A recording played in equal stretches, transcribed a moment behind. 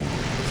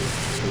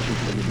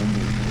Repeat,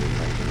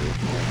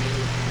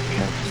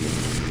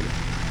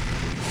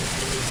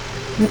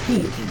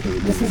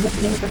 this is a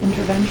plea for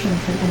intervention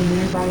from any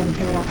nearby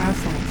Imperial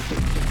assets.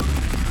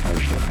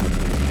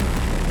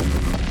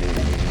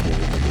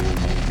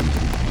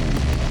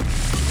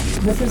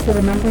 This is the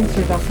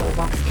Remembrancer vessel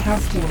Vox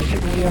Castian.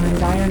 We are in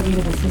dire need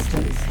of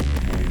assistance.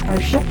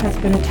 Our ship has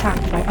been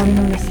attacked by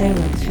unknown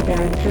assailants who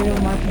bear Imperial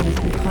markings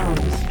and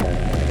crowns.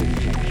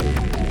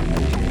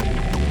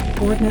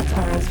 Coordinates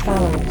are as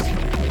follows.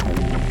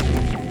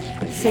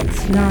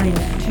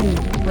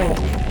 692 break,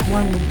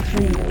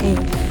 138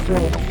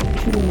 break,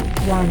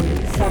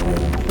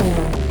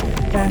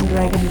 2174, Van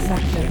Dragon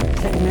sector,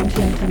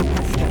 Segmentium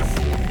Tempestus.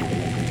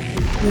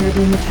 We are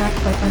being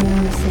attacked by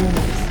unknown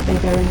assailants. They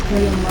bear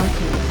Imperial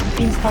markings.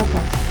 Please help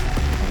us.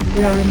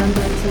 We are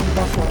Remembrancer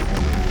vessel.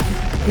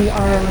 We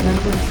are a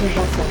Remembrancer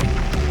vessel.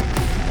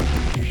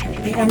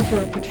 The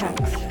Emperor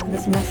protects.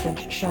 This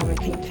message shall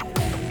repeat.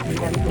 The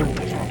Emperor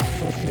protects.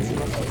 This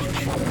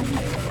message shall repeat.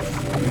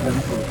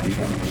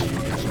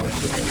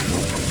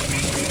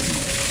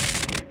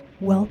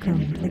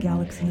 Welcome to the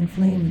Galaxy in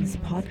Flames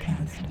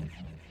podcast.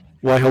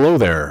 Why, hello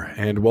there,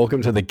 and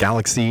welcome to the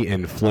Galaxy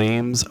in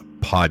Flames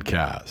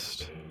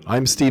podcast.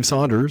 I'm Steve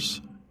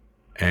Saunders,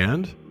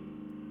 and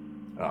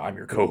I'm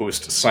your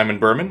co-host, Simon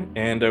Berman,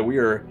 and we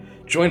are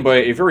joined by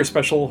a very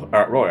special,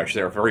 our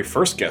very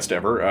first guest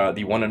ever,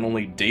 the one and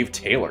only Dave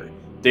Taylor.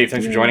 Dave,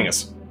 thanks for joining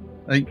us.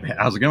 Hey,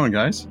 how's it going,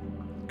 guys?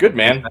 Good,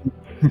 man.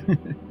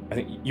 I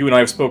think you and I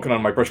have spoken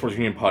on my Brushwords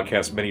Union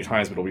podcast many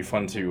times, but it'll be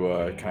fun to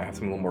kind of have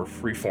something a little more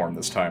freeform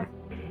this time.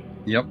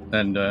 Yep,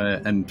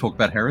 and talk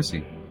about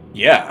heresy.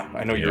 Yeah,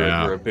 I know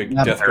you're a big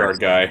Not Death Guard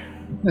guy.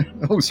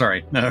 Oh,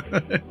 sorry. No.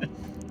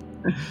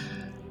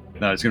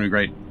 No, it's going to be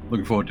great.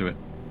 Looking forward to it.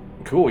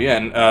 Cool, yeah,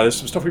 and there's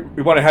some stuff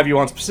we want to have you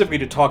on specifically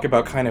to talk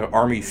about kind of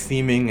Army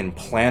theming and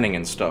planning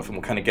and stuff, and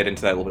we'll kind of get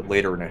into that a little bit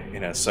later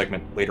in a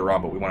segment later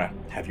on, but we want to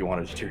have you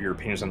on to hear your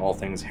opinions on all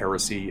things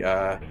heresy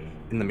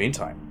in the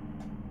meantime.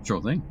 Sure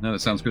thing. No, that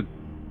sounds good.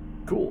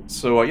 Cool.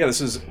 So,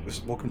 this is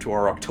welcome to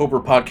our October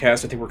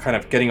podcast. I think we're kind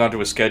of getting onto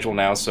a schedule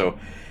now, so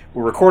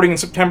we're recording in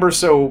September,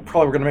 so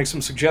probably we're going to make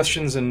some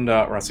suggestions and,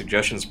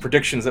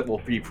 predictions that will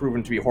be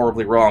proven to be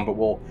horribly wrong, but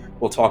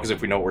we'll talk as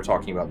if we know what we're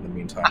talking about in the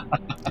meantime.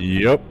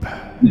 yep.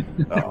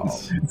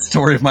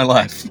 Story of my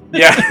life.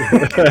 Yeah.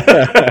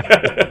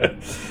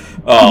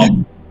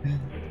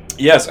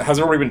 Yes, how's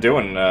everybody been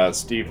doing?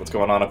 Steve, what's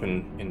going on up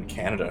in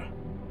Canada?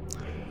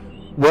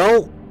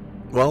 Well,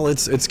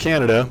 it's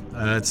Canada.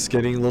 It's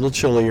getting a little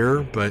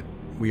chillier, but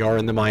we are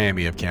in the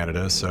Miami of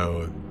Canada,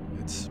 so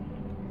it's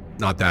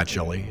not that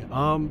chilly.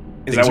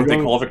 Is that what they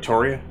call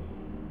Victoria?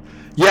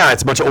 Yeah,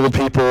 it's a bunch of old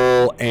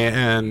people,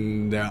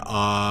 and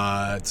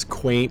it's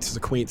quaint. It's a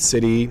quaint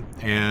city,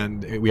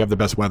 and we have the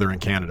best weather in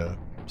Canada.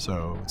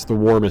 So it's the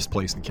warmest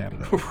place in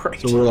Canada.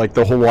 Right. So we're like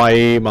the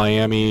Hawaii,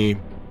 Miami,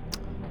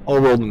 all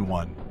rolled in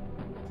one.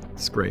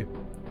 It's great.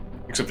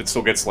 Except it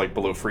still gets like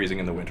below freezing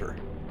in the winter.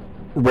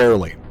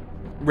 Rarely,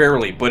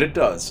 but it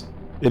does.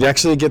 It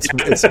actually gets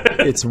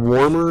it's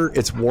warmer.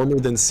 It's warmer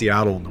than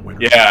Seattle in the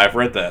winter. Yeah, I've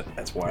read that.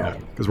 That's wild.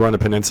 Because we're on a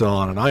peninsula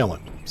on an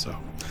island. So.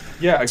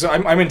 Yeah, so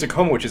I'm in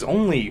Tacoma, which is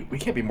we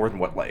can't be more than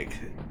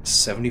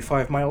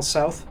 75 miles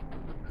south.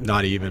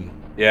 Not even.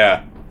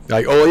 Yeah.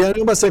 Like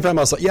about 75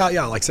 miles.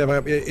 Yeah, like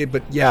 75.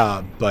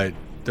 But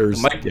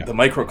there's the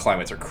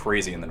microclimates are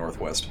crazy in the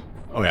Northwest.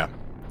 Oh yeah.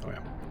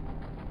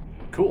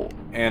 Cool.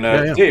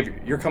 And Dave,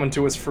 you're coming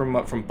to us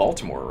from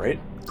Baltimore, right?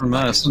 From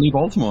sunny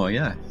Baltimore,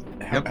 yeah.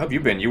 How have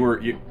you been?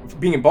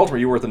 Being in Baltimore,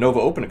 you were at the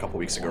Nova Open a couple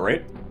weeks ago,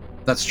 right?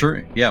 That's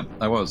true. Yeah,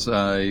 I was.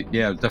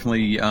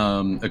 Definitely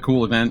a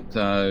cool event.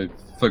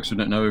 Folks who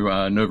don't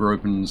know, Nova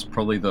Open's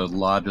probably the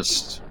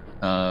largest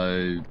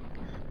sort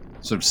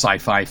of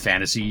sci-fi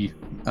fantasy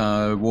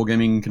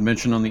wargaming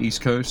convention on the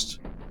East Coast.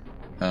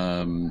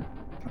 I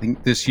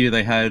think this year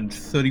they had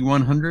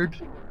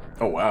 3,100.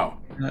 Oh wow!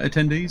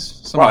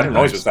 Attendees. Wow, I didn't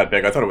know it was that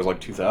big. I thought it was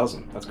like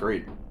 2,000. That's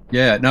great.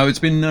 Yeah, no, it's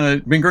been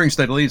growing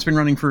steadily. It's been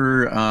running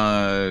for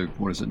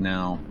what is it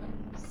now?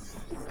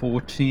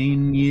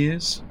 14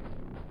 years.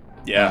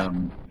 Yeah.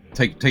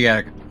 Take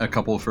out a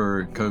couple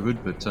for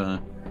COVID, but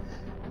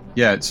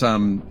it's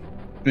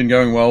been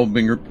going well.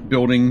 Been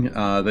building.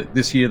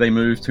 This year they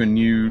moved to a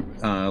new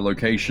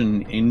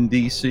location in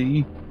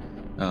DC.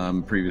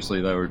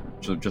 Previously they were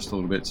just a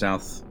little bit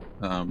south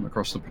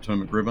across the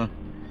Potomac River,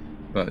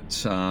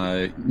 but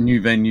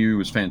new venue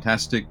was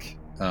fantastic.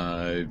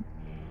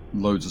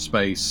 Loads of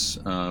space,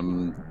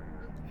 so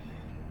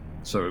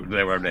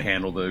they were able to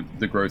handle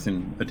the growth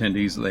in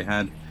attendees that they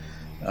had.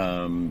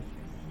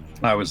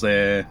 I was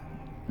there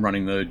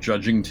running the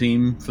judging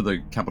team for the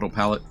Capital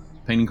Palette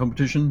painting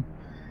competition.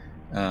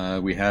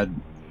 We had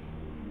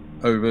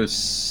over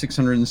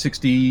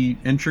 660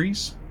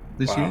 entries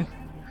this year.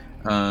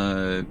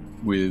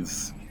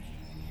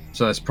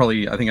 So that's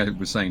probably, I think I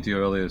was saying to you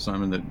earlier,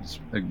 Simon, that it's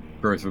a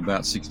growth of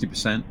about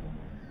 60%.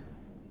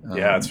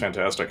 Yeah, it's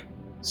fantastic.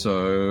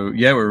 So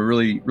we're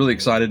really, really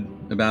excited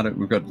about it.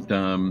 We've got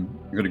a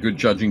good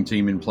judging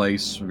team in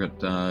place. We've got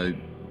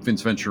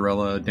Vince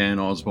Venturella, Dan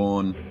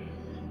Osborne,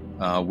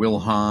 Will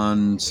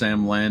Hahn,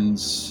 Sam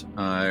Lenz,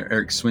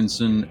 Eric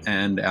Swinson,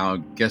 and our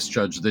guest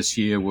judge this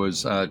year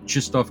was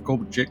Krzysztof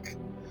Kovalczyk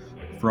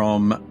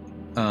from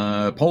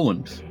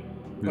Poland.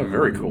 Oh,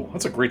 very cool.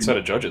 That's a great set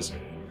of judges.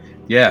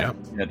 Yeah,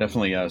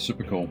 definitely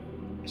super cool.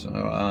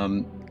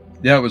 So,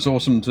 it was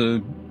awesome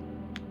to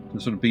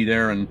sort of be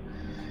there and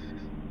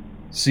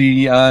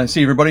see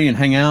everybody and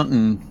hang out,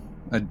 and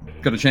I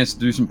got a chance to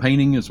do some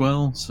painting as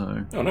well.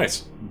 So, oh,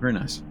 nice, very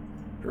nice.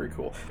 Very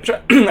cool.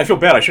 I feel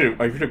bad. I should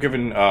have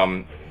given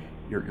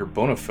your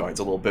bona fides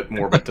a little bit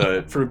more. But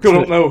for people who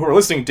don't know who are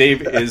listening,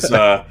 Dave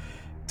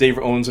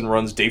owns and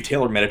runs Dave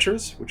Taylor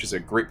Miniatures, which is a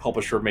great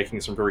publisher making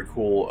some very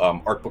cool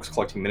art books,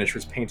 collecting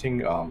miniatures,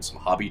 painting, some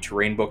hobby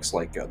terrain books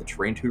like the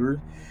Terrain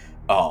Tutor,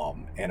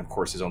 and of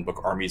course his own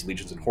book Armies,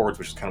 Legions, and Hordes,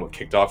 which is kind of what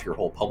kicked off your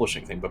whole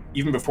publishing thing. But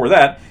even before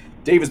that,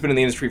 Dave has been in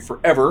the industry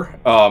forever,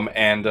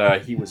 and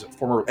he was a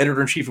former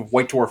editor-in-chief of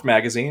White Dwarf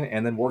magazine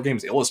and then War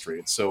Games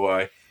Illustrated.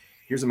 So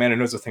here's a man who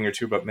knows a thing or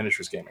two about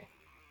miniatures gaming.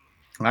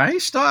 I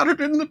started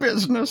in the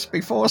business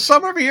before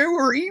some of you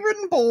were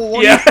even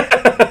born. Yeah.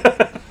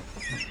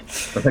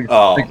 I think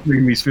it makes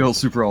me feel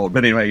super old,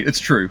 but anyway, it's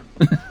true.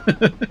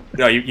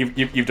 No,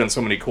 you've done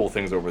so many cool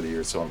things over the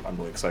years, so I'm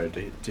really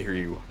excited to hear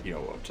you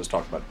just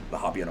talk about the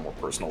hobby on a more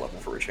personal level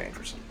for a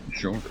change.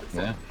 Sure.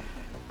 Yeah.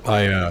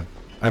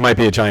 I might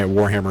be a giant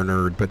Warhammer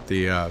nerd, but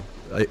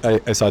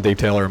I saw Dave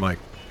Taylor. I'm like,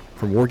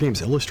 from War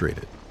Games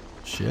Illustrated.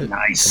 Shit.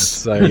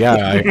 Nice. I'm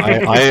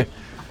a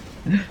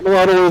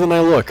lot older than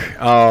I look.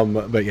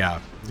 But yeah,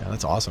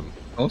 that's awesome.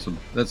 Awesome.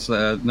 That's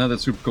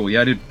that's super cool.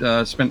 Yeah, I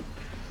did spent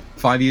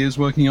 5 years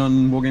working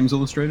on War Games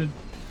Illustrated.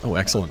 Oh,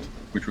 excellent.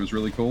 Which was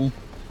really cool.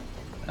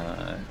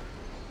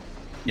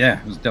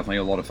 It was definitely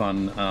a lot of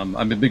fun.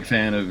 I'm a big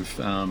fan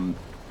of.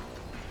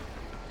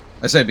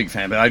 I say a big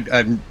fan, but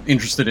I'm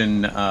interested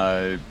in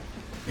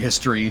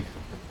history.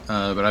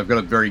 But I've got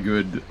a very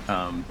good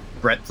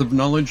breadth of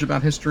knowledge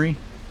about history,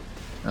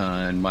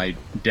 and my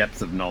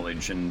depth of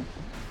knowledge in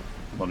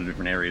a lot of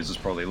different areas is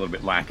probably a little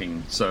bit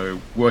lacking.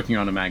 So working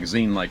on a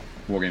magazine like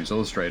War Games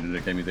Illustrated,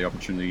 it gave me the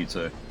opportunity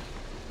to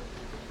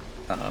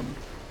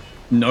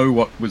know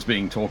what was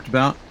being talked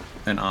about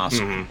and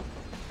ask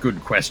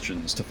good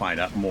questions to find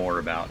out more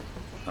about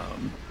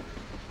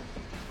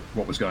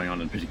what was going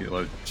on in a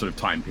particular sort of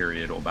time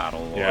period or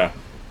battle or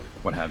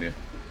what have you.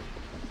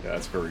 Yeah,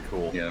 that's very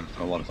cool. Yeah,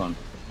 a lot of fun.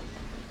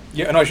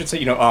 Yeah, and I should say,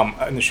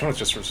 in the show notes,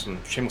 just for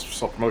some shameless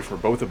self-promotion for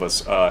both of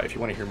us, if you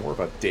want to hear more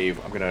about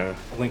Dave, I'm going to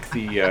link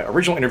the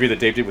original interview that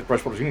Dave did with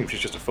Brush Builders Union, which is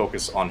just a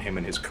focus on him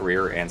and his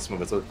career and some of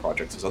his other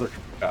projects, his other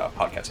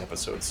podcast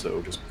episodes.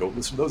 So just go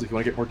listen to those if you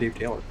want to get more Dave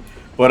Taylor.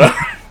 But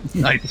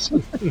nice.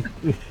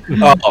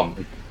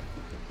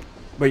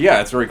 But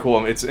yeah, it's very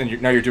cool.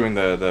 Now you're doing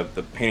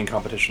the painting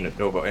competition at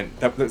Nova, and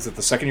is it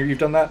the second year you've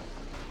done that?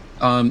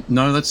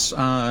 No, that's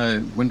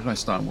when did I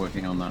start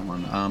working on that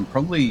one?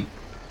 Probably,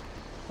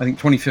 I think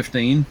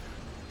 2015.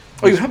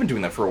 Oh, you have been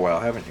doing that for a while,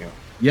 haven't you?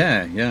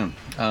 Yeah.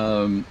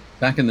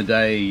 Back in the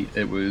day,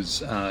 it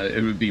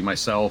would be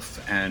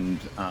myself and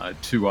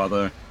two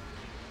other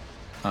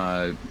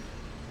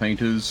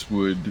painters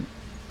would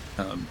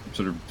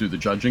sort of do the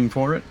judging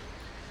for it,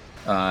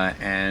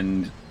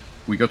 and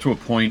we got to a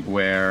point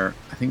where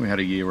I think we had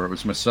a year where it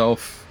was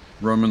myself,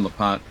 Roman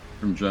Lepat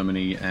from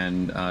Germany,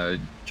 and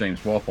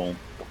James Waffle,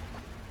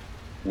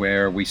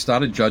 where we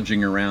started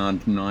judging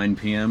around 9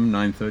 p.m.,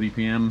 9:30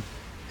 p.m.,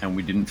 and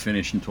we didn't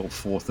finish until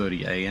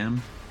 4:30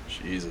 a.m.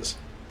 Jesus.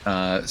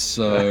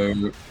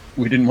 So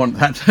we didn't want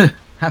that to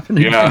happen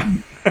again.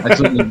 Yeah. I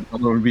certainly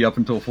would be up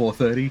until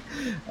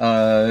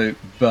 4:30.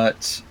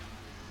 But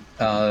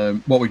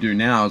what we do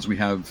now is we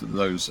have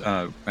those,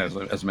 as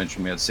I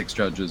mentioned, we had 6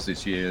 judges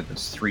this year.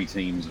 There's 3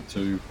 teams of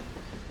 2,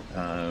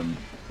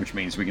 which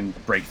means we can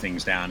break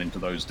things down into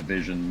those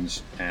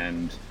divisions,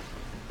 and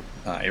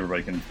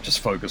everybody can just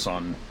focus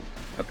on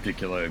a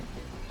particular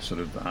sort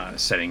of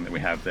setting that we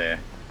have there.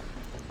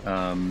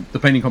 The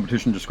painting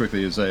competition, just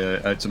quickly, is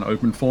it's an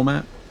open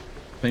format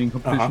painting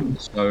competition.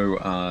 So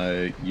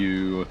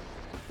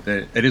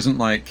it isn't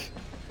like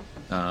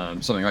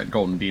something like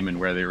Golden Demon,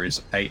 where there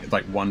is 8,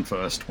 like 1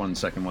 first, 1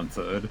 second, 1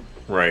 third.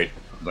 Right.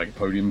 Like a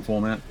podium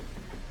format.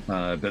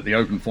 But the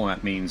open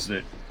format means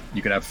that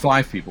you could have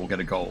 5 people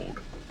get a gold.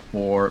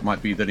 Or it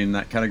might be that in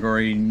that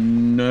category,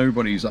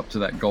 nobody's up to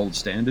that gold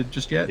standard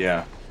just yet.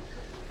 Yeah.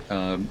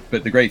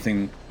 But the great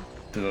thing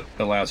that it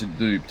allows you to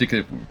do,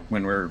 particularly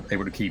when we're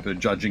able to keep a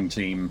judging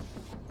team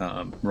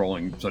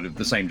rolling, sort of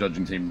the same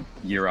judging team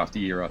year after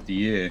year after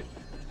year,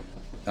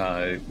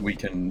 we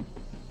can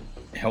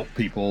help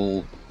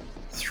people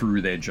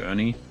through their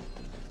journey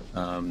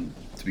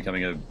to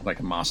becoming a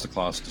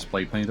masterclass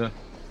display painter.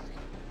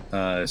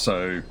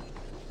 So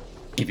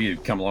if you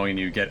come along and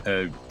you get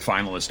a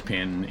finalist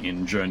pin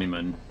in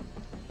Journeyman,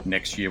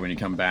 next year when you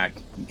come back,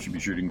 you should be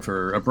shooting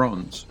for a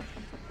bronze.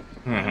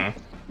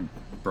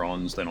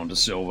 Bronze, then on to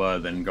silver,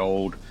 then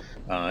gold.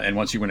 And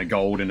once you win a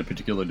gold in a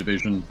particular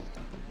division,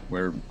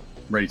 we're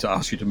ready to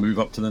ask you to move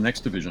up to the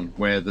next division,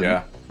 where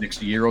the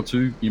next year or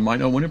two, you might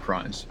not win a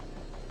prize.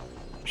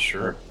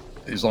 Sure.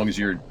 As long as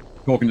you're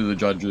talking to the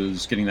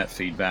judges, getting that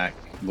feedback,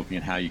 looking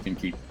at how you can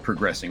keep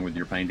progressing with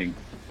your painting.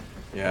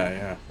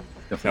 Yeah.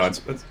 No,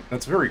 Definitely.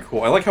 that's very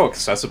cool. I like how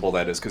accessible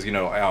that is because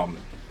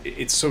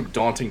it's so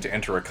daunting to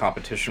enter a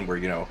competition where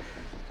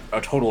a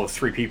total of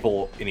 3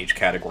 people in each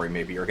category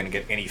maybe are going to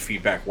get any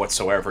feedback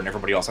whatsoever, and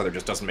everybody else either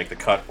just doesn't make the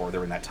cut or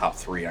they're in that top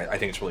 3. I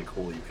think it's really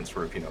cool that you can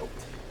sort of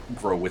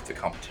grow with the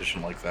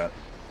competition like that.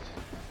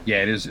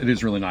 Yeah, it is. It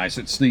is really nice.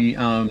 It's the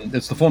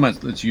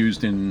format that's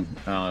used in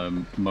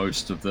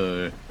most of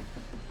the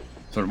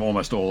sort of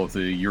almost all of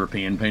the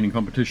European painting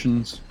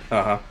competitions,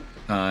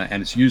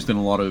 and it's used in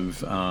a lot of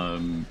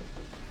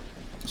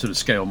sort of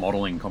scale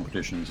modeling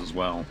competitions as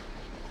well.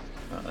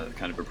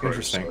 Kind of approach.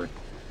 Interesting. So,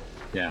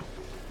 yeah.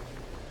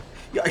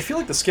 Yeah, I feel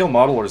like the scale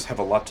modelers have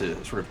a lot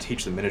to sort of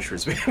teach the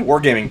miniatures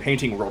wargaming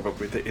painting world,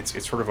 but it's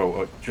sort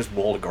of just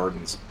walled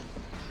gardens.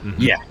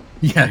 Mm-hmm.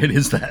 Yeah, it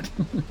is that.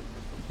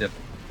 Yep.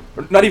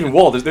 Not even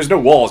wall. There's no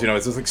walls.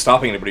 It's just like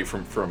stopping anybody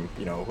from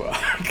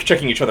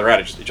checking each other out.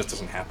 It just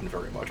doesn't happen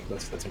very much. But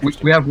that's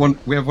interesting.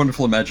 We have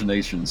wonderful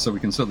imaginations, so we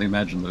can certainly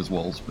imagine those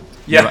walls. But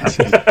yeah,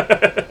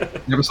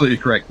 you're absolutely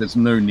correct. There's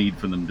no need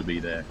for them to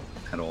be there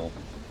at all.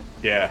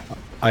 Yeah,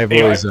 I've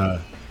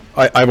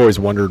always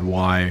wondered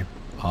why.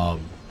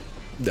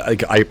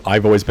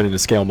 I've always been into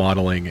scale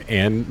modeling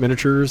and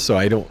miniatures, so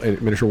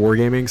miniature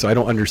wargaming. So I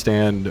don't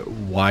understand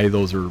why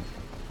those are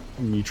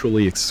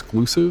mutually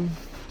exclusive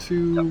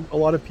to a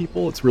lot of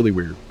people. It's really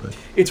weird, but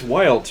it's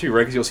wild too,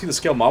 right? Because you'll see the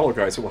scale modeler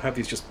guys who will have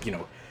these just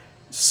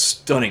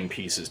stunning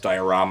pieces,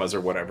 dioramas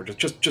or whatever,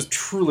 just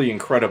truly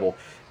incredible.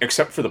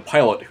 Except for the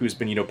pilot, who's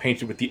been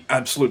painted with the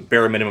absolute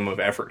bare minimum of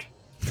effort.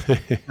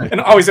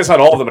 And obviously that's not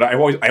all of them, but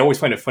I always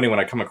find it funny when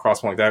I come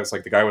across one like that. It's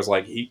like the guy was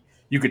like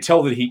you could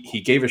tell that he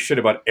gave a shit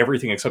about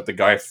everything except the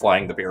guy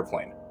flying the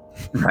airplane.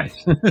 Right.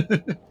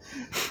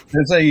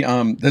 There's a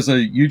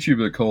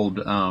YouTuber called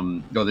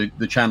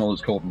the channel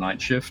is called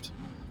Night Shift.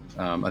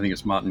 I think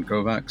it's Martin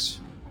Kovacs.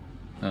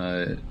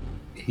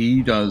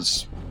 He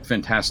does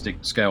fantastic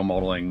scale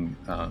modeling,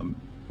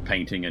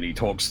 painting, and he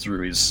talks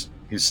through his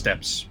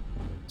steps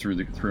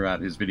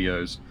throughout his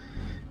videos.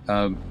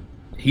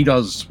 He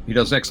does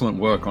excellent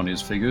work on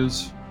his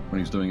figures when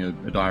he's doing a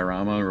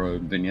diorama or a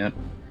vignette,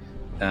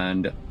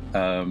 and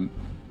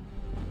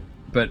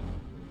but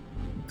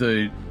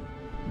you're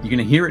going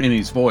to hear it in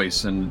his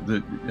voice and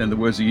the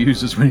words he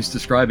uses when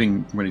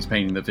he's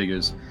painting the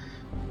figures.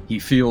 He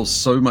feels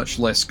so much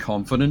less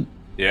confident,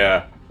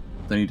 than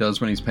he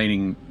does when he's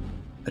painting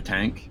a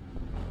tank.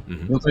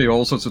 Mm-hmm. He'll tell you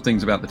all sorts of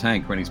things about the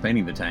tank when he's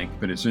painting the tank,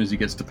 but as soon as he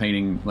gets to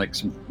painting like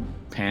some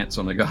pants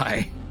on a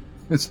guy,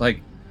 it's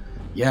like,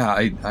 yeah,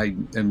 I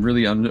am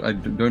really I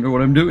don't know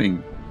what I'm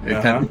doing.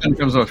 It kind of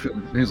comes off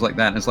things like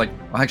that, and it's like,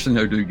 well, actually,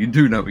 no, dude, you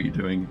do know what you're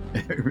doing.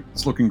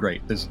 It's looking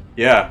great.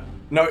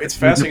 No, it's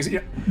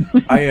fascinating.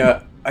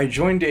 I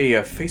joined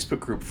a Facebook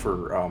group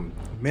for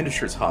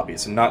miniatures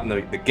hobbies, and not in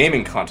the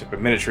gaming content,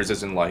 but miniatures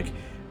as in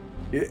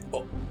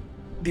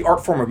the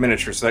art form of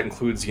miniatures. So that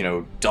includes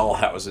doll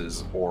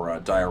houses or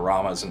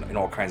dioramas and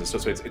all kinds of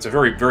stuff. So it's a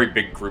very, very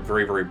big group,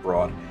 very, very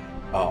broad.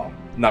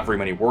 Not very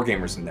many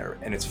wargamers in there,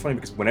 and it's funny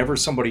because whenever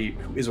somebody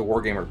who is a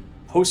wargamer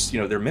posts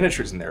their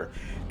miniatures in there,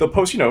 they'll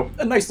post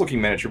a nice looking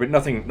miniature, but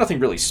nothing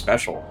really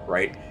special,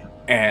 right?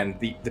 And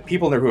the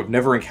people in there who have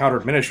never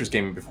encountered miniatures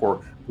gaming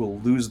before will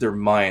lose their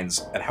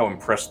minds at how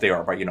impressed they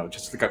are by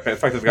just the fact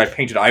that the guy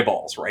painted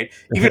eyeballs, right?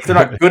 Even if they're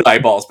not good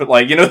eyeballs, but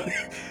I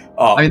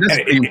mean, that's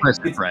pretty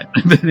impressive, right?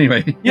 But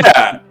anyway,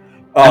 yeah.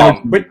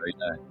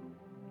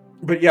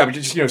 But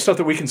just stuff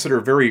that we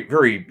consider very,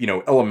 very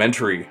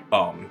elementary.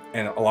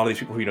 And a lot of these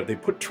people who they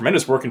put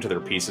tremendous work into their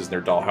pieces and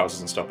their doll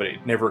houses and stuff, but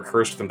it never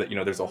occurs to them that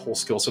there's a whole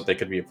skill set they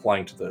could be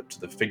applying to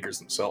the figures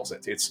themselves.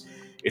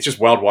 It's just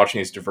wild watching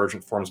these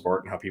divergent forms of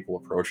art and how people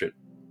approach it.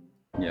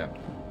 Yeah.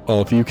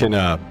 Well, if you can,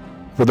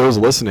 for those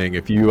listening,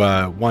 if you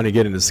want to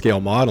get into scale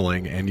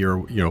modeling and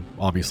you're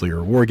obviously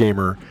you're a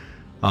wargamer.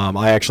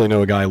 I actually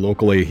know a guy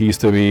locally. He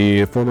used to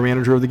be a former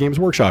manager of the Games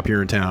Workshop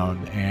here in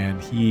town,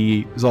 and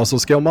he is also a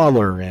scale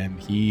modeler, and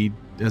he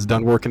has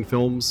done work in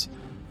films,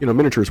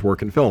 miniatures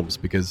work in films,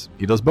 because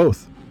he does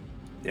both.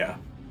 Yeah.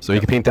 So he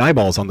can paint the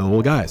eyeballs on the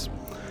little guys.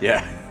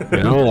 Yeah.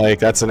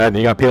 That's and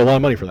you got paid a lot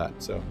of money for that.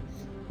 So.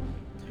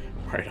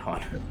 Right on.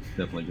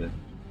 Definitely good.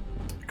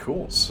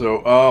 Cool.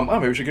 So,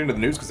 maybe we should get into the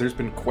news because there's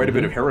been quite a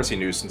bit of heresy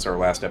news since our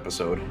last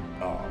episode.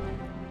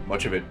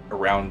 Much of it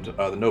around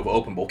the Nova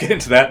Open. We'll get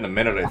into that in a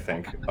minute, I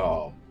think.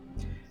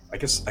 I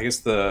guess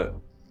the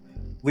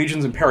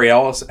Legions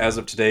Imperialis, as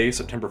of today,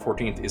 September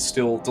 14th, is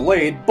still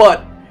delayed,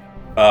 but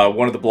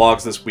one of the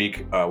blogs this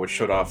week, which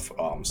showed off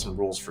some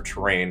rules for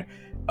terrain,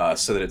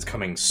 said that it's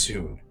coming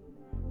soon.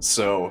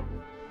 So,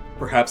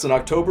 perhaps an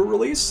October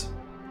release?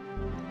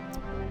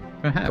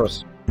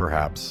 Perhaps.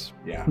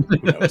 Yeah, who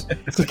knows?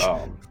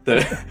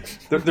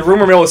 The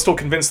rumor mill is still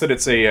convinced that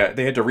it's they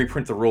had to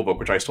reprint the rulebook,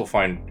 which I still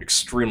find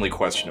extremely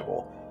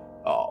questionable.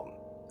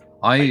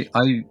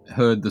 I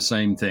heard the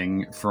same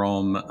thing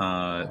from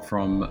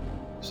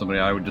somebody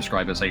I would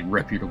describe as a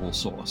reputable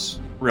source.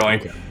 Really?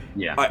 Okay.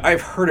 Yeah.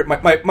 I've heard it.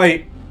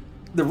 My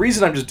the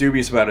reason I'm just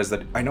dubious about it is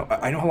that I know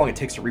how long it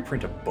takes to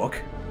reprint a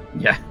book,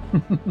 Yeah.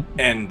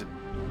 and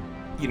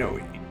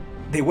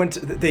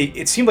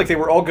it seemed like they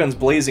were all guns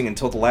blazing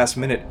until the last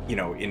minute,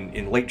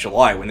 in late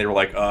July when they were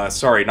like,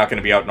 sorry, not going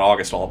to be out in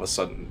August all of a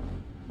sudden.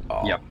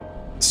 Yep.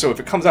 So if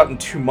it comes out in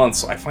 2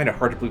 months, I find it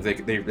hard to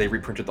believe they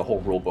reprinted the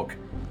whole rulebook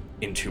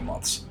in 2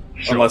 months.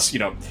 Sure. Unless,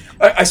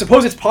 I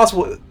suppose it's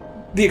possible.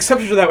 The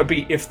exception to that would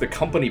be if the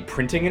company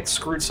printing it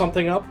screwed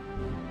something up.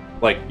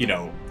 Like,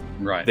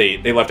 Right.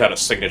 they left out a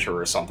signature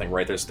or something,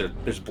 right? There's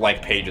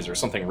blank pages or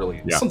something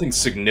something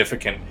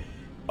significant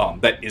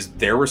that is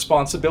their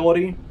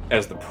responsibility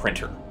as the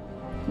printer.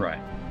 Right.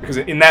 Because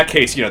in that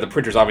case, the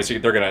printers obviously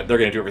they're gonna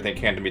do everything they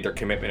can to meet their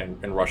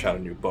commitment and rush out a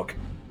new book.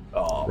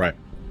 Right.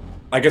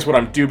 I guess what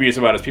I'm dubious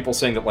about is people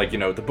saying that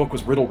the book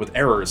was riddled with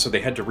errors, so they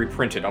had to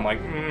reprint it. I'm like,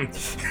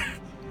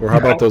 Or how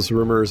about those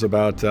rumors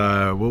about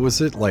what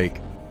was it,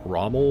 like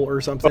Rommel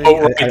or something?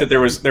 Oh, right, that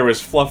there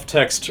was fluff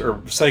text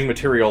or setting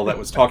material that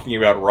was talking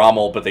about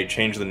Rommel, but they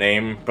changed the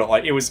name.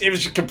 But it was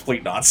just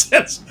complete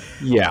nonsense.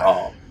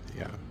 Yeah.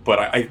 But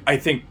I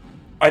think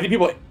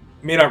people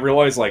may not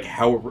realize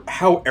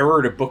how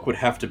errored a book would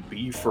have to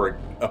be for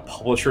a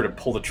publisher to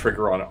pull the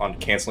trigger on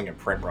canceling a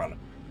print run.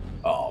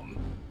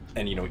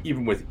 And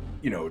even with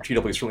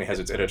GW certainly has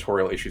its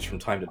editorial issues from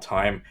time to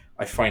time.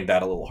 I find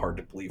that a little hard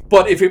to believe.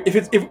 But if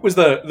it was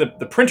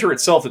the printer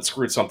itself that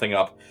screwed something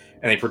up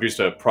and they produced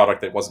a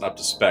product that wasn't up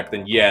to spec,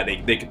 then yeah,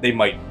 they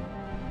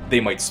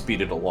might speed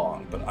it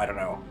along. But I don't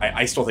know.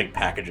 I still think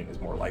packaging is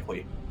more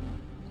likely.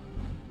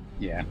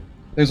 Yeah.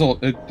 There's a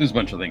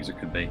bunch of things it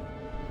could be.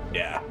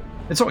 Yeah.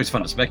 It's always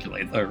fun to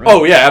speculate, though, right?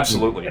 Oh yeah,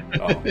 absolutely.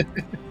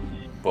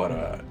 But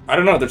I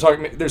don't know.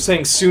 They're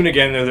saying soon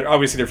again.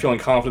 Obviously they're feeling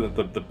confident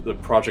that the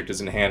project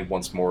is in hand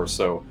once more.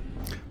 So,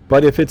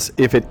 but if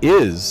it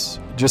is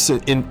just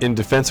in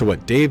defense of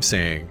what Dave's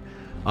saying,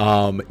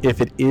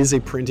 if it is a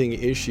printing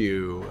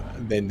issue,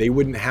 then they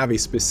wouldn't have a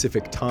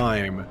specific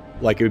time.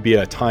 Like it would be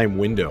a time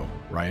window,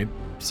 right?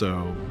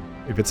 So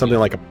if it's something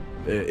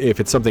if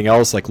it's something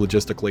else, like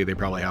logistically, they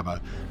probably have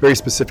a very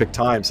specific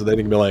time, so they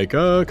can be like,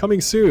 coming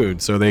soon,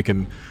 so they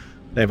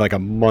have like a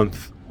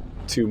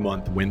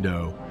 2-month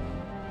window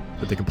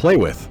that they can play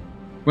with.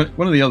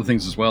 One of the other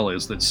things as well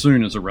is that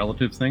soon is a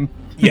relative thing.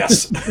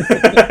 yes.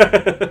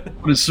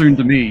 What is soon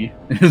to me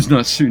is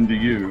not soon to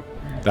you.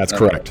 That's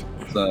correct.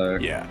 So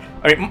Yeah.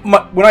 I mean,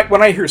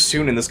 when I hear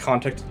soon in this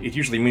context, it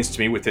usually means to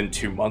me within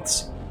 2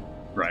 months.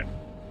 right.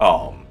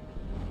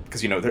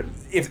 Because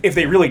if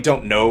they really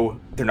don't know,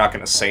 they're not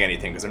going to say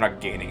anything because they're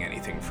not gaining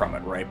anything from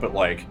it, right? But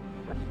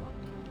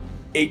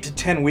 8 to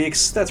 10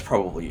 weeks, that's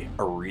probably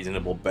a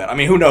reasonable bet. I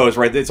mean, who knows,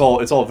 right? It's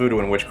all voodoo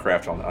and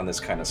witchcraft on this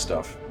kind of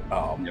stuff.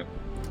 Yep.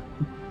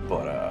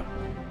 But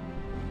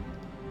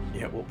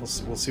yeah, we'll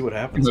see what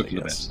happens. Hope I for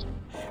the guess. best.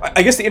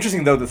 I guess the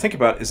interesting though to think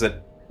about is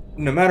that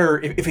no matter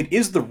if it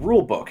is the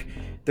rule book,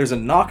 there's a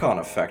knock-on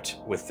effect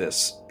with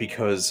this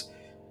because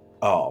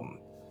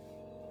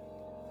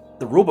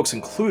the rulebook's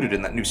included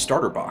in that new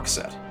starter box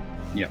set.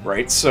 Yeah.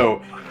 Right.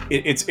 So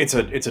it's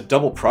a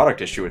double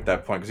product issue at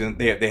that point because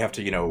they have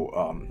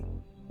to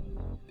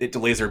it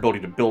delays their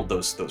ability to build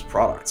those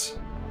products.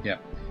 Yeah.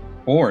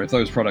 Or if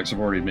those products have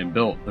already been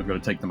built, they've got to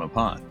take them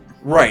apart.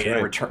 Right. That's right.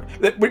 And return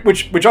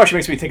which actually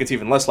makes me think it's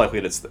even less likely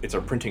that it's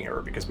a printing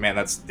error because man,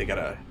 they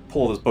gotta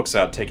pull those books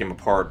out, take them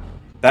apart.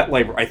 That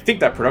labor, I think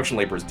that production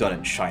labor is done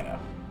in China.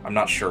 I'm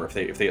not sure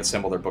if they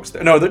assemble their books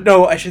there.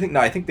 No, I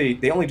think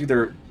they only do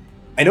their.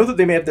 I know that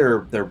they may have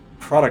their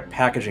product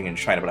packaging in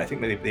China, but I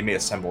think they may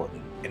assemble it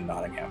in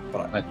Nottingham.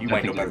 But you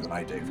might know better than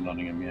I, Dave.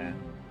 Nottingham, yeah.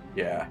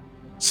 Yeah.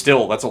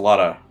 Still, that's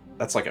a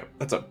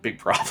big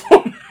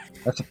problem.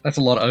 That's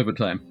a lot of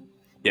overtime.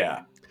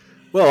 Yeah.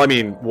 Well, I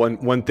mean,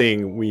 one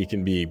thing we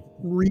can be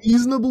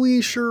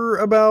reasonably sure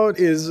about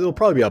is it'll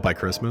probably be out by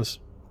Christmas.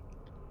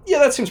 Yeah,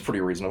 that seems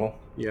pretty reasonable.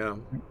 Yeah.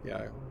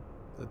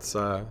 That's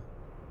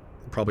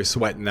probably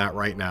sweating that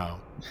right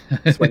now.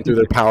 Sweating through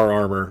their power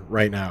armor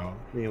right now.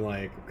 Being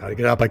like, gotta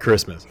get out by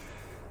Christmas.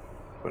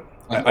 But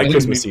By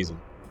Christmas season.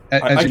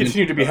 I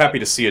continue to be happy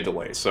to see a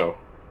delay. So.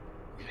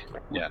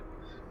 Yeah.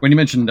 When you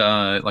mentioned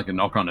like a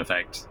knock-on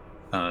effect,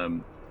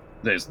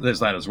 there's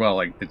that as well.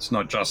 Like it's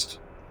not just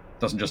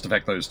doesn't just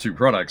affect those two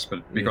products,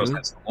 but because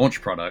that's the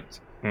launch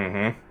product.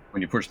 Mm-hmm.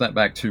 When you push that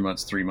back 2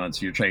 months, 3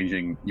 months, you're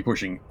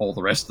pushing all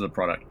the rest of the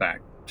product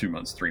back 2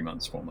 months, 3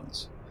 months, 4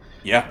 months.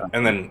 Yeah,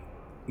 and then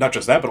not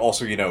just that, but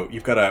also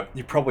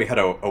you probably had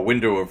a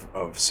window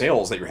of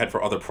sales that you had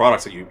for other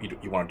products that you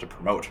wanted to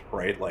promote,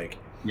 right? Like,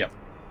 yep.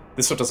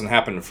 This stuff doesn't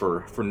happen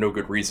for no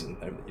good reason.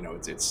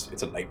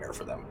 It's a nightmare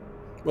for them.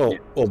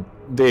 Well,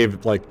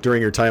 Dave, like during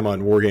your time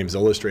on War Games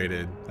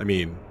Illustrated, I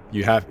mean,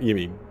 you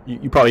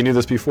probably knew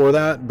this before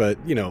that, but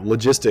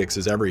logistics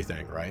is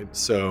everything, right?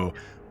 So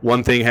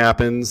one thing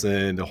happens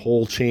and the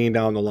whole chain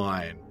down the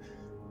line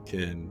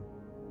can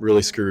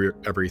really screw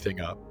everything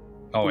up.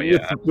 Oh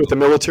yeah, with the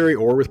military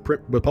or with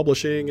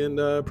publishing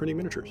and printing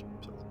miniatures.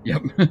 So.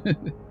 Yep.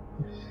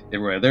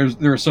 Everywhere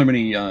there are so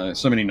many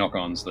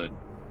knock-ons that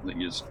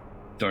you just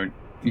don't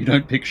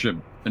picture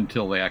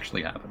until they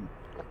actually happen.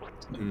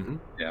 Mm-hmm.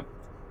 Yeah.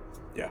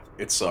 Yeah,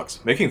 it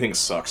sucks. Making things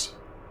sucks.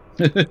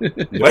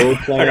 No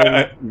plan,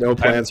 I- no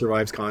plan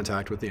survives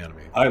contact with the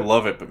enemy. I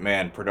love it, but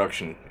man,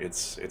 production,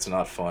 it's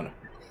not fun.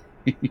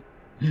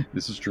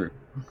 This is true.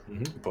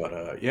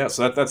 But yeah,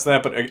 so that's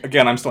that. But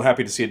again, I'm still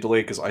happy to see it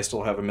delayed because I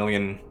still have a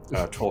million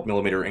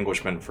 12mm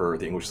Englishmen for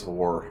the English Civil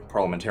War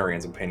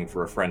parliamentarians I'm painting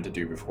for a friend to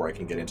do before I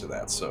can get into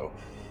that. So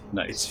it's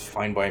Nice.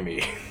 fine by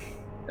me.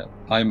 Yeah.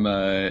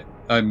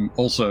 I'm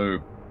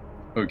also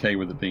okay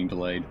with it being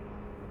delayed.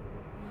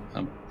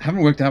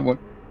 Haven't worked out what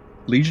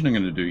Legion I'm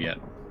going to do yet.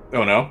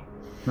 Oh no!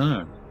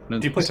 No. Do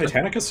you play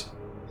Titanicus?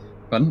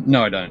 But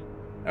no, I don't.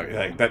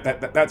 Okay,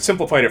 that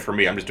simplified it for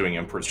me. I'm just doing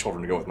Emperor's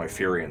Children to go with my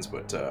Furians,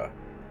 but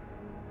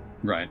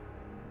Right.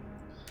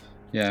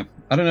 Yeah,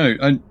 I don't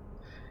know.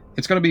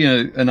 It's got to be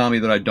an army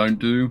that I don't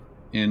do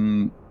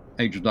in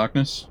Age of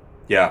Darkness.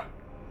 yeah,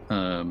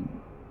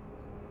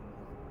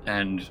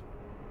 And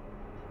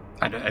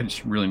I'm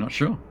just really not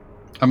sure.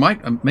 I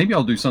might. Maybe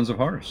I'll do Sons of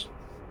Horus.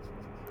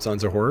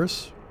 Sons of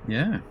Horus.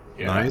 yeah.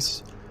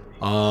 Nice.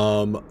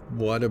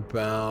 What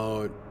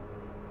about?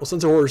 Well,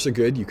 Sons of Horus are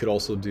good. You could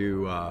also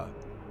do.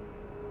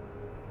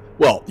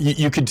 Well,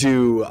 you could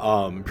do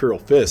Imperial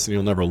Fist, and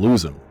you'll never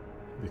lose them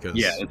because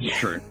Yeah, that's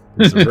true.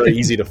 they're very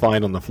easy to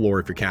find on the floor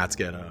if your cats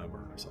get them or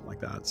something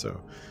like that. So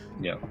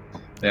Yeah,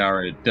 they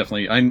are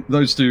definitely.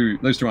 Those two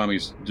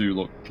armies do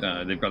look.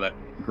 They've got that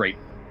great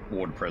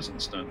ward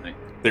presence, don't they?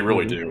 They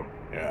really Mhm. do.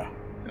 Yeah.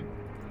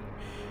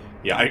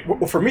 Yeah.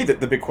 Well, for me,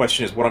 the big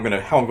question is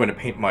how I'm going to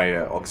paint my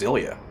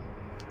Auxilia,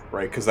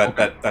 right? Because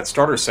that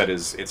starter set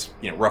it's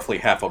roughly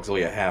half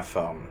Auxilia, half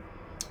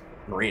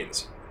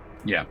Marines.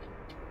 Yeah.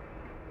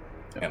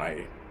 And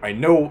I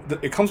know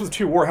that it comes with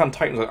 2 Warhound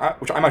Titans,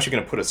 which I'm actually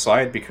going to put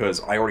aside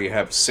because I already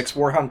have 6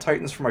 Warhound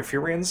Titans for my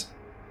Furians.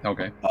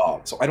 Okay.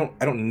 So I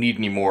don't need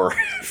any more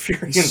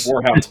Furian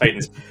Warhound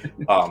Titans.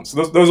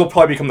 So those will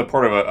probably become the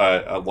part of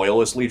a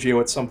Loyalist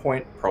Legio at some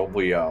point.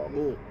 Probably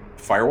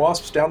Fire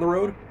Wasps down the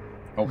road.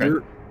 Okay.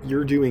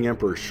 you're doing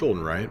Emperor's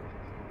Children, right?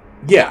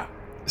 Yeah.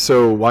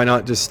 So why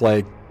not just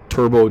like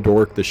turbo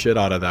dork the shit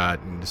out of that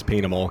and just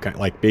paint them all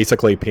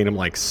basically paint them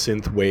like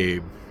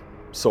synthwave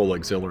Soul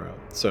Auxiliary.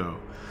 So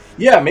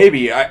Yeah,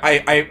 maybe. I'm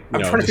trying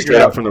to just figure straight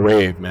it out out. from the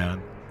rave, man.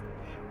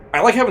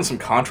 I like having some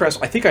contrast.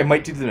 I think I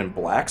might do them in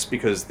blacks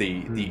because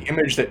the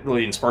image that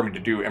really inspired me to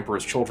do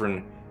Emperor's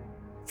Children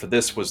for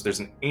this was there's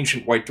an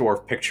ancient white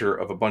dwarf picture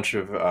of a bunch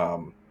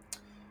of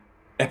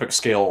epic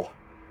scale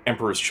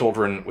Emperor's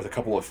Children with a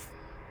couple of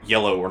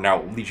yellow or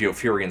now Legio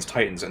Furians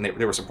Titans, and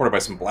they were supported by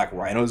some black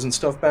rhinos and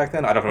stuff back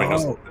then. I don't know if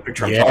anyone knows the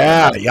picture I'm talking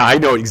about. Yeah, I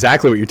know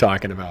exactly what you're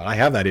talking about. I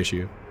have that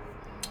issue.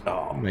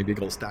 My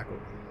big old stack of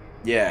them.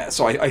 Yeah,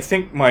 so I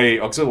think my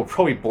auxiliary will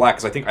probably be black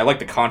because I think I like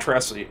the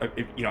contrast.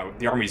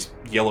 The army's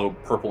yellow,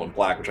 purple, and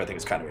black, which I think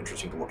is kind of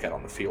interesting to look at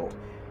on the field.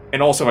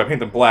 And also, if I paint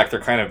them black, they're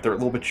a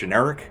little bit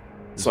generic,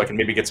 so I can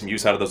maybe get some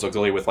use out of those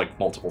auxiliary with like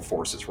multiple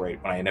forces.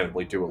 Right, when I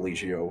inevitably do a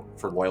Legio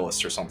for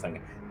loyalists or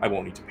something, I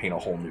won't need to paint a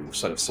whole new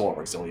set of solar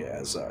auxiliary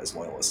as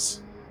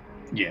loyalists.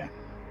 Yeah.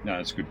 No,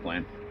 that's a good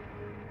plan.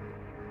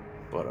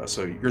 But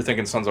so you're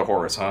thinking Sons of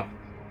Horus, huh?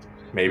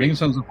 Maybe. Being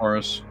Sons of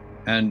Horus,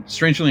 and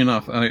strangely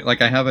enough, I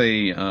have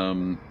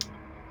a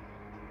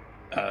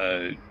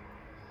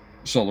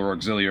Solar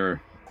Auxiliary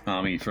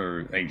army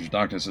for Age of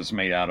Darkness that's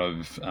made out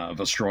of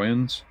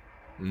Vostroyans.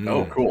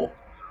 Oh, cool.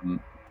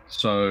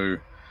 So,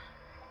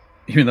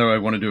 even though I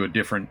want to do a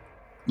different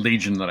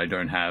legion that I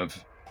don't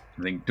have,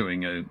 I think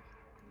doing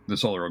the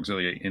Solar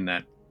Auxiliary in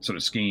that sort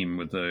of scheme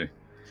with the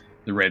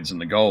reds and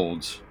the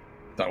golds,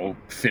 that will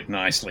fit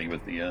nicely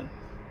with the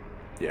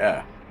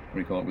Yeah. what do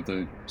you call it, with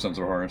the Sons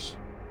of Horus.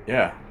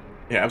 Yeah,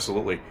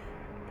 absolutely.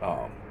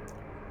 So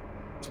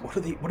what are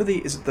the?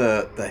 Is it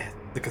the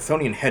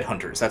Chthonian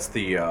Headhunters? That's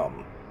the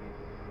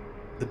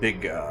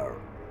big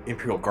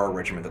Imperial Guard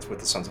regiment that's with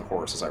the Sons of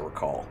Horus, as I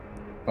recall.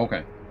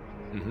 Okay.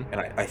 And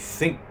I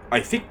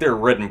think they're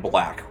red and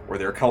black were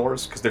their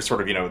colors because they're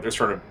sort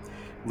of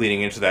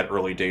leading into that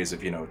early days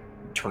of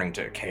turning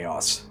to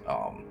chaos.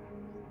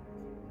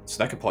 So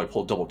that could probably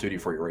pull double duty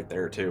for you right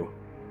there too.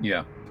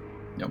 Yeah.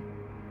 Yep.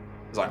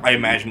 I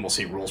imagine we'll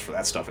see rules for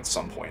that stuff at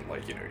some point,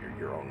 like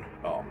your own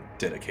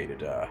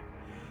dedicated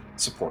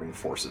supporting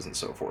forces and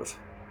so forth.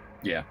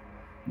 Yeah.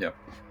 Yep.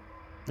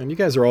 And you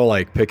guys are all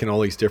like picking all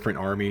these different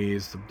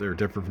armies. They're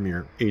different from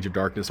your Age of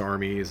Darkness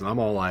armies, and I'm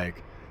all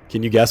like,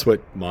 can you guess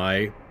what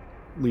my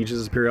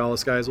Legions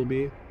Imperialis guys will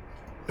be?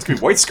 It's gonna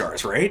be White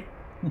Scars, right?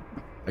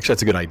 Actually,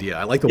 that's a good idea.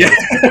 I like the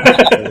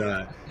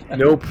White Scars.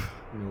 Nope.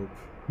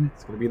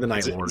 It's gonna be the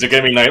Night Lords. Is it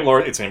gonna be Night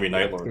Lord? It's gonna be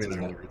Night Lords. It's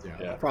gonna Isn't be it? Night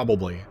Lords, Yeah.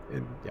 Probably.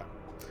 Yeah.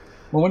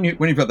 Well, when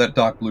you've got that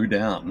dark blue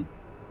down,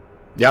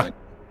 Yeah.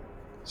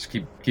 just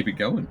keep it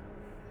going.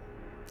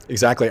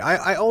 Exactly.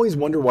 I always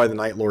wonder why the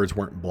Night Lords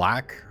weren't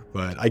black,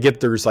 but I get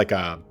there's like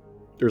a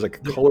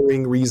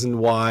coloring reason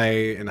why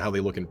and how they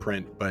look in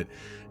print, but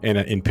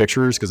in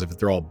pictures, because if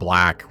they're all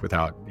black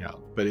without,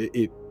 but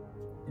I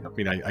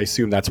mean, I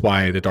assume that's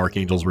why the Dark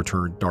Angels were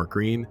turned dark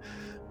green,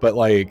 but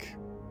like,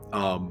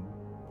 so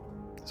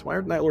why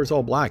are Night Lords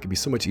all black? It'd be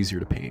so much easier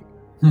to paint.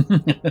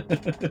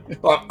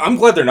 Well, I'm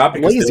glad they're not,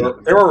 because Lazy.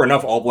 there are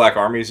enough all-black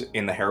armies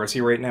in the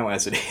Heresy right now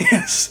as it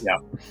is. Yeah.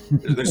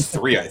 There's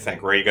 3, I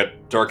think, right? You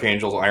got Dark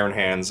Angels, Iron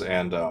Hands,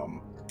 and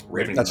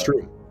Raven. That's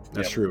true.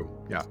 That's Yep. true.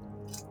 Yeah,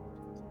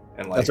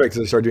 And like, that's right. Because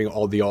they started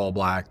doing the all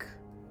black,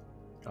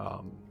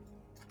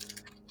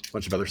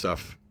 bunch of other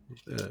stuff.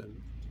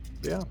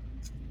 Yeah.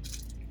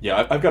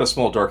 yeah, I've got a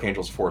small Dark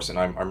Angels force, and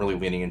I'm really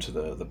leaning into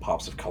the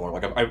pops of color.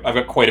 Like I've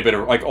got quite a bit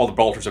of, like, all the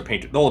Balters are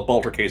painted, all the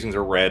Balter casings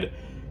are red.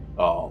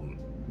 I'm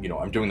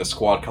doing the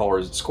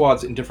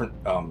squads in different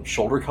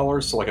shoulder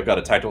colors. So like I've got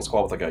a tactical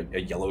squad with like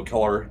a yellow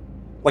color,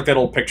 like that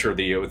old picture of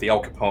with the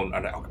Al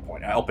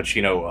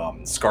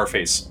Pacino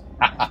Scarface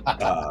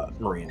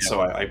Marine.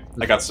 So I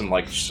got some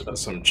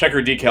some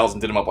checker decals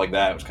and did them up like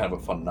that. It was kind of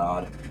a fun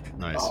nod.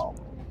 Nice.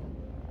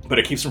 But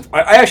it keeps them.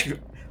 I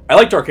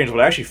like Dark Angel,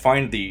 but I actually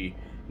find the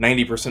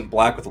 90%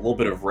 black with a little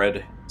bit of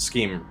red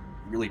scheme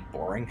really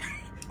boring.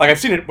 Like, I've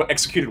seen it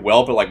executed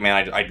well, but like,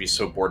 man, I'd be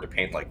so bored to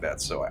paint like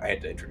that. So I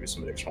had to introduce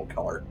some additional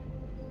color.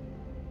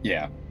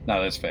 Yeah,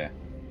 no, that's fair.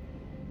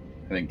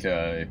 I think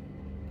you're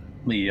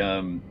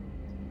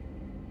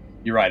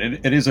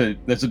right. There's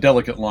a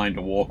delicate line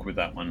to walk with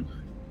that one.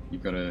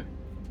 You've got to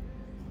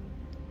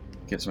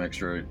get some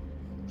extra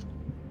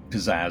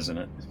pizzazz in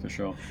it for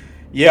sure.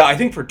 Yeah, I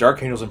think for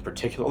Dark Angels in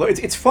particular, although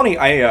it's funny.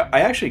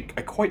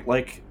 I quite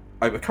like.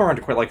 I've come around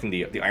to quite liking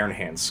the Iron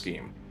Hands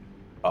scheme.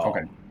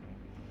 Okay.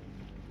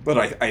 But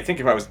I think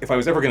if I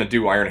was ever going to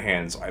do Iron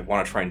Hands, I'd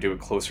want to try and do it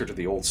closer to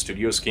the old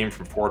studio scheme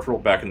from Forge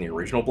World back in the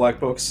original Black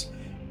Books,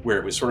 where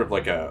it was sort of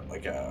like a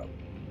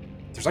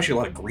there's actually a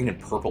lot of green and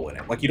purple in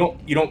it. Like you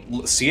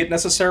don't see it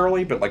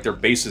necessarily, but like their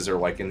bases are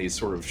like in these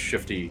sort of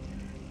shifty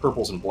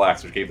purples and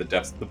blacks, which gave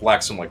the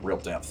blacks some like real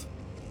depth.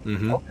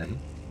 Mm-hmm. Okay.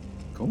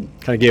 Cool.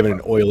 Kind of gave it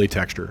an oily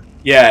texture.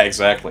 Yeah,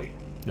 exactly.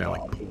 Yeah,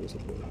 like pools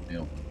of oil.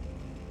 Yeah.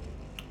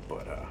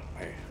 But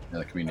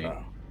That could be neat.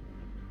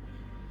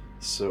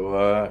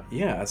 So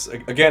yeah, it's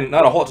again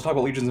not a whole lot to talk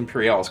about Legions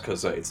Imperialis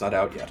because it's not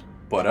out yet.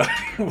 But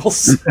we'll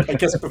see, I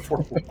guess,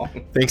 before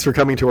long. Thanks for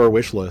coming to our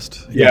wish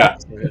list. Yeah.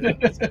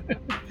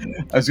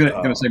 I was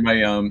gonna say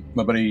my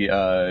buddy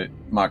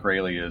Mark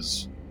Rayleigh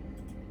is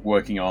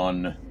working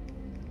on.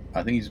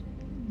 I think he's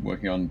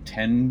working on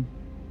 10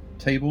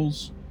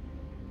 tables.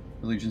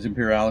 Legions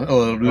Imperialis.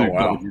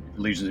 Wow.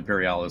 Legions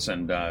Imperialis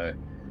and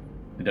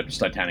Adeptus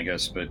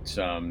Titanicus, but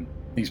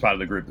he's part of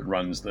the group that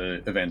runs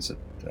the events at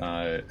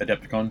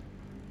Adepticon.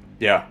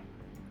 Yeah.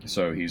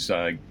 So he's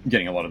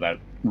getting a lot of that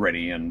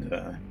ready,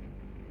 and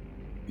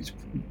he's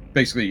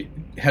basically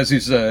has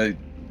his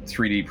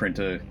 3D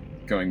printer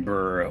going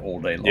brr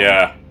all day long.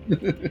 Yeah.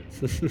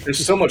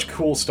 There's so much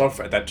cool stuff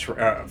at that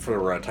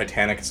for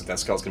Titanicus. That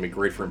scale's gonna be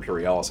great for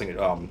Imperialis. I think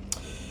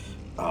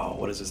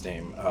what is his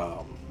name?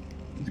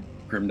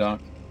 Grimdark.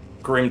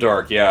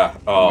 Grimdark. Yeah.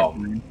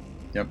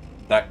 Yep.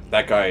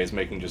 That guy is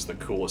making just the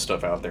coolest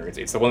stuff out there.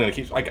 It's the one that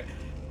keeps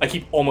I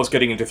keep almost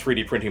getting into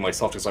 3D printing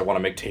myself because I want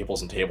to make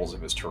tables and tables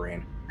of his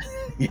terrain.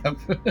 Yep.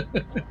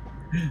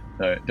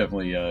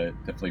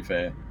 Definitely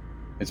fair.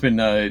 It's been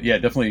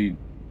definitely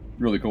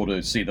really cool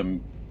to see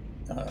them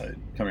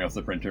coming off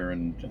the printer,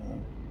 and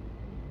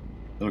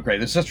they look great.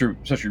 There's such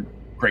a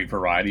great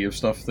variety of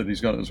stuff that he's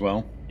got as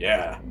well.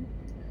 Yeah.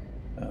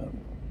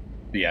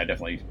 But yeah, I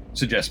definitely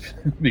suggest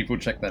people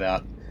check that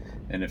out,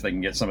 and if they can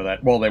get some of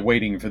that while they're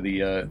waiting for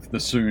the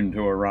soon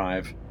to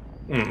arrive.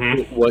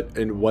 Mm-hmm.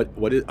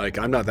 What is, like,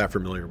 I'm not that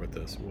familiar with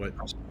this.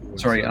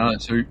 Sorry,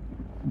 so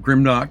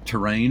Grimdark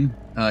Terrain.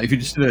 If you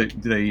just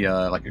did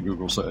a like a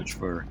Google search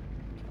for.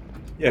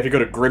 Yeah, if you go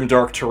to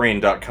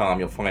grimdarkterrain.com,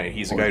 you'll find it.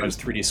 He's a guy who's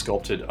 3D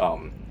sculpted.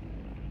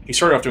 He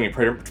started off doing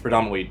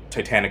predominantly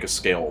Titanicus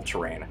scale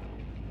terrain.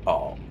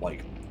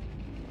 Like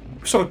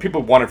something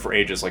people wanted for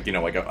ages, like a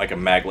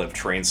maglev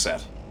train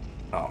set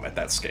at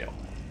that scale.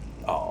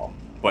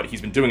 But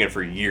he's been doing it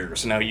for years.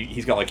 So now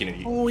he's got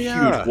huge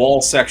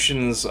wall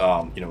sections,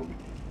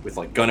 with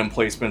like gun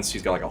emplacements.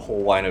 He's got like a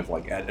whole line of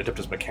like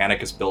Adeptus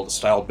Mechanicus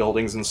style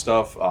buildings and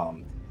stuff.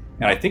 And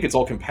I think it's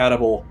all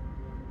compatible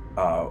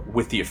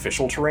with the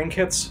official terrain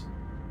kits.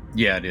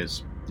 Yeah, it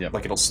is. Yeah,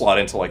 like it'll slot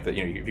into like if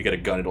you get a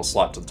gun, it'll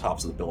slot to the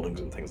tops of the buildings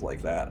and things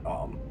like that.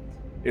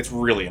 It's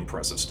really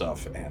impressive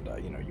stuff, and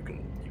you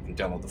can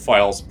download the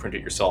files, print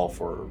it yourself,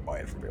 or buy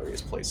it from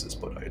various places.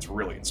 But it's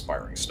really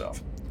inspiring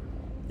stuff.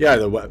 Yeah,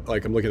 I'm looking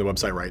at the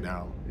website right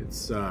now.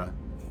 It's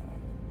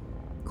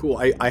cool.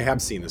 I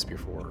have seen this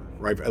before,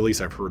 right? At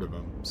least I've heard of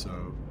him.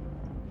 So,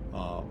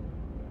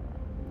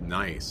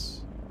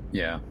 nice.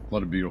 Yeah, a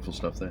lot of beautiful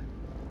stuff there.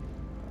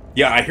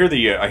 Yeah, I hear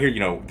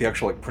the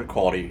actual print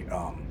quality.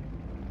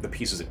 The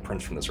pieces it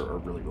prints from this are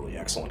really, really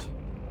excellent.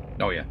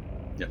 Oh yeah,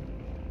 yeah,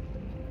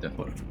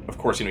 definitely. But of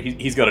course,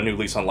 he's got a new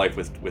lease on life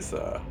with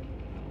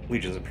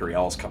Legions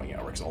Imperialis coming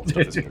out, because all the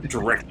stuff is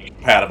directly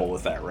compatible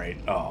with that, right?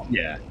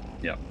 Yeah.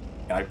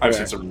 I've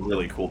seen some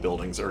really cool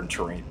buildings or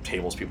terrain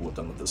tables people have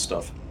done with this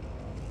stuff.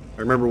 I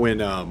remember when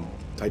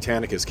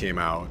Titanicus came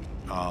out,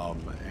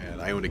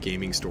 and I owned a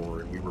gaming store,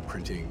 and we were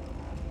printing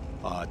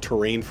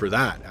terrain for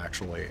that,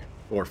 actually,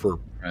 or for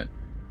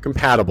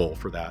compatible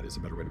for that is a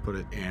better way to put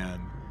it.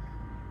 And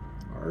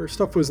our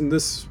stuff was in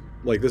this.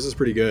 Like, this is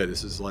pretty good.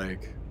 This is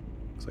like,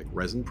 it's like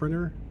resin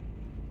printer.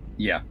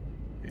 Yeah.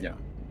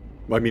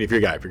 Well, I mean, if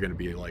you're going to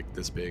be like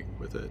this big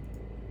with it,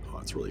 oh,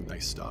 it's really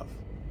nice stuff.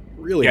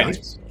 Really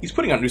nice. He's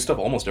putting out new stuff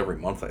almost every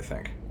month, I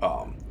think.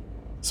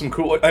 Some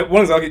cool.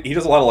 One is he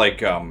does a lot of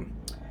like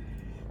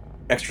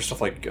extra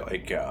stuff like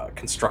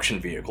construction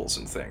vehicles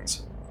and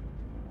things.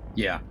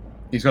 Yeah.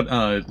 He's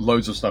got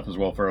loads of stuff as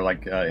well for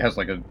like it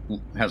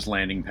has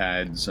landing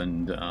pads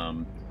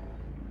and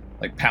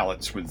like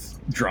pallets with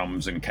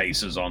drums and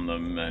cases on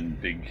them and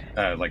big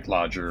like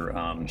larger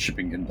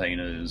shipping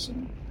containers,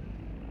 and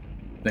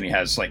then he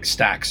has like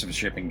stacks of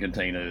shipping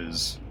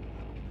containers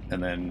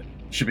and then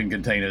shipping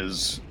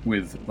containers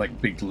with like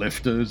big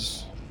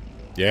lifters.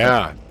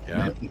 Yeah.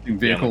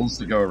 Vehicles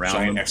that go around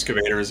giant them.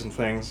 Excavators and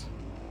things.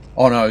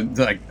 Oh no,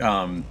 like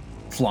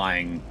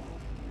flying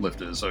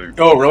lifters. So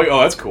Oh really?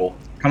 Oh, that's cool.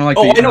 kind of like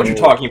I know what you're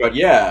talking about.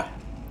 Yeah.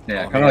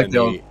 Yeah, Oh, kind of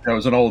man, like there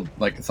was an old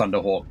like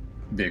Thunderhawk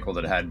vehicle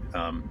that had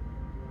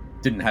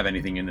didn't have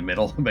anything in the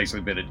middle,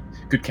 basically, but it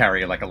could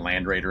carry like a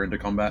Land Raider into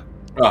combat.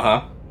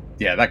 Uh-huh.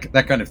 Yeah,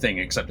 that kind of thing,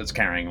 except it's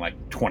carrying like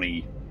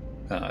 20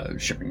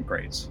 shipping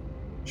crates.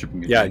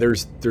 Yeah,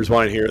 there's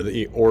one in here,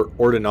 the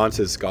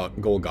Ordnances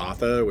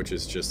Golgotha, which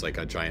is just like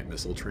a giant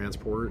missile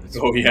transport. It's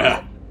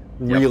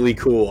really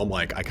cool. I'm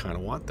like, I kind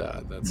of want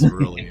that. That's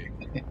really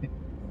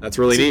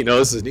neat. No,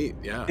 this is neat.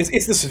 Yeah,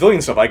 it's the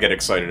civilian stuff I get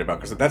excited about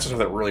because that's stuff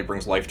that really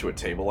brings life to a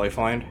table. I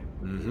find.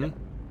 Mm-hmm.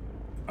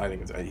 I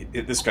think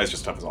this guy's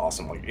just stuff is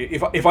awesome. Like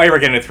if I ever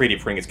get into 3D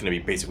printing, it's going to be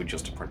basically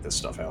just to print this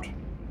stuff out.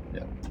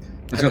 Yeah,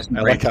 it's got some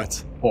I like great how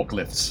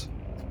forklifts.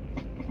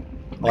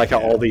 I like how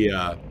all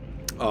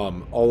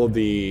of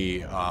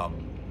the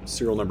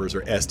serial numbers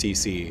are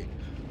STC.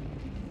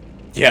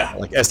 Yeah,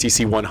 Like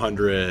STC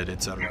 100,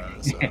 etc.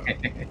 So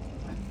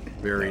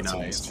very That's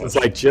nice. nice. It's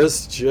like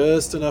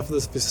just enough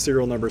of the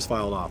serial numbers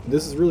filed off.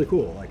 This is really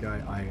cool. Like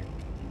I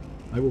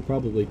will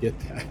probably get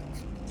that.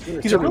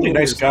 he's a really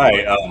nice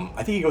guy.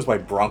 I think he goes by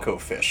Bronco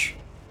Fish.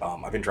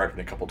 I've interacted with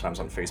him a couple times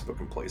on Facebook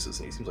and places,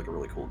 and he seems like a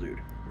really cool dude.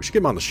 We should get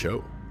him on the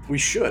show. We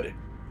should.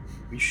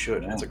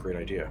 That's a great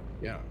idea.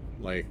 Yeah,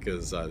 like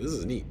because this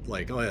is neat.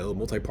 Like, oh yeah, little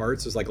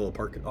multi-parts. There's like a little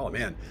part. Oh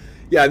man,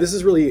 yeah, this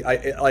is really.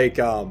 I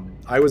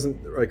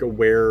wasn't like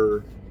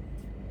aware.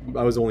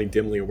 I was only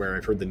dimly aware.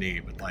 I've heard the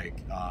name, but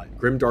like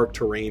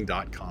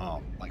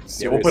grimdarkterrain.com. Like,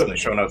 Yeah, we'll put it in the seriously,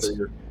 show notes. for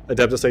your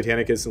Adeptus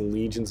Titanicus and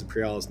Legions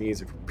Imperialis needs.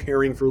 If you're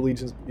preparing for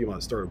Legions, you want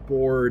to start a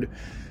board.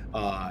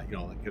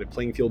 Get a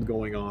playing field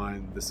going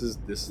on. This is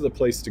the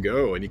place to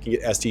go, and you can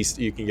get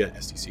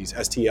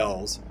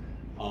STLs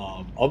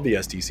of the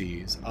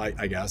STCs,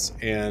 I guess,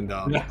 and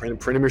print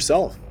them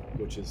yourself,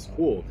 which is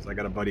cool because I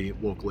got a buddy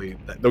locally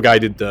that the guy I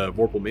did the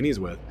Vorpal minis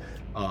with.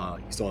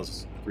 He still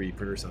has 3D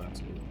printer setup.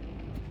 So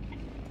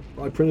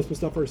probably print some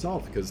stuff for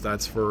herself because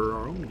that's for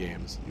our own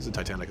games. He's a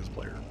Titanicus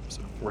player,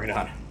 so Right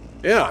on.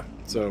 yeah,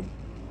 so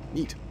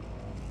neat.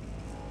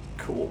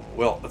 Cool.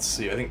 Well, let's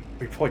see. I think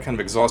we probably kind of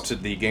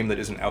exhausted the game that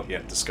isn't out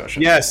yet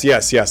discussion. Yes.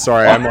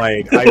 Sorry, I'm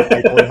like I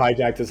totally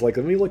hijacked this. Like,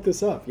 let me look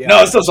this up. Yeah. No,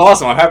 this stuff's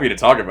awesome. I'm happy to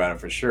talk about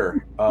it for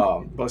sure.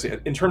 But let's see.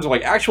 In terms of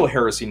like actual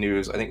heresy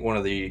news, I think one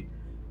of the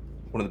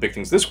big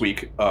things this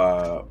week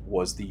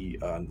was the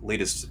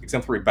latest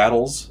Exemplary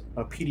Battles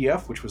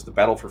PDF, which was the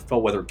Battle for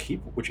Fellwether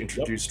Keep, which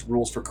introduced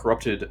rules for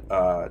corrupted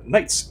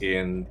knights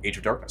in Age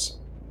of Darkness.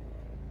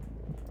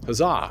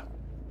 Huzzah!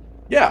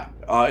 Yeah,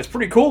 it's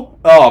pretty cool.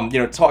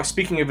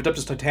 Speaking of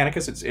Adeptus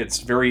Titanicus, it's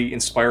very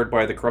inspired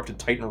by the Corrupted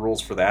Titan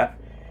rules for that,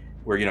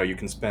 where you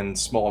can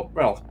spend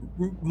moderate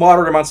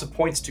amounts of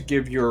points to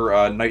give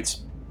your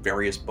knights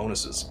various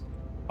bonuses.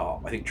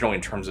 I think generally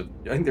in terms of,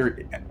 I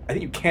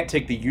think you can't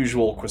take the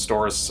usual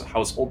Questoris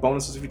household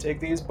bonuses if you take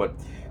these, but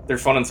they're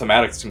fun and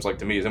thematic. It seems like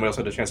to me. Has anybody else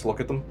had a chance to look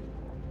at them?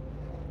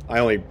 I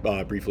only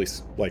briefly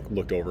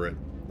looked over it.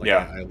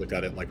 Yeah. I looked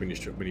at it when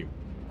you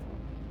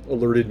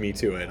alerted me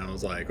to it, and I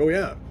was like, oh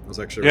yeah, I was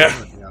actually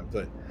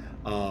but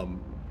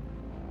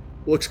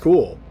looks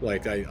cool.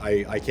 Like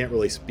I can't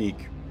really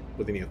speak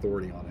with any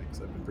authority on it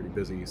because I've been pretty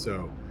busy,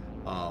 so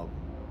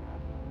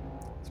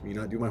it's me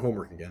not do my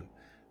homework again.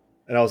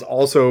 And I was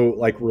also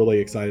like really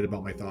excited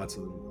about my thoughts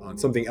on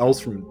something else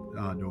from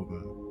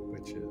Nova,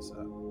 which is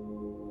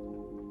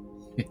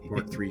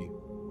Mark III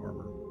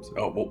armor. So.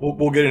 Oh,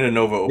 we'll get into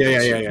Nova.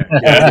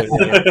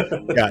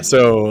 Yeah.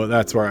 So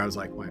that's where I was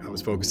like, I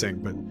was focusing,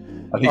 but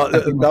I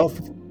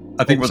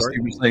think what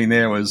Steve was saying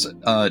there was,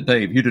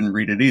 Dave, you didn't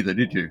read it either,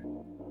 did you?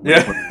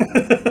 Yeah.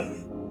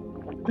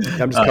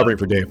 I'm just covering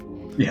for Dave.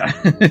 Yeah,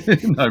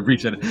 no, I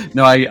appreciate it.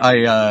 No,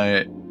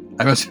 I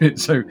was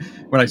so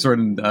when I saw it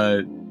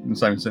and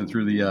Simon sent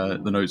through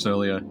the notes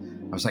earlier,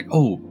 I was like,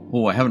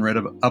 oh, I haven't read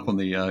up on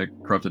the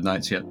Corrupted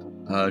Knights yet.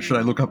 Should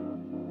I look up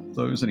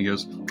those? And he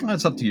goes,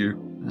 it's up to you.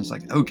 And I was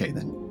like, okay,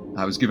 then.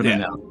 I was given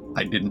it out.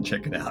 I didn't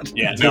check it out.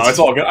 Yeah, no, it's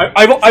all good.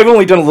 I've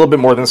only done a little bit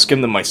more than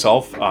skim them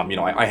myself.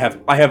 I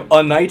have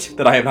a knight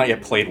that I have not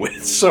yet played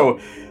with. So,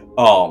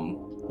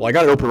 well, I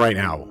got it open right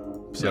now.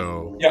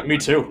 So yeah, me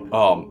too.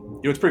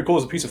 It's pretty cool.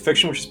 It's a piece of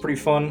fiction, which is pretty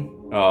fun.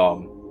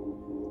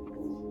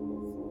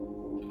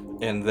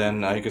 and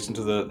then it gets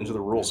into the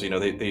rules. You know,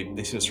 they seem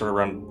to start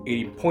around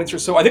 80 points or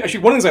so. I think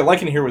actually one of the things I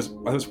like in here was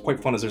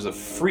quite fun is there's a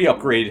free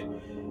upgrade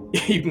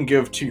you can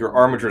give to your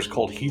armatures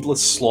called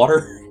Heedless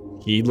Slaughter.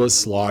 Heedless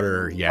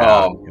Slaughter,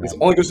 yeah. It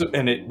only goes to,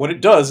 and what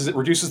it does is it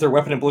reduces their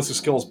weapon and ballistic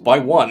skills by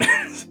 1,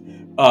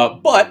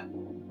 but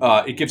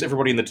it gives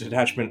everybody in the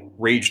detachment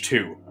Rage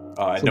 2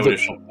 at no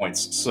additional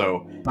points.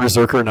 So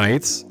Berserker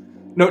Knights.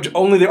 No,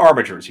 only the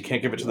arbiters. You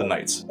can't give it to the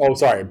knights. Oh,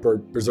 sorry,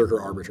 Berserker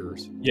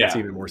Arbiters. Yeah, it's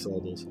even more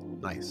syllables.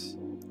 Nice.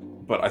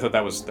 But I thought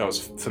that was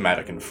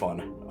thematic and fun.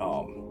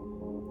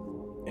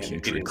 And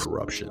Putrid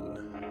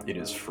Corruption. It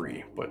is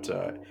free, but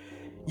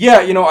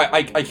yeah, you know,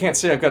 I can't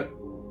say I've got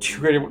too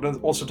great. What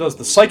it also does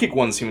the psychic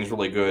one seems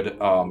really good.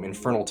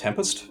 Infernal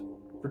Tempest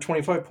for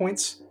 25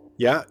 points.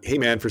 Yeah, hey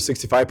man, for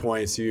 65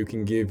 points, you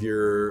can give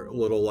your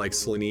little like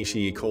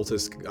Slaaneshi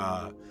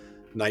cultist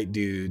night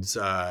dudes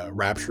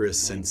Rapturous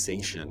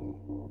Sensation.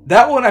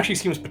 That one actually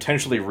seems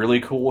potentially really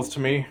cool to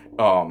me.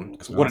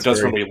 Because what it does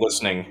for anybody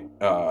listening,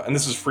 and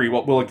this is free.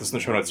 We'll link this in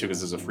the show notes too,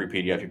 because this is a free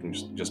PDF you can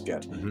just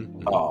get.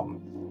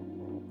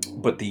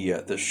 But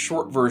the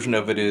short version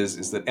of it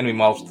is that enemy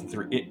models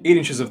within 8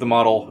 inches of the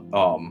model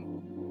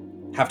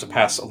have to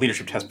pass a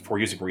leadership test before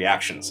using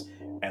reactions,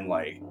 and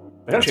like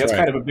potentially that's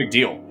kind of a big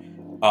deal.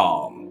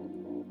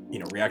 You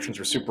know,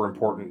 reactions are super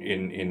important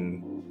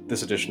in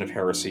this edition of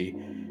Heresy.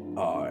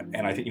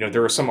 And I think, you know,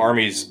 there are some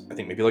armies, I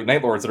think maybe like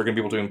Night Lords, that are going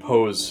to be able to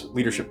impose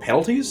leadership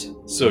penalties.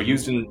 So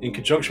used in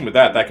conjunction with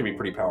that could be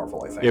pretty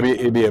powerful, I think.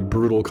 It'd be a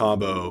brutal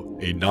combo.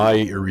 A nigh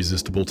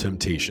irresistible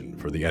temptation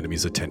for the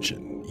enemy's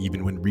attention,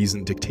 even when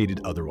reason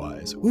dictated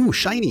otherwise. Ooh,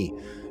 shiny.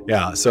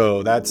 Yeah,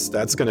 so that's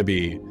going to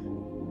be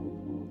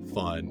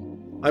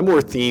fun. I'm more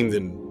themed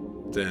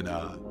than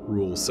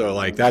rules, so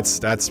like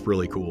that's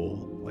really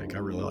cool. Like I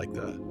really like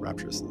the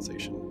Rapturous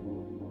Sensation.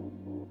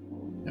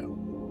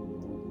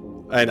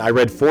 And I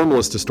read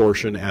Formless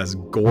Distortion as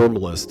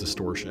Gormless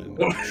Distortion.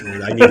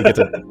 Actually, I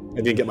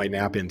didn't get my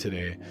nap in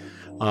today.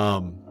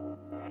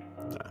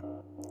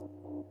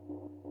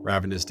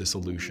 Ravenous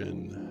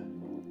Dissolution.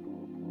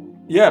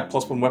 Yeah,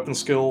 +1 weapon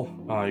skill.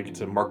 You get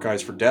to mark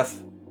guys for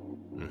death.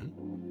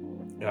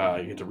 Mm-hmm.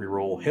 You get to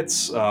reroll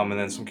hits, and then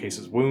in some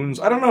cases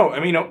wounds. I don't know. I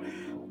mean,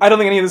 I don't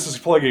think any of this is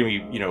probably going to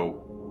be, you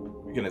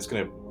know, again, it's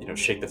going to, you know,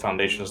 shake the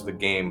foundations of the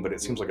game. But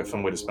it seems like a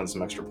fun way to spend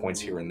some extra points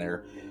here and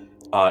there.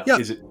 Yeah.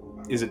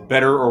 Is it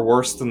better or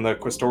worse than the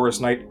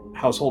Questoris Knight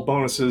household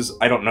bonuses?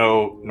 I don't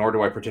know, nor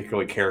do I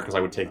particularly care, because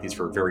I would take these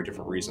for very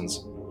different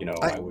reasons. You know,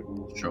 I would.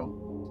 Sure.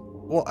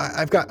 Well,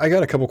 I got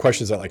a couple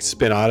questions that like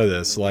spin out of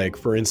this. Like,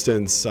 for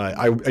instance,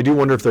 I do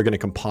wonder if they're going to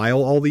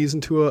compile all these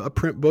into a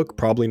print book.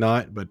 Probably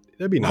not, but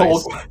that'd be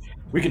nice. Well,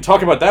 we can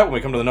talk about that when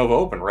we come to the Nova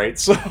Open, right?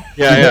 So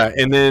yeah.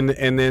 And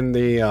then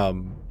the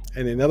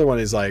other one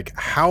is like,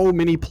 how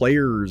many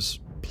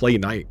players play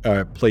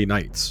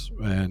knights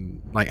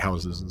and night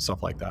houses and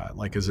stuff like that?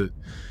 Like, is it?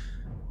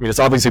 I mean, it's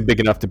obviously big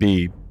enough to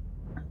be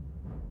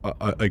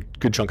a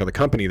good chunk of the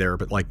company there,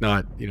 but like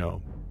not, you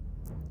know,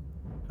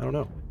 I don't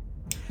know.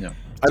 Yeah,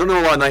 I don't know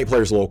a lot of night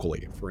players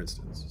locally, for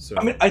instance. So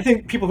I mean, I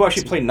think people who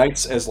actually play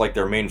knights as like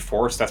their main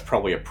force, that's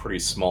probably a pretty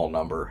small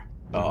number.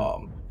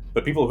 Mm-hmm.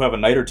 But people who have a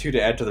knight or two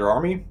to add to their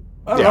army,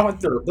 I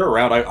don't know, they're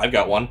around. I've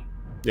got one.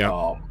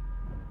 Yeah,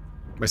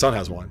 my son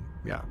has one.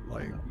 Yeah,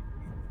 like.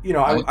 You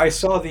know, I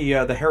saw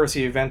the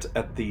Heresy event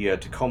at the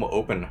Tacoma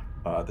Open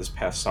this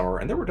past summer,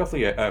 and there were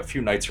definitely a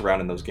few knights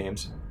around in those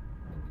games.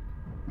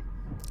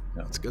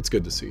 Yeah, it's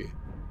good to see.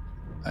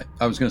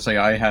 I was going to say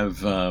I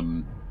have, I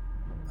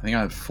think I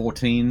have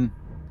 14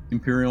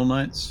 Imperial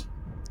Knights.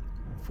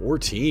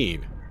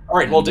 14. All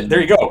right, well,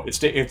 there you go. It's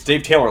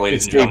Dave Taylor,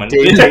 ladies and gentlemen.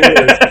 Dave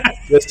Taylor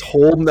just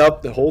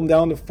holding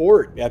down the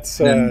fort. That's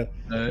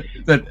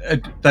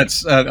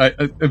that's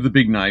of the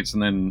big knights,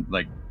 and then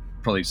like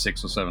probably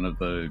 6 or 7 of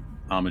the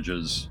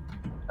armigers,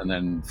 and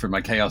then for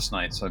my Chaos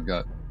Knights, I've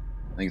got,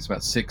 I think it's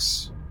about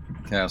 6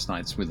 Chaos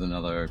Knights with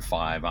another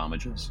 5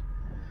 armigers.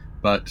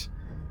 But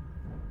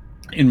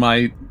in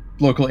my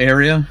local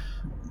area,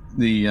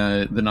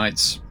 the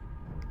Knights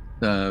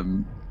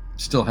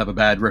still have a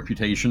bad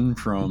reputation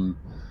from,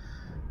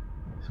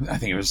 I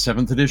think it was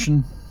 7th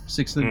edition,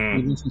 6th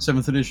edition,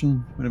 7th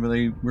edition, whenever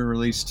they were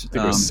released. I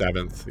think it was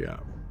 7th, yeah.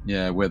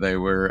 Yeah, where they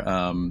were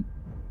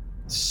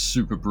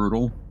super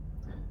brutal.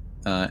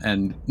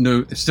 And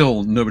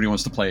nobody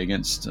wants to play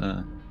against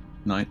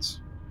knights.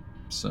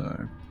 So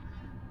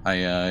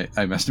I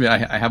must admit,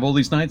 I have all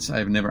these knights.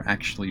 I've never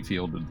actually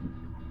fielded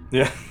them.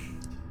 Yeah.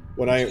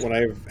 When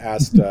I've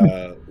asked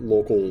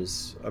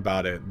locals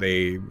about it,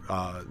 they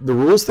the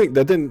rules thing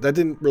that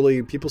didn't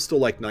really, people still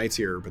like knights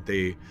here, but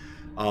they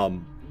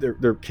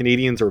their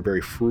Canadians are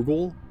very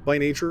frugal by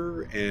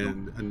nature,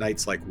 and a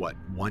knight's like what,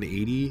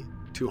 180,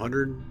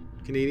 200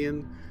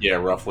 Canadian. Yeah,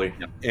 roughly.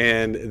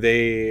 And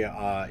they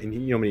and you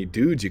know how many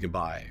dudes you can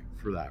buy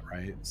for that,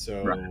 right?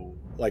 So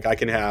like I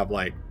can have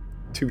like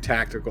 2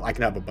 tactical, I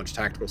can have a bunch of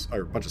tacticals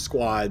or a bunch of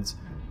squads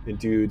and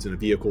dudes and a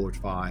vehicle or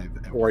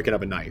 5, or I can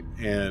have a knight.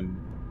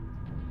 And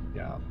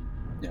yeah.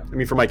 I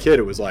mean, for my kid,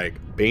 it was like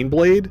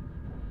Baneblade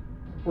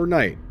or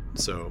knight,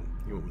 so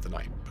he went with the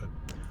knight. But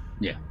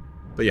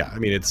But yeah, I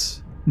mean,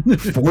 it's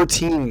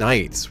 14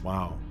 nights.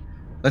 Wow.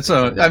 That's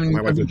I mean,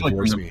 My wife would I've liked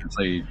divorce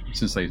them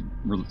since they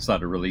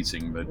started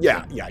releasing, but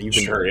Yeah, you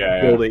can Sure,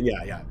 yeah, build it.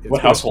 Yeah. It's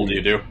What been household do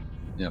you do?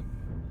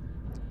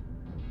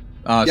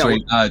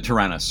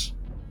 Tyrannus.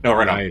 No,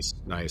 right now.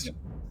 Nice.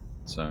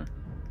 So,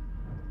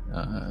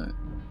 and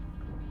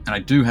I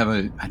do have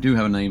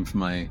a name for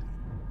my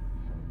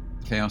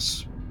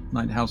Chaos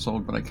Knight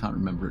household, but I can't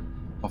remember it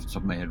off the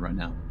top of my head right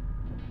now.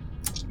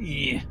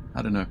 Yeah,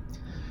 I don't know.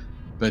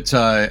 But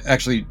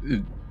actually,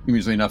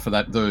 amusingly enough, for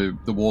that, the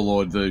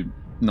Warlord, the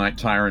Knight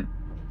Tyrant,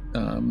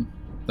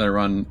 they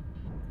run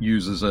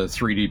uses a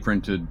 3D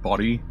printed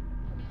body.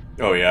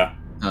 Oh yeah.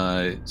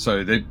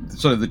 So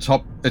the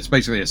top, it's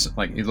basically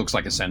it looks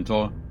like a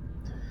centaur.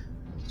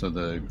 So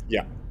the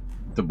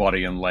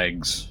body and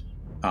legs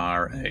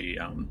are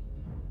in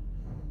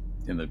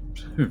the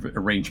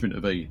arrangement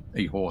of a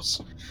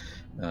horse,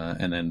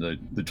 and then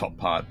the top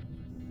part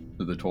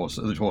of the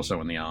torso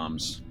and the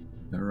arms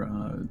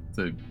are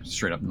the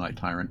straight up Knight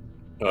Tyrant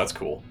Oh, that's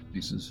cool.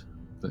 pieces.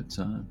 But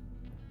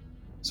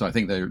so I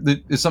think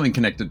there's something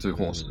connected to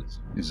horses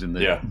is in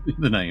the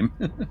name.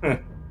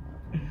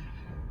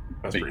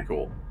 That's pretty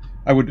cool.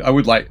 I would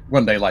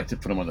one day like to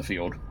put them on the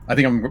field. I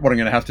think what I'm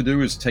going to have to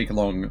do is take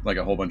along like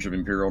a whole bunch of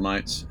Imperial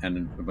Knights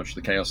and a bunch of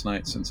the Chaos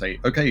Knights and say,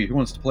 okay, who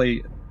wants to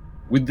play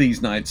with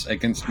these Knights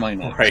against my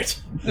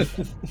Knights? Right.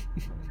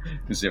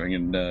 To see if I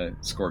can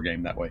score a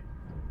game that way.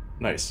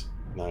 Nice.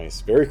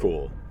 Very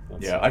cool.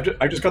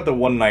 I just got the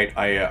one night.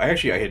 I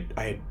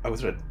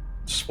was at a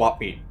swap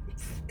meet,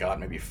 God,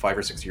 maybe 5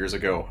 or 6 years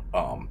ago.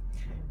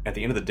 At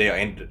the end of the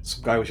day, this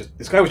guy was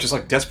just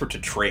like desperate to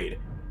trade.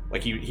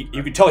 Like you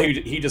could tell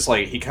he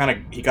got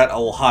a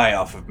little high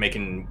off of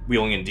making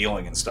wheeling and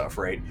dealing and stuff,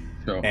 right?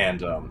 Sure.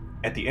 And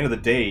at the end of the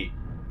day,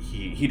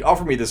 he'd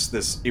offered me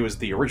this. It was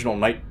the original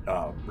Knight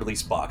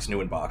release box,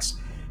 new in box,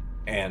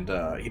 and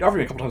he'd offered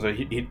me a couple times.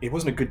 It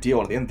wasn't a good deal.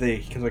 And at the end of the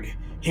day, he was like,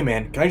 "Hey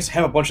man, can I just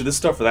have a bunch of this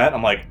stuff for that?"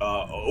 I'm like,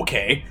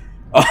 "Okay."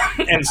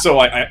 And so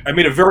I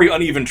made a very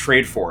uneven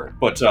trade for it,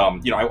 but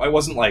I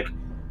wasn't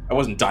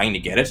dying to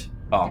get it,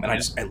 and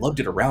I lugged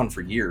it around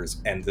for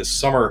years. And this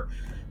summer,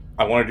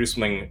 I want to do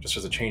something just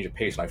as a change of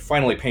pace, and I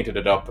finally painted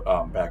it up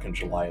back in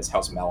July as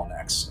House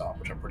Malanax,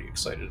 which I'm pretty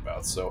excited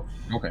about. So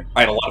Okay.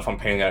 I had a lot of fun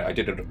painting that. I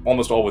did it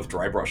almost all with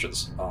dry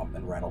brushes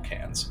and rattle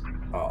cans,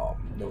 no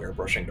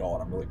airbrushing at all,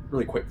 and I'm really,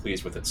 really quite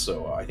pleased with it.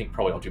 So I think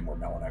probably I'll do more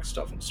Malanax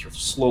stuff and sort of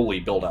slowly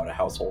build out a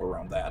household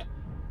around that.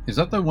 Is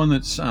that the one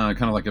that's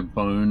kind of like a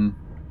bone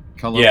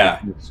color?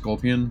 Yeah. With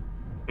scorpion.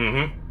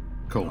 Mm-hmm.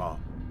 Cool. Oh.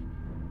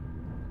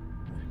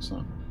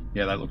 Excellent.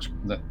 Yeah,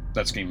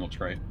 that scheme looks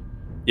great.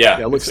 Yeah,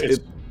 It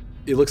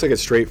looks like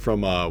it's straight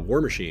from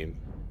War Machine.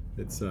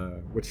 It's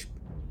which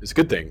is a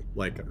good thing.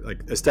 Like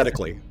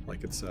aesthetically,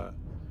 like it's.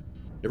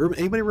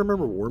 Anybody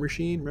remember War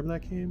Machine? Remember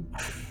that game?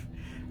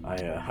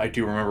 I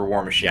do remember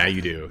War Machine. Yeah,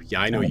 you do.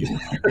 Yeah, I know you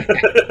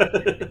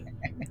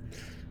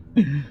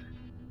do.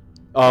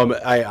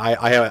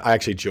 I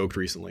actually joked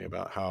recently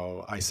about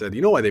how I said,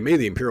 you know why they made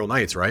the Imperial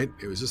Knights, right?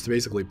 It was just to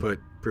basically put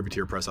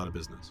Privateer Press out of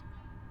business.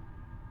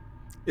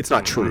 It's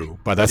not true,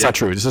 but that's not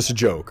true. It's just a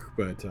joke.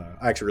 But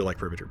I actually really like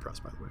Privateer Press,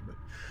 by the way. But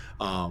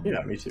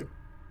Yeah, me too.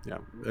 yeah,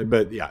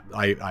 but yeah,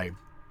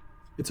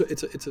 it's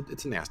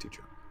a nasty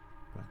joke.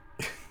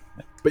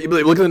 But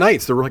look at the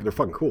Knights; they're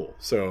fucking cool.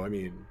 So I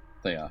mean,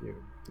 They are.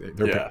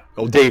 Yeah.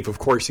 Oh, Dave, of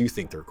course you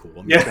think they're cool.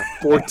 I mean, Yeah. you've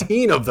got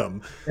 14 of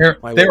them. They're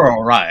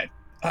all right.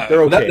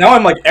 They're okay. Now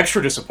I'm like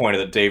extra disappointed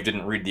that Dave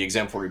didn't read the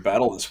exemplary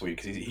battle this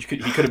week. He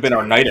could have been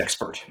our knight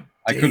expert.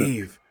 I could have,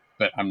 Dave.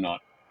 but I'm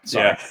not.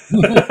 Sorry.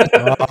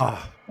 Yeah.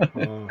 Oh.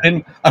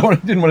 Didn't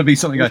want to be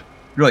something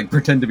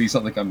pretend to be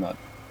something I'm not.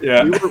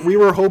 Yeah. We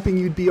were hoping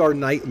you'd be our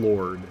Night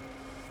Lord,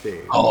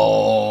 Dave.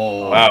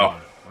 Oh Wow.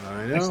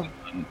 I know. Excellent.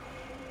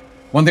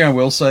 One thing I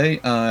will say,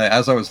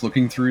 as I was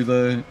looking through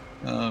the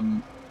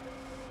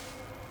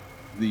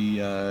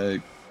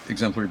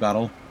exemplary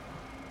battle,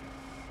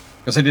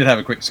 because I did have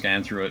a quick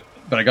scan through it,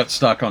 but I got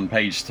stuck on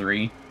page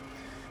 3.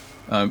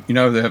 They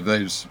have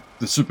the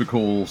super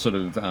cool sort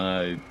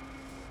of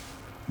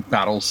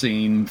battle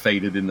scene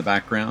faded in the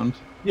background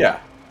Yeah.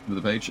 of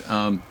the page.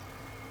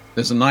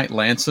 There's a Knight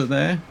Lancer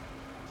there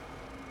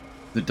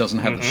that doesn't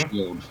have the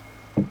shield,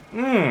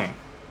 Mm.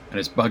 and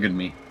it's bugging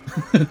me.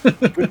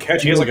 Good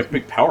catch. He has like a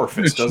big power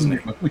fist, doesn't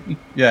he?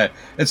 Yeah,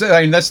 that's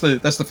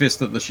the fist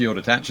that the shield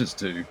attaches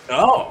to.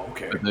 Oh,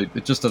 okay. But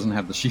it just doesn't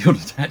have the shield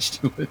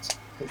attached to it.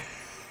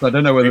 So I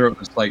don't know whether it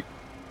was like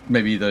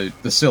maybe the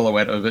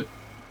silhouette of it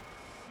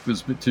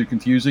was a bit too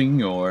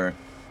confusing or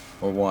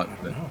what. I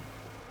don't know.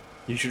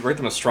 You should write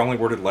them a strongly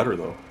worded letter,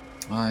 though.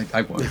 I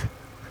won't.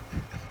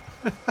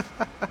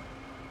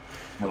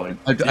 Like,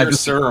 I dear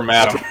just- sir or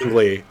madam.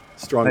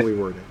 Strongly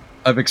worded.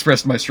 I've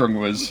expressed my strong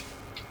words.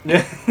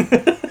 Yeah.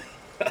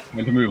 I'm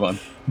going to move on.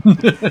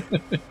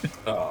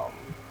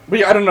 But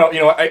yeah, I don't know.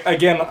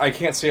 I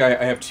can't say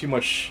I have too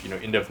much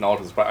in-depth knowledge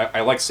of this, but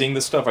I like seeing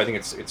this stuff. I think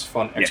it's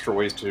fun, extra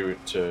ways to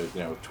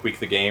tweak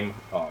the game.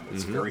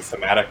 It's very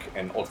thematic,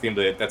 and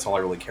ultimately that's all I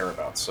really care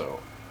about. So,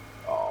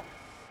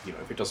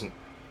 if it doesn't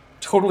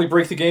totally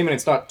break the game and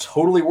it's not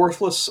totally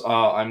worthless,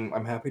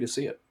 I'm happy to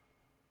see it.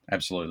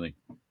 Absolutely.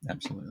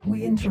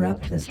 We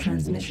interrupt this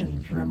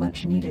transmission for a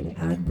much-needed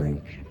ad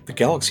break. The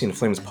Galaxy in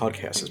Flames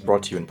podcast is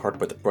brought to you in part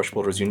by the Brush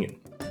Builders Union.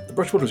 The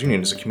Brush Builders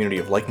Union is a community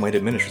of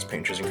like-minded miniatures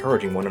painters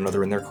encouraging one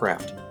another in their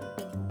craft.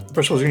 The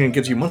Brush Builders Union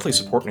gives you monthly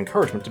support and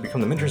encouragement to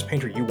become the miniatures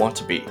painter you want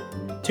to be.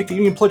 Take the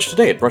Union Pledge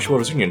today at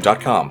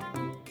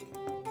brushbuildersunion.com.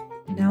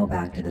 Now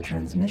back to the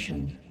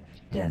transmission.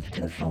 Death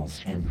to the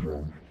false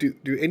emperor.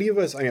 Do any of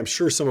us, I'm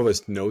sure some of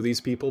us know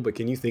these people, but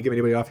can you think of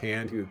anybody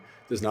offhand who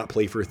does not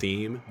play for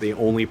theme? They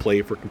only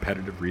play for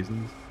competitive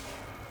reasons?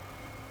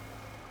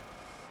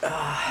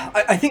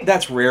 I think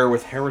that's rare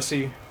with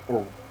Heresy,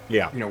 or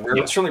Yeah.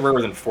 certainly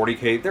rarer than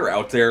 40k. They're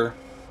out there.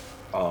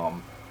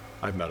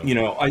 I've met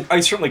them. I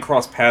certainly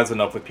cross paths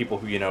enough with people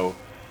who,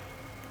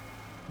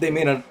 they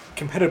may not,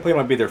 competitive play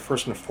might be their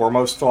first and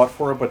foremost thought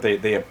for it, but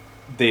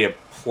they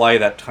apply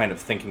that kind of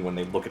thinking when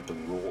they look at the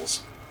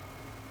rules.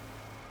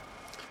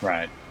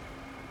 Right.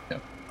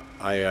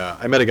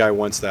 I met a guy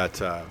once that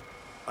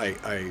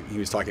he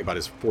was talking about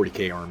his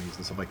 40k armies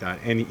and stuff like that,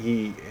 and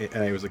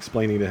I was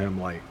explaining to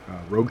him like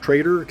Rogue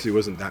Trader, because he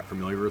wasn't that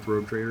familiar with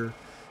Rogue Trader,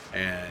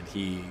 and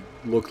he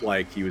looked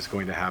like he was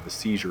going to have a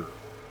seizure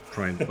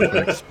trying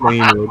to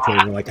explain Rogue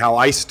Trader, like how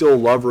I still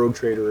love Rogue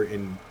Trader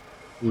and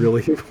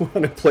really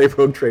want to play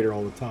Rogue Trader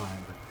all the time.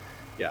 But,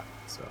 yeah,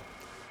 so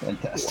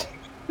Fantastic.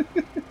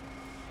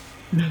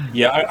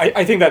 Yeah,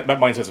 I think that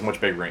mindset is much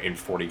bigger in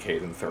 40k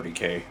than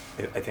 30k.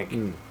 I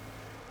think.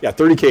 Yeah,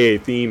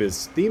 30k theme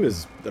is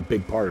a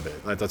big part of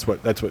it. That's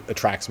what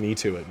attracts me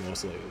to it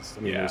mostly.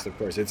 There's, of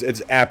course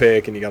it's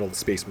epic and you got all the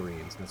Space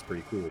Marines and that's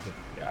pretty cool. But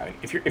yeah,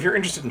 if you're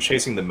interested in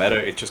chasing the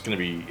meta, it's gonna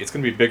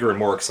be bigger and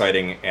more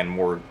exciting and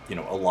more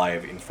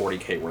alive in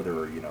 40k, where there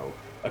are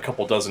a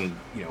couple dozen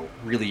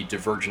really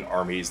divergent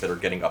armies that are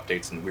getting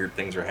updates and weird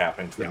things are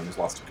happening to them. There's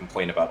lots to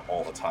complain about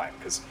all the time,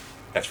 because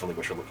that's really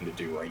what you're looking to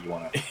do, right?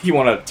 You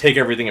want to take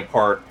everything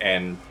apart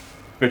and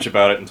bitch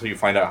about it until you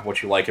find out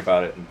what you like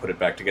about it and put it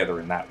back together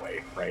in that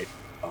way, right?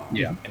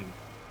 And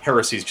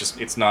Heresy's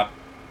just it's not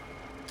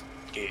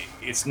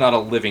a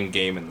living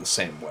game in the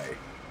same way.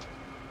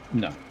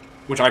 No.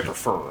 Which I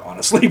prefer,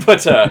 honestly,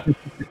 but I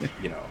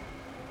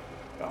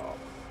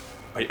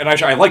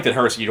like that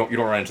Heresy. You don't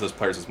run into those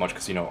players as much,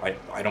 because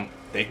I don't.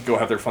 They can go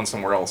have their fun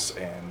somewhere else,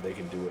 and they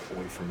can do it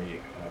away from me,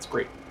 and that's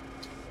great.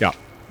 yeah.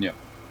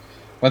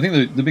 Well, I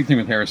think the big thing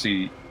with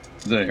Heresy,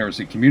 the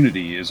Heresy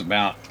community, is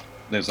about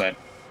there's that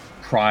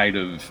pride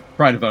of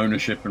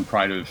ownership and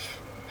pride of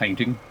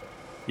painting.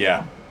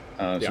 Yeah.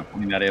 So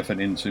putting that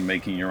effort into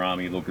making your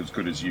army look as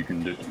good as you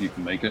can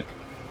make it.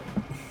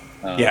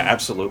 Yeah,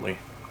 absolutely.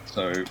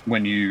 So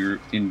when you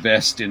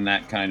invest in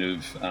that kind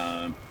of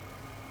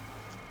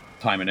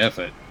time and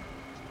effort,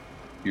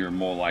 you're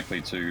more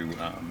likely to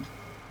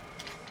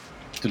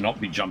not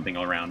be jumping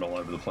around all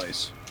over the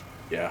place.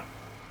 Yeah.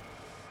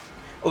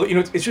 Although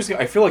it's just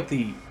I feel like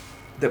the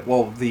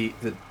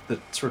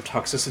sort of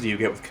toxicity you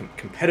get with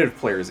competitive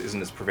players isn't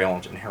as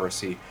prevalent in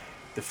Heresy.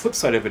 The flip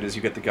side of it is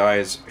you get the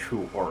guys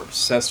who are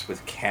obsessed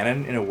with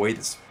canon in a way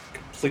that's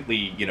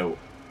completely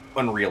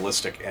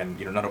unrealistic and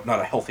not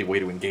a healthy way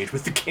to engage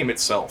with the game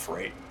itself,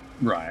 right?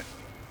 Right.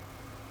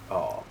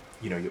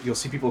 You'll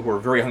see people who are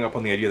very hung up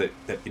on the idea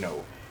that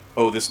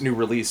this new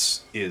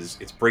release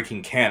it's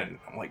breaking canon.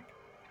 I'm like,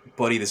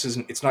 buddy,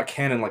 it's not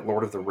canon like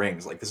Lord of the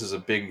Rings. Like, this is a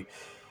big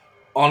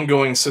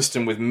ongoing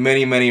system with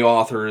many, many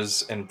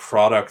authors and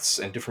products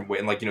and different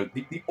ways. And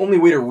the only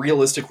way to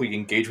realistically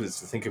engage with it is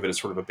to think of it as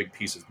sort of a big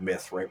piece of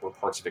myth, right? Where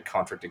parts of it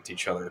contradict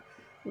each other,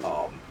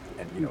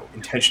 and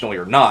intentionally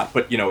or not.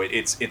 But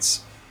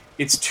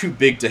it's too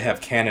big to have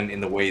canon in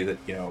the way that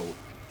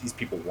these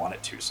people want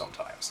it to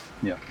sometimes.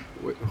 Yeah.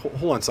 Wait,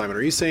 hold on, Simon.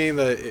 Are you saying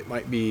that it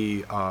might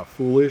be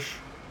foolish,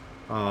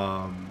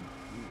 and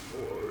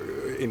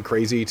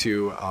crazy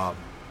to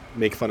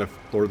make fun of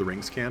Lord of the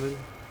Rings canon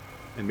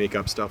and make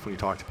up stuff when you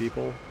talk to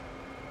people?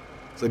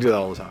 Because I do that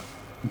all the time.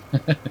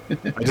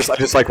 I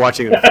just like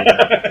watching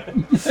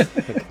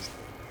it.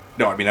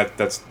 No, I mean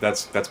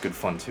that's good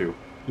fun too.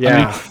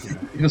 Yeah.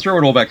 You can throw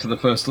it all back to the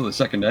first or the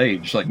second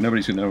age. Like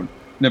nobody's really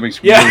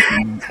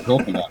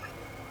talking about.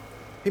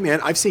 Hey man,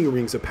 I've seen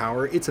Rings of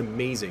Power. It's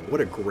amazing. What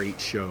a great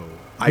show.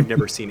 I've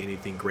never seen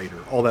anything greater.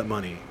 All that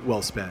money,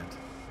 well spent.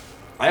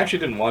 I actually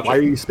didn't watch Why it.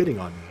 are you spitting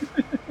on me?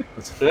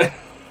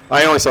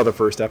 I only saw the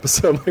first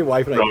episode. My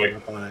wife and I Really? gave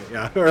up on it.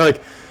 Yeah,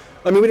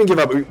 we we didn't give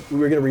up. We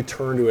were going to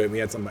return to it. We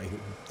had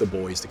the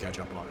boys to catch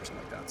up on or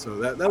something like that. So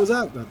that was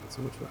that. That's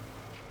so much fun.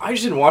 I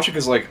just didn't watch it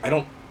because I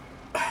don't.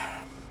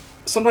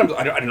 Sometimes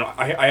I don't know.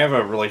 I have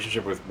a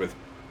relationship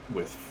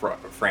with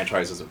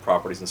franchises and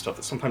properties and stuff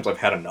that sometimes I've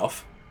had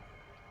enough.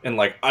 And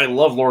I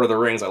love Lord of the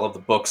Rings. I love the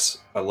books.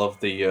 I love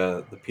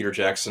the Peter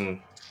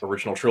Jackson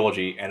original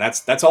trilogy, and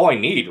that's all I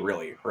need,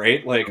 really,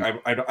 right?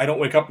 I don't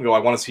wake up and go, I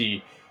want to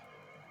see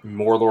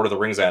more Lord of the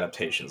Rings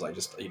adaptations. I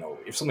just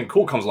if something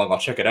cool comes along, I'll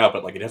check it out.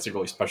 But it has to be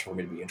really special for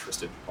me to be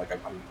interested.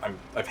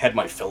 I've had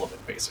my fill of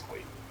it basically.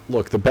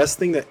 Look, the best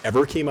thing that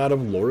ever came out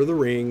of Lord of the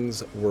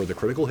Rings were the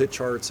critical hit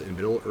charts and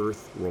Middle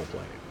Earth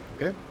roleplaying.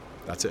 Okay,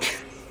 that's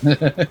it.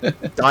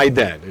 Died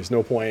then. There's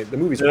no point. The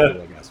movies are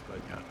cool, I guess, but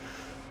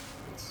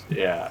yeah.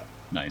 Yeah.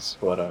 Nice.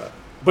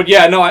 But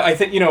yeah, no, I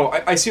think,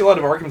 I see a lot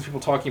of arguments, people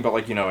talking about,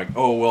 like,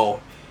 oh,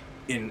 well,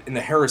 in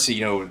the Heresy,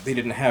 they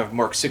didn't have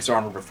Mark 6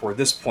 armor before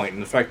this point,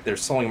 and the fact they're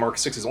selling Mark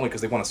 6s only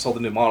because they want to sell the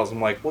new models.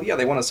 I'm like, well, yeah,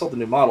 they want to sell the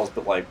new models,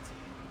 but, like,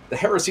 the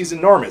Heresy's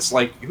enormous.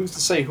 Like, who's to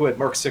say who had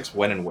Mark 6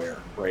 when and where,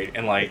 right?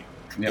 And, like...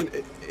 Yep.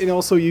 And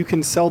also, you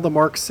can sell the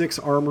Mark 6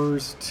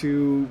 armors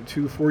to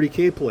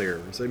 40K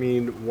players. I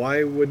mean,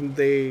 why wouldn't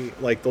they?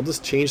 Like, they'll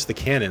just change the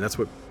canon. That's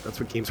what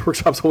Games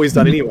Workshop's always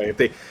done anyway.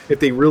 If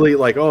they really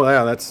like, oh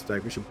yeah, that's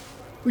like, we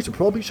should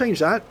probably change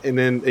that, and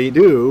then they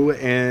do,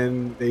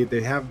 and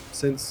they have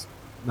since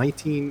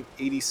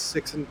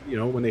 1986,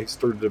 and when they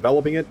started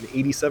developing it, and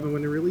 87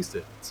 when they released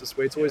it. It's this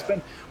way it's always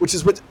been, which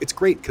is it's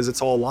great because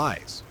it's all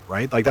lies,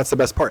 right? Like, that's the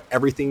best part.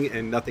 Everything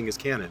and nothing is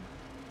canon.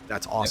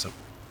 That's awesome. Yep.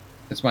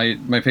 It's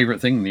my favorite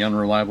thing, the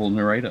unreliable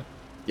narrator.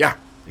 Yeah,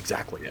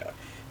 exactly. Yeah.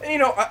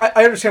 And,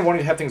 I understand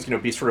wanting to have things,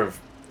 be sort of...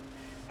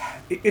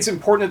 It's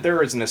important that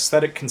there is an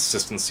aesthetic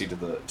consistency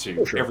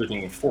to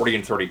everything 40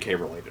 and 30K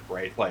related,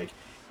 right? Like,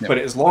 but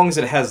as long as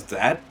it has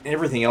that,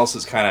 everything else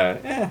is kind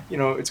of,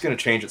 it's going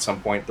to change at some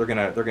point. They're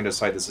gonna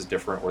decide this is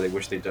different, or they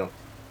wish they'd done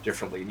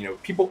differently.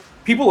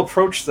 People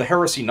approach the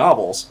Heresy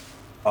novels,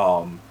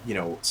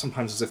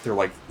 sometimes as if they're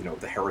like,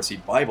 the Heresy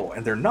Bible,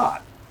 and they're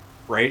not,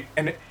 right?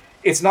 And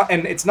it's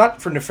not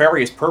for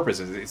nefarious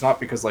purposes. It's not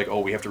because, like,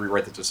 oh, we have to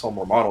rewrite this to sell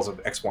more models of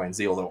X, Y, and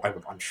Z. Although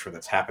I'm sure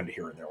that's happened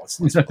here and there. Let's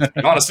be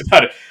honest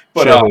about it.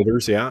 But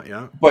shareholders,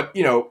 yeah. But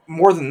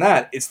more than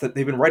that, it's that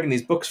they've been writing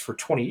these books for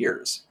 20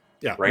 years.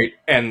 Yeah. Right.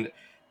 And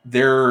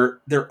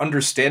their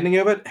understanding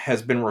of it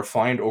has been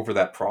refined over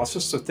that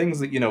process. So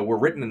things that were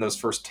written in those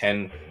first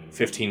 10,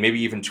 15,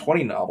 maybe even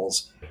 20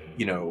 novels,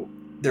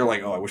 they're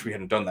like, oh, I wish we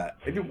hadn't done that.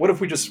 Maybe what if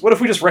we just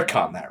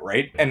retcon that,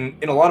 right? And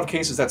in a lot of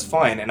cases, that's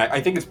fine. And I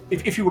think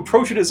if you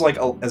approach it as like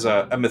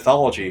a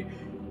mythology,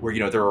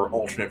 where there are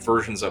alternate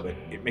versions of it,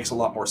 it makes a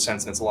lot more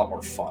sense and it's a lot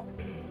more fun.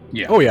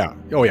 Yeah. Oh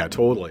yeah,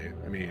 totally.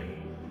 I mean,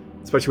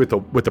 especially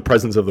with the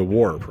presence of the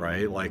warp,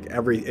 right? Like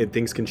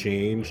things can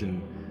change,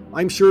 and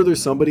I'm sure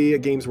there's somebody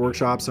at Games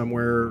Workshop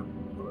somewhere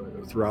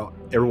throughout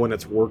everyone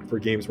that's worked for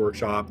Games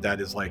Workshop that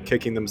is like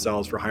kicking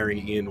themselves for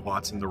hiring Ian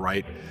Watson to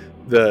write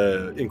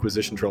the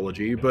Inquisition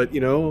trilogy, but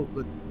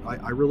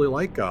I really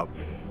like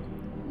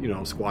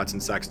Squats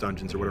and Sex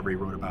Dungeons or whatever he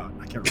wrote about.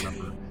 I can't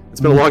remember.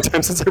 It's been a long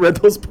time since I read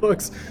those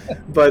books,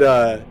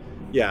 but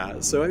yeah.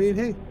 So I mean,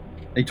 hey,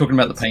 are you talking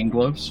about the Pain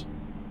Globes?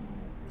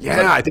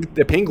 Yeah, I think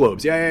the Pain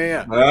Globes.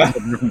 Yeah.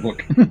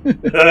 Book.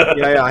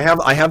 Yeah.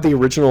 I have the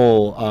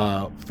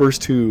original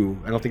first two.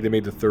 I don't think they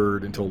made the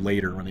third until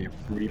later when they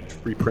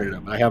reprinted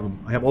them. I have them.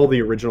 I have all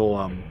the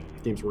original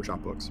Games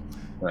Workshop books,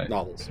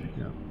 novels.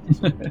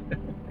 Yeah.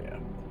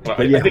 Well,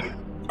 but I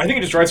think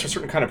it just drives a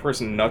certain kind of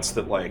person nuts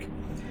that, like,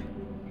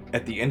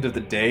 at the end of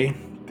the day,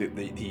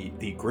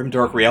 the grim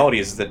dark reality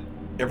is that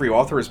every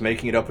author is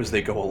making it up as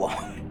they go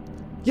along.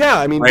 Yeah,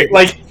 I mean, right?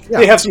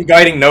 They have some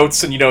guiding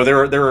notes, and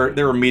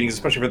there are meetings,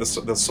 especially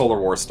for the Solar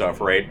War stuff,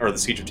 right, or the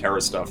Siege of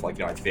Terra stuff.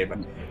 Like, I think they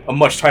have a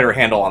much tighter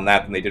handle on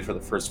that than they did for the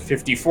first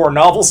 54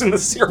 novels in the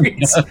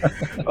series.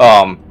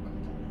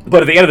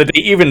 But at the end of the day,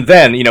 even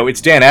then,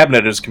 it's Dan Abnett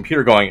at his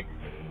computer going,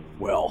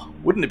 well,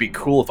 wouldn't it be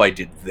cool if I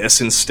did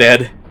this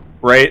instead,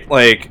 right?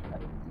 Like,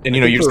 and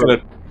you just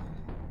gotta.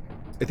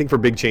 I think for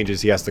big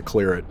changes, he has to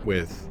clear it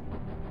with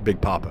Big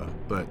Papa,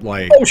 but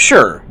like, oh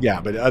sure, yeah,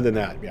 but other than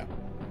that, yeah,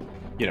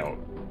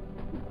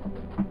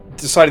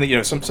 deciding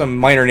that some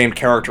minor named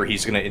character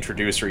he's going to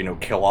introduce or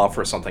kill off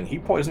or something, he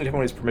probably doesn't have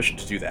anybody's permission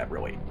to do that,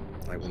 really.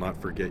 I will not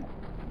forget.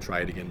 Try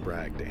it again,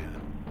 brag, Dan.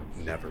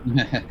 Never.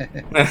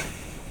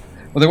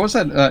 Well, there was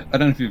that. I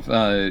don't know if you've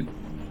heard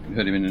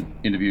him in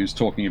interviews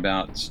talking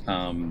about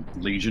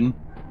Legion.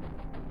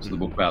 It's the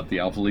book about the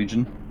Alpha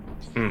Legion.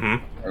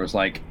 Mm-hmm. I was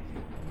like,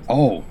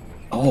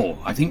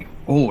 I think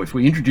if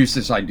we introduce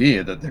this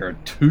idea that there are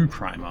 2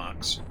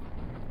 Primarchs,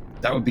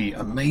 that would be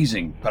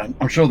amazing. But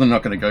I'm sure they're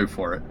not going to go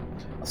for it.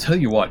 I'll tell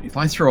you what, if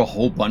I throw a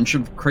whole bunch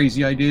of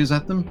crazy ideas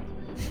at them,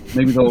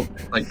 maybe they'll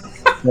like.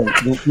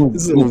 This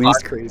is the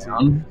least crazy.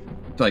 Down,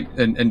 like,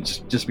 and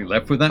just be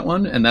left with that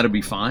one, and that'll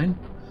be fine.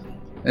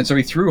 And so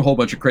he threw a whole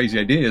bunch of crazy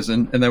ideas,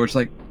 and they were just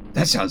like,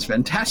 "That sounds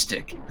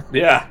fantastic."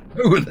 Yeah,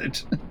 go with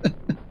it.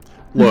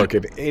 Look,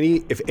 if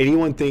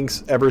anyone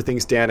ever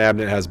thinks Dan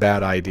Abnett has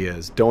bad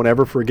ideas, don't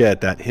ever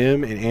forget that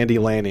him and Andy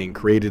Lanning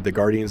created the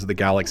Guardians of the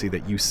Galaxy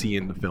that you see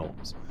in the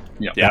films.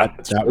 Yeah,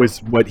 that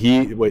was what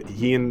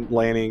he and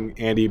Lanning,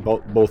 Andy,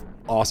 both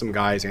awesome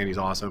guys. Andy's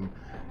awesome,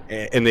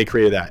 and they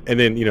created that. And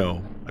then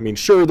I mean,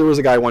 sure, there was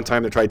a guy one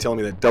time that tried telling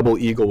me that Double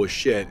Eagle was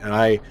shit, and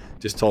I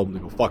just told him to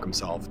go fuck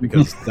himself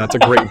because that's a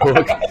great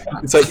book.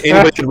 It's like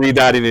anybody can read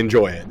that and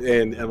enjoy it,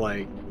 and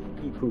like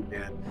eat poop,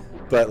 man.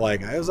 But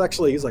like he's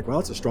like, well,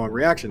 it's a strong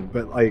reaction,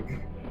 but like.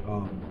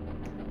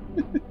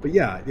 But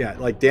yeah,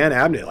 like Dan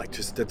Abnett, like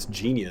just that's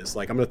genius.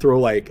 Like I'm gonna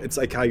throw it's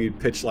like how you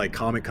pitch like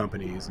comic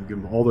companies and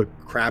give them all the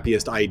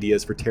crappiest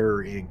ideas for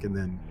Terror Inc. and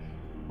then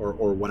or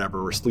whatever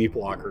or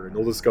Sleepwalker, and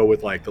they'll just go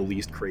with like the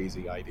least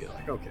crazy idea.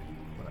 Like okay,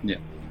 whatever. Yeah.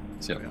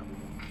 So, Yep. yeah.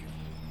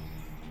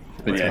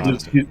 But yeah,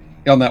 Fantastic.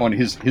 on that one,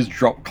 his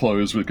drop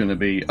close was going to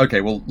be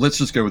okay. Well, let's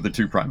just go with the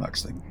 2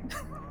 Primarchs thing.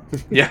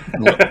 Yeah.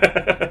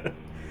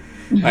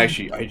 I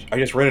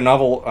just read a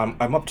novel.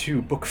 I'm up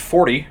to book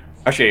 40.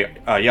 Actually,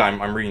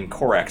 I'm reading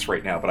Corax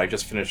right now, but I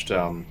just finished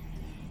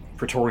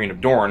Praetorian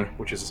of Dorne,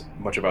 which is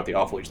much about the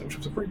Alpha Legion, which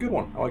was a pretty good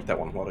one. I like that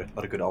one. A lot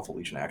of good Alpha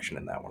Legion action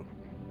in that one.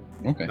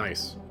 Okay.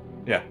 Nice.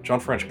 Yeah, John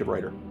French, good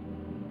writer.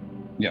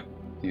 Yeah,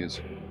 he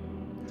is.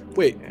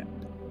 Wait,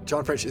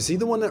 John French, is he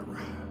the one that?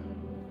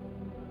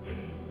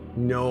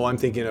 No, I'm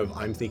thinking of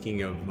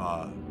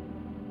a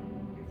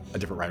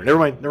different writer. Never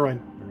mind.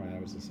 I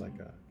was just like,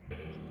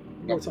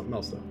 oh, it's something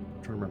else though.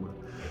 I'm trying to remember.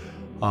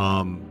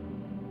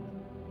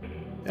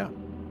 Yeah.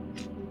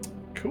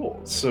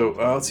 Cool. So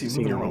let's see.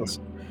 Senior moving on. roles.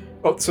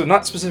 Oh, so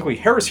not specifically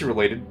heresy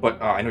related,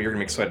 but I know you're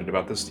gonna be excited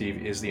about this,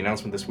 Steve. Is the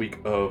announcement this week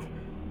of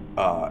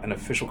an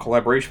official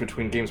collaboration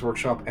between Games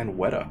Workshop and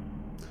Weta?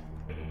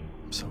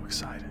 I'm so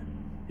excited.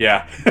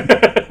 Yeah.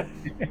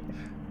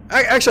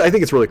 I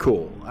think it's really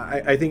cool.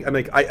 I think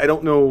I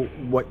don't know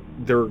what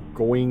they're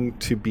going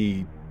to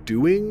be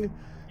doing.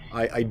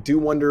 I do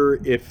wonder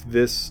if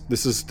this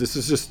is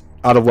just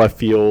out of left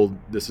field.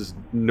 This is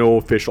no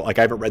official. Like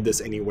I haven't read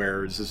this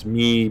anywhere. This is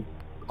me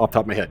off the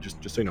top of my head, just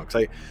so you know,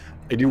 because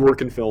I do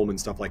work in film and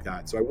stuff like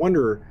that. So I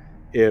wonder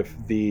if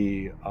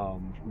the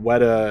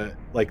Weta,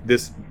 like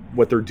this,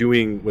 what they're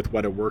doing with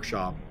Weta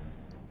Workshop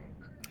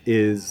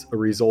is a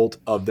result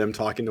of them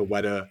talking to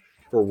Weta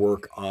for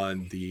work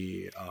on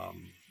the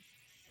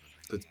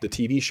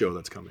TV show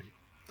that's coming.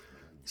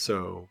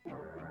 So,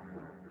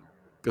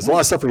 because a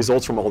lot of stuff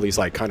results from all these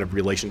like kind of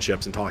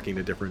relationships and talking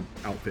to different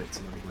outfits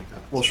and everything like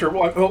that. Well, sure.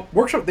 Well,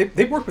 Workshop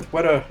they've worked with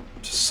Weta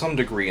to some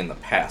degree in the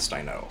past.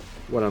 I know.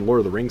 What on Lord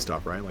of the Rings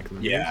stuff, right? Like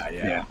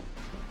Yeah.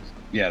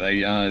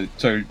 They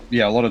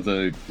a lot of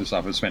the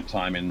stuff has spent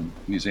time in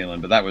New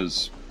Zealand, but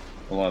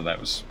a lot of that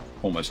was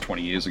almost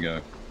 20 years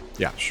ago.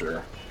 Yeah,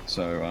 Sure.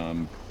 So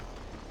I'm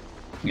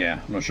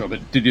not sure.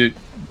 But did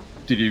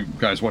you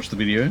guys watch the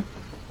video?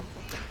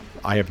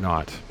 I have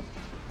not.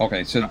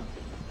 Okay, so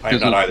I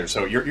have not either.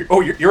 So you're a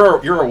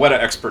Weta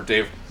expert,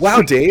 Dave.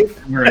 Wow, Dave,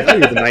 you're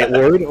the Night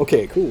Lord.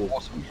 Okay, cool.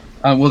 awesome.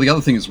 Well, the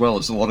other thing as well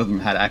is a lot of them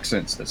had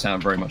accents that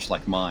sound very much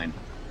like mine.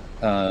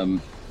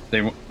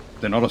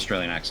 They're not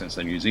Australian accents;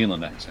 they're New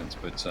Zealand accents.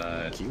 But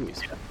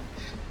Kiwis.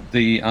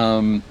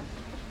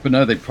 but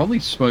no, they probably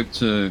spoke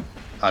to,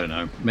 I don't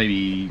know,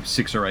 maybe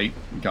 6 or 8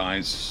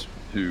 guys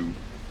who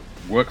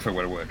work for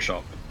Weta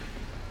Workshop,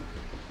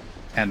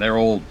 and they're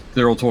all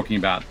talking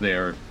about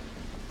their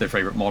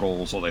favorite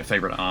models or their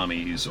favorite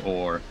armies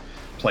or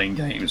playing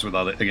games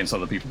against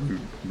other people who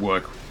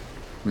work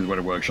with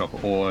Weta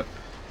Workshop, or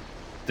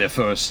their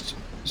first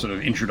sort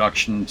of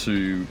introduction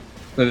to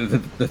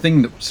the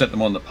thing that set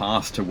them on the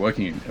path to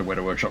working at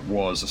Weta Workshop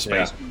was a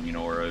Space Marine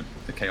or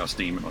a Chaos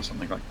Demon or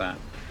something like that.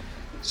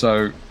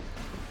 So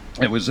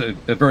it was a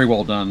very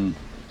well done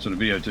sort of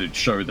video to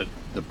show that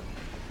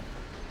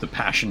the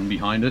passion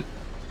behind it.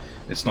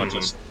 It's not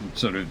just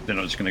sort of, they're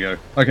not just going to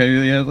go, okay,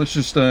 yeah, let's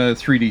just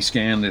 3D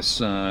scan this,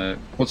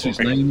 what's his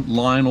name?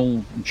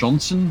 Lionel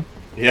Johnson?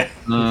 Yeah.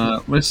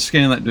 Let's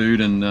scan that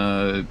dude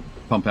and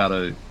pump out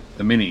a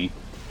mini.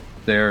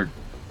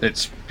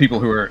 It's people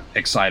who are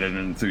excited and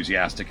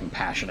enthusiastic and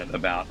passionate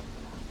about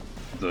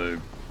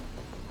the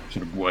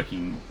sort of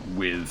working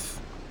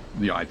with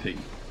the IP.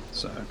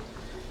 So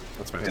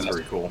That's That's fantastic.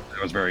 very cool.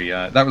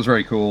 that was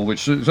very cool, which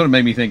sort of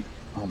made me think,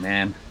 oh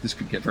man, this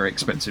could get very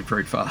expensive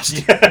very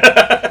fast.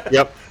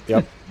 Yep.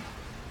 Yeah,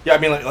 I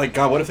mean, like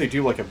God, what if they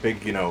do like a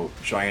big,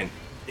 giant,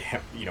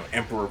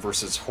 Emperor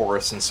versus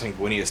Horus and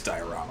Sanguinius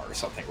diorama or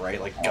something, right?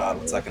 Like, God,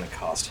 what's that going to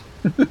cost?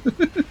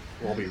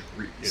 We'll be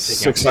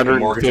taking out some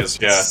mortgages.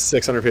 Yeah,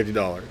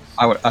 $650.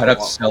 I'd have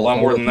to sell a lot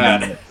more than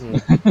that.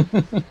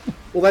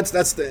 Well, that's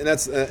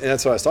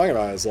what I was talking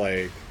about. Is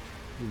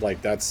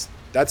like that's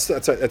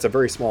a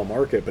very small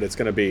market, but it's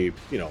going to be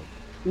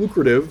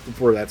lucrative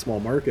for that small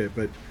market.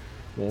 But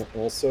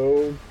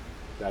also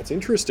that's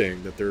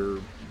interesting that they're,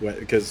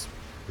 because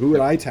who would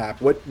I tap?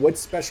 What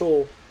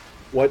special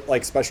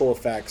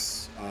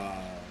effects,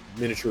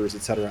 miniatures,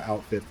 etc.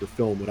 outfit for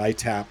film would I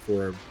tap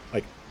for?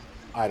 Like,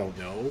 I don't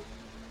know.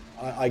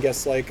 I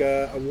guess like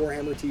a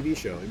Warhammer TV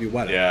show. It'd be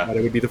Weta. Yeah.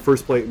 Weta would be the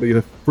first place,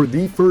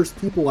 the first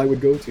people I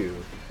would go to,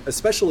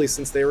 especially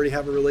since they already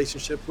have a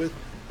relationship with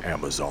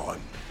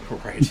Amazon,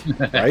 Right.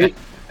 right?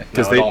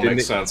 No, it all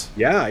makes sense.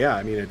 Yeah.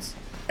 I mean, it's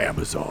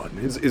Amazon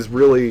is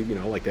really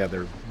like they have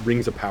their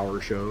Rings of Power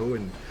show,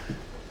 and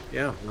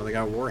now they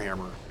got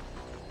Warhammer.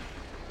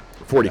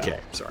 40K. Yeah.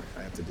 Sorry,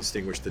 I have to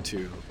distinguish the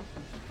 2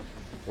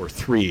 or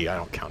 3. I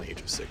don't count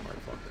Age of Sigmar.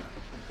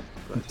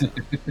 Fuck that.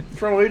 But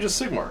From Age of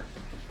Sigmar.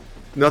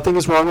 nothing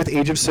is wrong with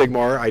Age of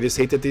Sigmar. I just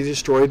hate that they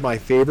destroyed my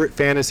favorite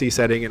fantasy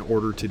setting in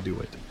order to do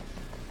it.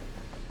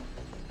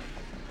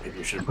 Maybe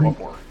you should have brought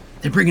more.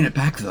 They're bringing it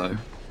back though.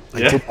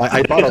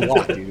 I bought a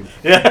lot, dude.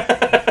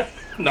 Yeah.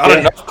 Not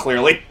enough,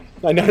 clearly.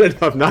 Not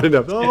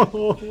enough.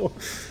 Oh.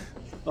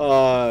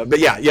 But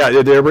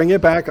yeah, they're bringing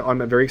it back.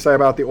 I'm very excited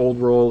about the old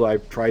world.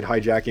 I've tried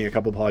hijacking a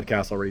couple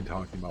podcasts already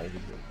talking about old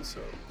world. So,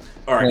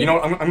 All right,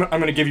 I'm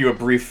going to give you a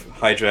brief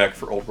hijack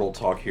for old world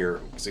talk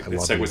here because it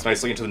segues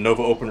nicely into the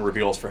Nova Open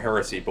reveals for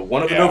Heresy. But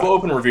one of the Nova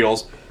Open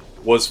reveals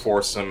was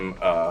for some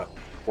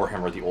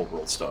Warhammer the Old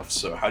World stuff.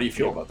 So, how do you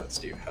feel about that,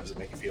 Steve? How does it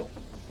make you feel?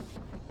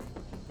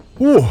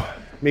 Ooh,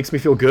 makes me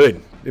feel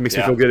good. It makes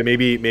me feel good.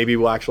 And maybe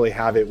we'll actually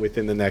have it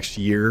within the next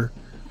year.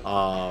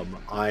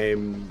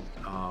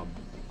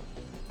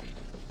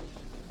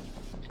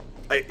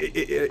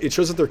 It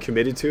shows that they're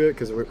committed to it,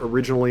 because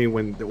originally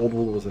when the old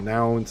world was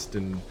announced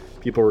and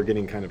people were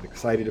getting kind of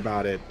excited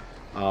about it,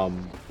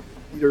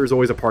 there's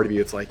always a part of you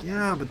it's like,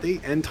 yeah, but they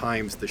end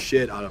times the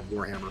shit out of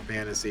Warhammer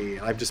Fantasy,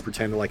 and I've just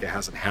pretended like it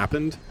hasn't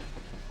happened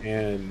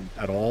and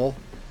at all.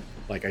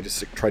 Like, I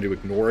just try to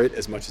ignore it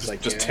as much as I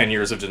can. Just 10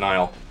 years of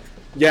denial.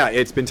 Yeah,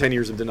 it's been 10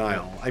 years of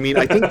denial. I mean,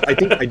 I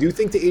do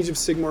think the Age of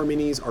Sigmar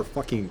minis are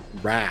fucking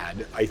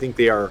rad. I think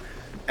they are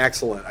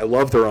excellent. I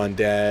love their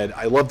undead.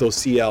 I love those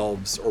sea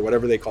elves, or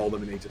whatever they call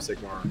them in Age of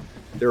Sigmar.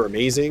 They're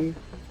amazing.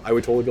 I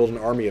would totally build an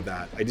army of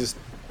that. I just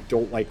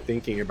don't like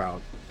thinking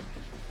about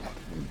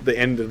the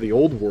end of the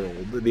old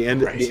world, the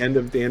end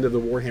of the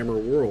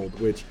Warhammer world,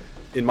 which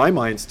in my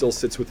mind still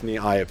sits within the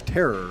Eye of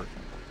Terror,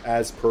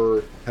 as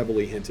per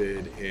heavily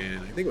hinted in,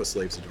 I think it was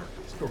Slaves of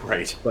Darkness.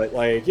 Right. But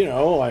like, you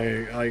know,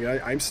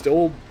 I'm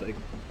still like,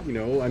 you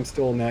know, I'm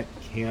still in that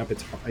camp.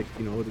 It's like,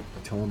 you know,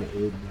 until I'm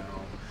old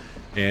now,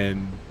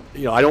 and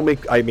you know,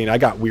 I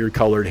got weird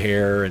colored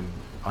hair, and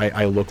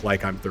I look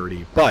like I'm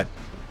 30,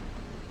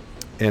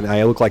 and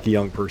I look like a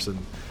young person,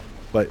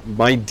 but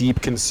my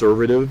deep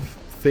conservative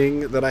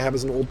thing that I have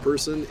as an old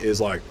person is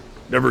like,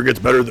 never gets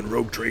better than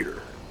Rogue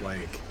Trader.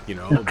 Like, you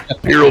know,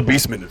 Imperial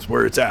Beastman is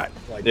where it's at.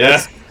 Like,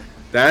 yeah.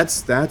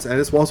 That's and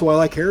it's also why I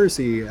like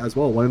Heresy as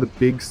well. One of the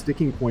big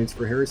sticking points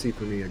for Heresy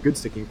for me, a good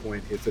sticking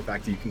point, is the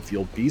fact that you can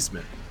field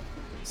Beastmen.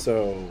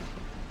 So,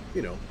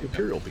 you know,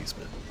 Imperial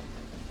Beastmen,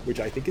 which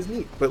I think is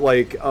neat. But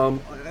like, I'm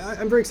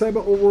very excited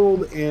about Old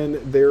World, and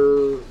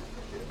they're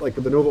like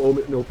with the Nova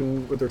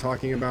Open, what they're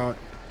talking about,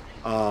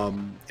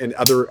 and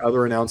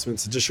other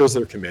announcements. It just shows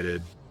they're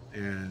committed.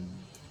 And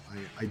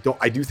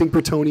I do think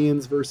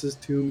Bretonnians versus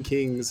Tomb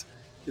Kings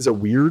is a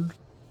weird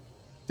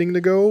thing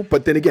to go,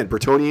 but then again,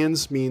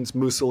 Bretonnians means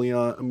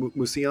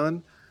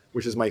Musion,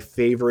 which is one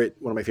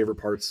of my favorite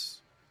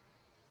parts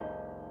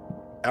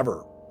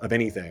ever of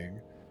anything.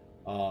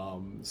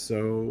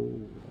 So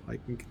I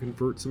can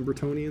convert some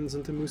Bretonnians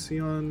into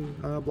Musion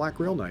Black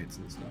Rail Knights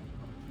and stuff.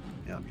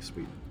 Yeah, that'd be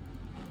sweet.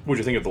 What'd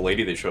you think of the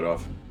lady they showed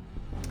off?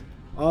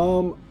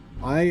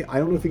 I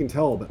don't know if you can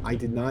tell, but I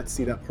did not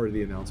see that part of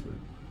the announcement.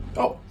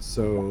 Oh.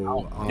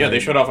 So yeah, they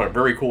showed off a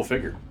very cool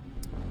figure.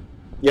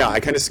 Yeah,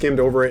 I kind of skimmed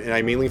over it, and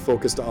I mainly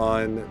focused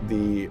on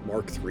the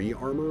Mark III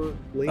armor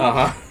link.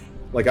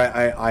 Like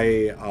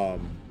well,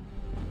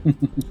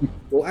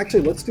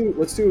 actually, let's do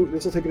this.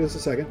 Will take us a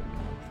second.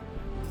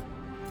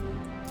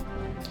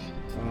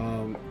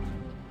 I'm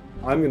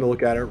gonna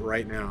look at it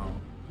right now.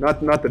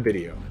 Not the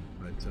video,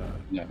 but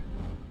yeah.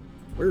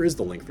 Where is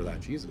the link for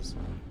that? Jesus.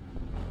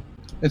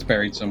 It's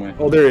buried somewhere.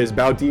 Oh, there it is.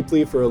 Bow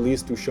deeply for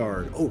Elise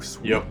Duchard. Oh,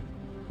 sweet. Yep.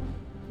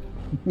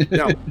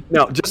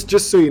 Now,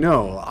 just so you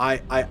know,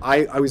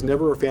 I was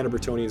never a fan of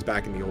Bretonnians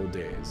back in the old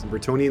days. And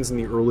Bretonnians in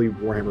the early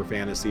Warhammer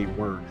Fantasy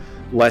were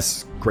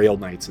less Grail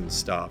Knights and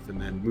stuff.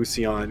 And then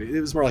Musion, it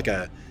was more like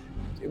it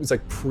was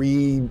like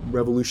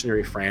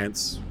pre-revolutionary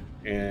France.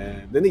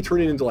 And then they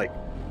turned it into like,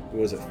 what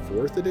was it,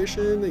 4th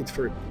edition?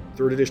 For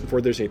 3rd edition, 4th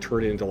edition, they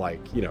turned it into like,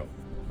 you know,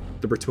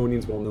 the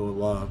Bretonnians well know and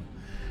love.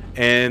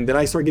 And then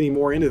I started getting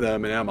more into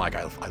them, and I'm like,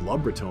 I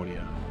love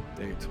Bretonnia.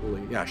 They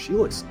totally, yeah, she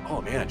looks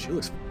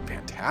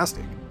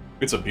fantastic.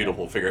 It's a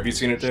beautiful figure. Have you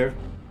seen it, Dave?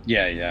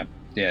 Yeah,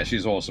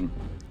 she's awesome.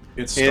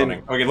 It's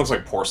stunning. Okay, it looks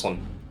like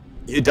porcelain.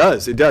 It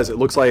does. It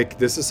looks like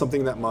this is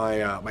something that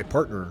my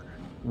partner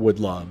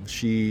would love.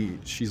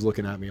 She's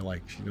looking at me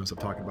like she knows I'm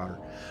talking about her.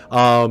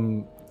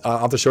 I'll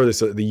have to show this.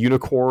 The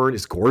unicorn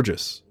is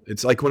gorgeous.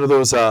 It's like one of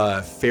those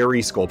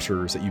fairy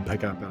sculptures that you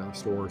pick up at a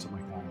store or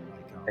something like that.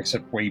 Like,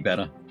 except way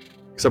better.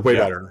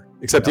 Better.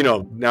 Except, you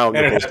know, now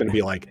Nicole's going to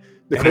be like,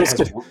 she's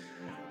going to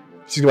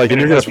be like,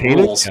 and you're going to paint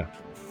rules. it?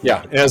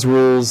 Yeah, it has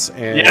rules,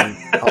 and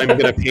I'm going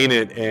to paint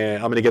it, and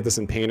I'm going to get this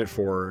and paint it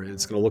for her.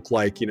 It's going to look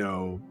like, you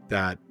know,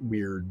 that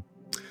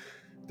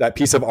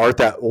piece of art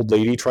that old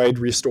lady tried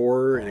to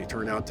restore, and it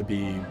turned out to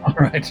be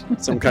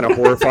some kind of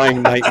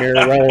horrifying nightmare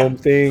realm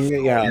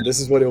thing. Yeah, this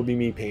is what it'll be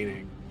me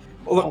painting.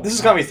 Well, this has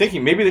got me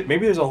thinking. Maybe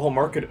there's a whole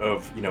market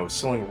of, you know,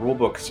 selling rule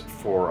books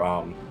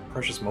for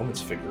Precious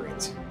Moments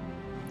figurines.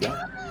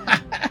 Yeah,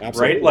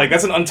 right? Like,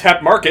 that's an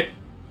untapped market.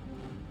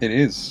 It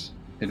is.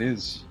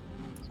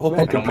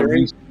 Well,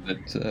 comparing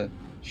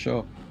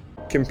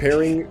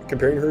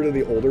her to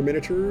the older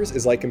miniatures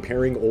is like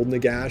comparing old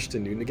Nagash to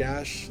new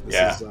Nagash.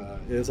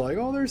 It's like,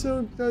 oh, they're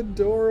so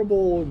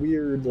adorable,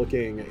 weird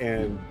looking,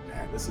 and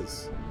man, this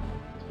is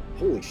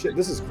holy shit.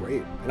 This is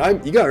great.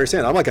 And you gotta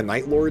understand, I'm like a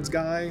Night Lords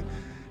guy.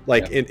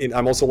 Like, and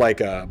I'm also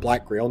like a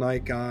Black Grail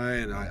Knight guy,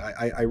 and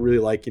I really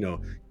like, you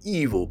know,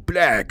 evil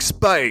black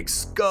spikes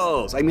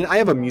skulls. I mean, I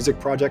have a music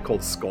project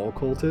called Skull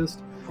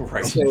Cultist.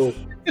 Right. So,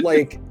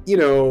 like, you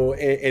know,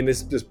 and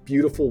this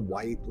beautiful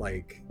white,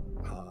 like,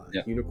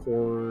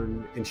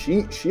 unicorn, and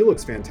she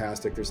looks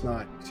fantastic. She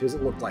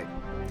doesn't look like,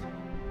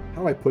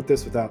 how do I put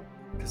this without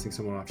pissing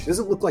someone off? She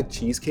doesn't look like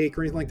cheesecake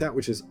or anything like that,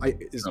 which is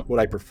what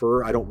I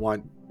prefer. I don't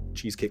want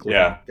cheesecake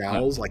looking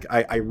gals. Like,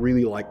 I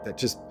really like that.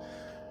 Just,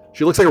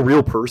 she looks like a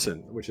real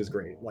person, which is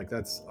great. Like,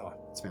 it's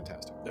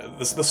fantastic.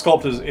 The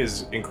sculpt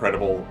is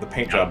incredible. The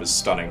paint job is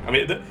stunning. I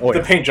mean,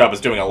 the paint job is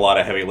doing a lot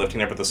of heavy lifting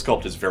there, but the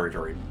sculpt is very,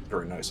 very,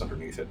 very nice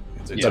underneath it.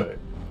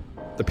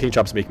 The paint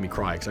job's making me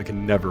cry because I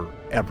can never,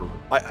 ever.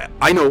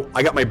 I know,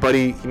 I got my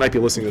buddy, he might be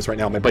listening to this right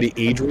now, my buddy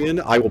Adrian,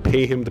 I will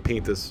pay him to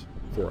paint this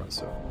for us.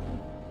 So.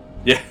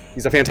 Yeah.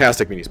 He's a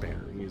fantastic minis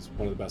painter. He's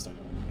one of the best I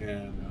know.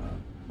 And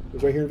it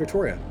was right here in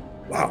Victoria.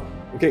 Wow.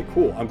 Okay,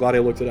 cool. I'm glad I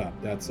looked it up.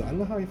 I don't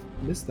know how I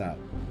missed that.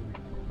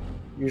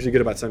 I'm usually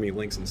good about sending me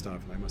links and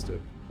stuff, and I must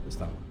have missed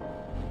that one.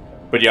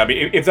 But yeah, I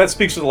mean, if that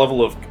speaks to the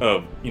level of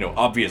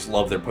obvious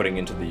love they're putting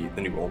into the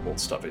new old world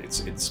stuff,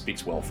 it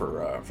speaks well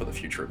for the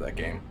future of that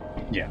game.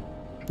 Yeah.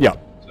 Yeah.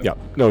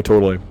 No,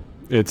 totally.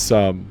 It's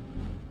well,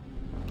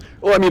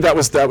 I mean, that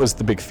was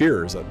the big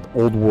fear, is that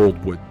old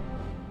world would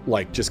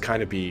like just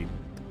kind of be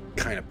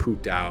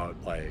pooped out,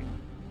 like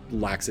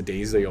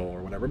lackadaisical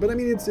or whatever. But I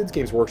mean, it's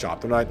Games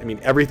Workshop. They're not. I mean,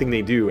 everything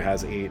they do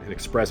has an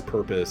express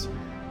purpose,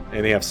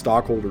 and they have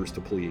stockholders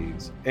to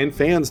please and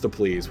fans to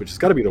please, which has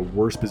got to be the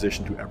worst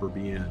position to ever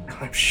be in.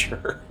 I'm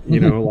sure. You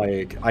know,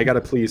 like, I got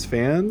to please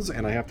fans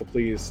and I have to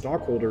please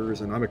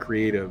stockholders, and I'm a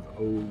creative.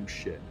 Oh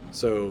shit.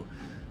 So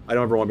I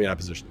don't ever want to be in that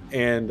position.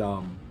 And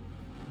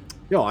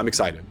I'm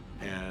excited,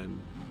 and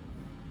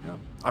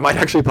I might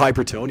actually buy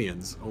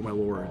Bretonnians. Oh my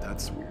lord,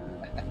 that's weird.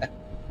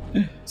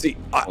 See,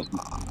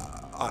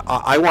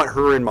 I want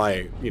her in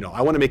my,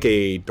 I want to make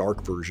a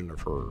dark version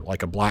of her,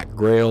 like a Black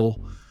Grail.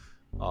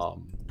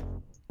 Oh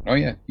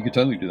yeah, you could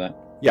totally do that.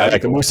 Yeah,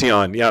 like a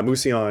Mousillon. Yeah,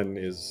 Mousillon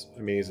is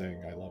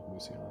amazing. I love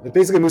Mousillon.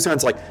 Basically,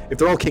 Moussillon's like, if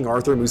they're all King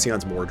Arthur,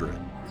 Moussillon's Mordred.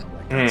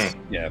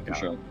 Yeah, for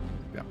sure.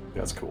 Yeah,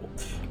 that's cool.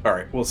 All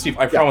right, well, Steve,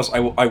 I promise I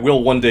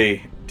will one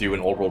day do an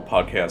old world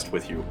podcast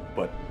with you,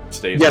 but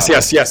stay. Yes.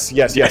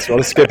 Well,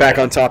 let's get back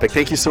on topic.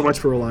 Thank you so much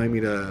for allowing me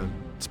to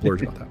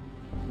splurge about that.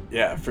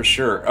 Yeah, for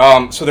sure.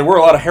 So there were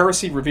a lot of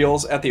Heresy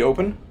reveals at the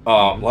Open. A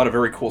lot of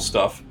very cool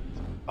stuff.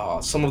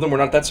 Some of them were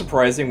not that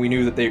surprising. We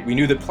knew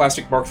that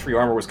Plastic Mark III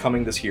armor was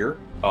coming this year,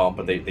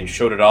 but they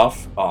showed it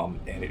off,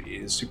 and it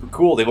is super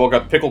cool. They've all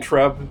got pickle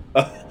treb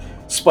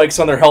spikes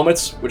on their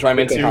helmets, which I'm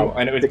into.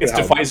 I know it's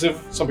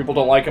divisive. Some people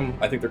don't like them.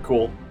 I think they're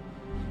cool.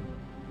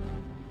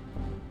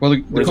 Well,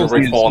 the There's a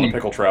great fall on the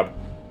pickle treb.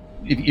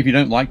 If you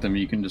don't like them,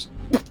 you can just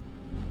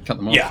cut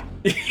them off. Yeah,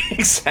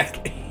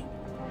 exactly.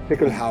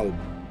 Pickelhaube.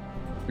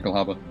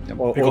 Pickelhaube. Yep.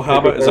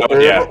 Pickelhaube is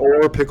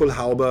or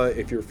Pickelhaube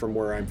if you're from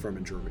where I'm from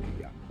in Germany.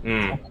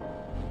 Yeah.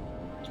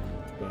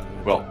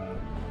 But,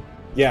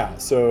 yeah.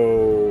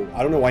 So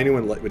I don't know why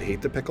anyone would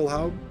hate the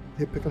Pickelhaube.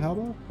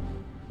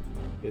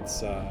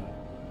 It's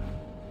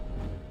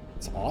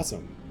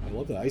awesome. I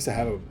love that. I used to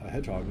have a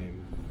hedgehog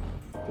named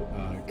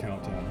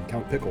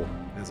Count Pickle,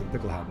 as in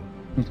Pickelhaube.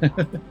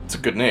 It's a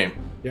good name.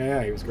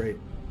 Yeah, he was great.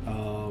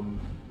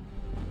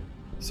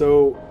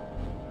 So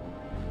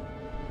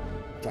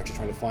I was actually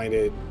trying to find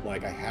it.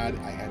 Like, I had it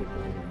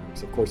earlier.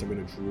 So of course I'm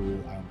going to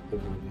drool over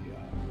the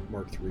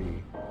Mark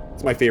III.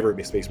 It's my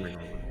favorite Space Marine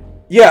armor.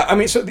 Yeah, I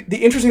mean, so the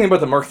interesting thing about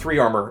the Mark III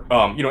armor,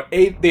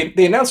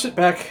 they announced it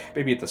back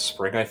maybe at the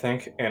spring, I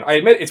think, and I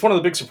admit it's one of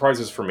the big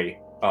surprises for me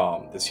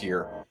this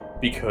year,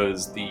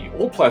 because the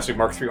old plastic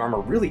Mark III armor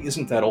really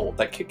isn't that old.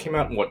 That kit came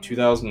out in,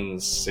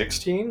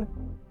 2016?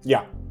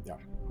 Yeah.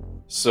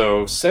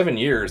 So 7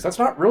 years, that's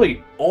not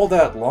really all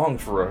that long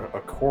for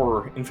a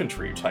core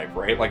infantry type,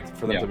 right? Like,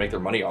 for them to make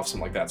their money off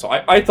something like that. So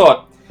I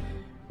thought...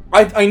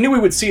 I knew we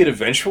would see it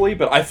eventually,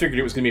 but I figured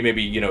it was going to be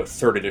maybe,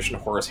 3rd edition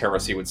Horus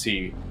Heresy would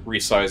see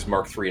resized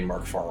Mark III and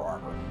Mark IV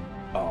armor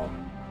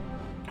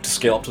to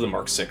scale up to the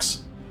Mark VI.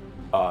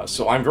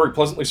 So I'm very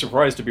pleasantly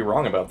surprised to be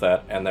wrong about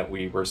that, and that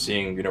we were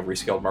seeing,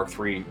 rescaled Mark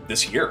III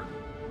this year.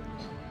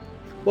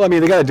 Well, I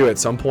mean, they got to do it at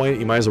some point.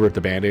 You might as well rip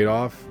the Band-Aid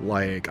off.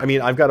 Like, I mean,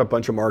 I've got a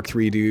bunch of Mark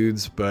III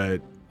dudes, but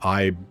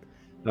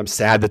I'm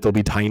sad that they'll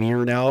be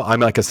tinier now.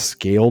 I'm like a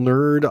scale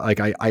nerd. Like,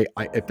 I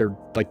if they're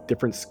like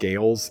different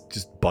scales,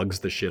 just bugs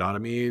the shit out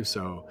of me.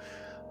 So,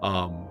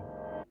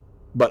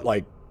 but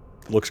like,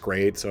 looks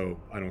great. So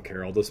I don't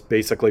care. I'll just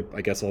basically,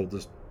 I guess I'll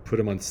just put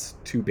them on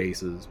 2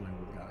 bases, my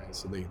old guys,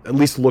 so they at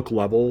least look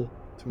level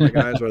to my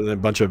guys, rather than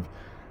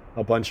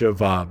a bunch of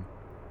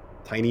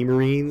tiny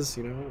Marines.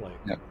 Like.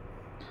 Yeah.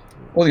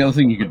 Well, the other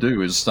thing you could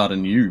do is start a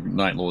new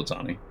Night Lords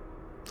army.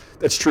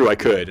 That's true, I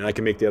could, and I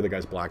can make the other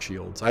guys black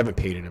shields. I haven't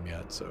painted them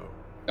yet, so.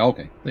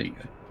 Okay, there you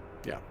go.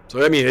 Yeah,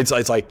 so I mean, it's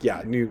like,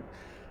 new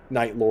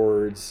Night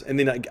Lords, and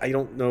then I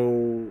don't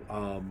know.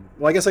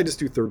 Well, I guess I just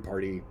do third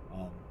party,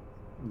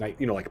 like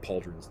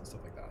pauldrons and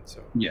stuff like that.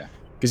 So yeah,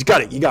 because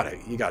you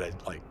gotta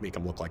like make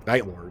them look like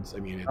Night Lords. I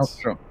mean, it's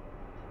true.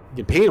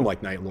 You can paint them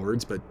like Night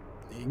Lords, but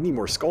you need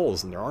more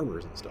skulls in their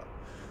armors and stuff.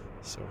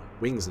 So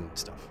wings and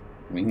stuff.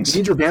 Wings.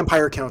 You need your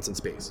vampire counts in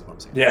space, is what I'm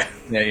saying. Yeah.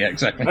 Yeah,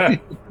 exactly. But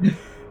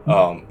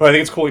I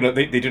think it's cool. You know,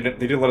 they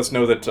did let us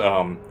know that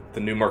the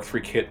new Mark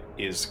III kit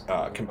is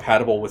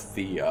compatible with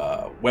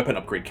the weapon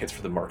upgrade kits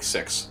for the Mark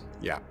VI.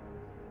 Yeah.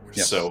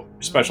 Yes. So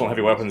special and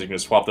heavy weapons, you can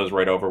just swap those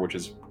right over, which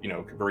is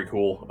very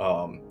cool.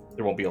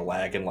 There won't be a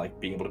lag in like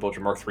being able to build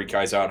your Mark III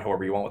guys out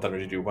however you want without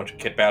having to do a bunch of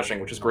kit bashing,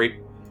 which is great.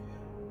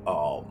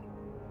 I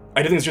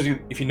do think it's just,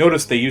 if you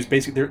notice, they use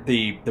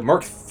basically the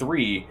Mark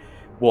III.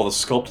 While the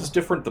sculpt is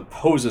different, the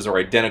poses are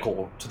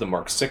identical to the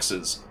Mark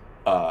VI's,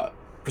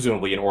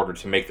 presumably in order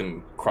to make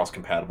them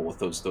cross-compatible with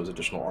those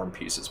additional arm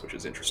pieces, which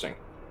is interesting.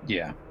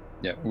 Yeah,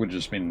 would have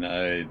just been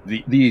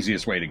the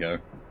easiest way to go.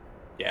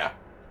 Yeah,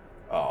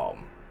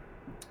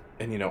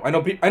 and I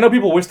know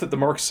people wish that the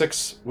Mark VI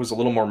was a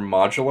little more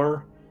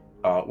modular,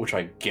 which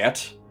I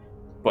get,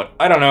 but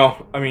I don't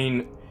know. I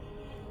mean,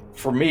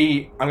 for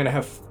me, I'm gonna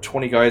have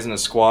 20 guys in a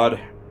squad.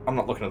 I'm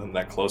not looking at them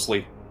that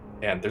closely,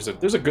 and there's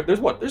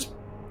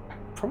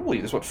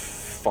probably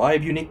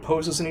 5 unique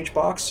poses in each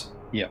box.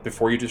 Yeah.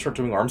 Before you just start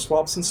doing arm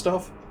swaps and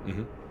stuff.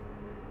 Mm-hmm.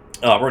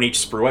 Or in each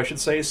sprue, I should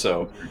say.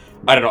 So,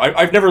 I don't know.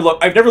 I've never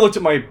looked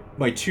at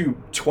my two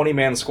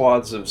 20-man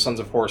squads of Sons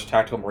of Horus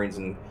Tactical Marines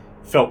and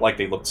felt like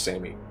they looked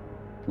samey.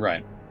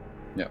 Right.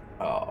 Yeah.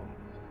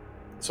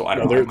 So I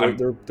don't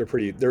know.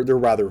 They're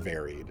rather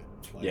varied.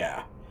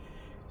 Yeah.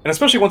 And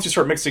especially once you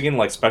start mixing in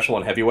like special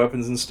and heavy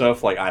weapons and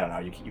stuff, like I don't know,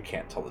 you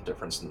can't tell the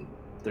difference. And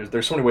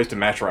there's so many ways to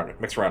mix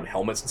around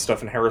helmets and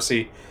stuff in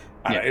Heresy.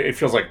 Yeah. It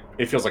feels like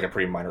a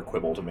pretty minor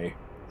quibble to me.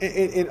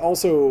 And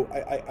also,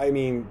 I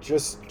mean,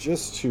 just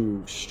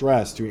to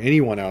stress to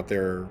anyone out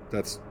there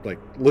that's like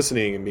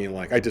listening and being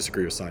like, I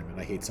disagree with Simon,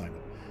 I hate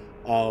Simon.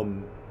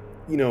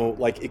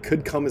 Like it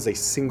could come as a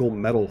single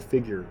metal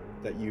figure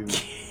that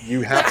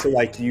you have to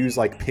like use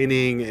like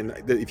pinning, and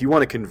if you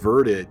want to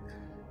convert it,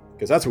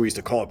 because that's what we used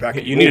to call it back.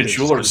 You need a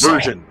jeweler's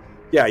version.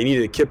 Yeah, you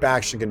need a kit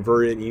bash to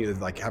convert it. You need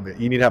to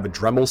you need to have a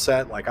Dremel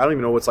set. Like I don't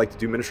even know what it's like to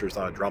do miniatures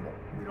without a Dremel.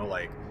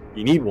 Like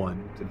you need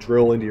one to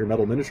drill into your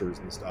metal miniatures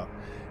and stuff,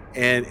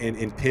 and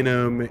pin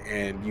them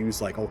and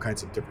use like all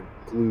kinds of different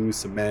glue,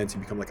 cements. You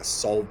become like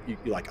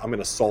I'm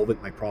gonna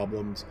solvent my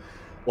problems.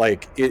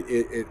 Like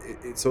it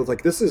so it's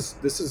like this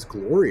is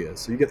glorious.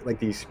 So you get like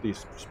these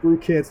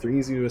sprue kits. They're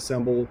easy to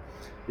assemble.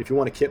 If you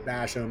want to kit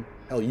bash them,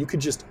 hell, you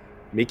could just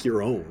make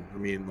your own. I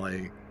mean,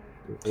 like.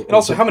 And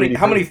also, how many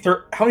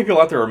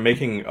people out there are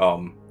making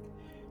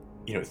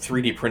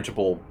 3D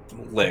printable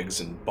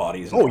legs and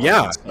bodies?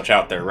 And such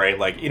out there, right?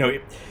 Like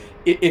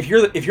if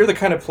you're the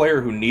kind of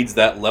player who needs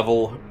that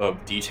level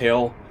of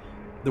detail,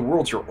 the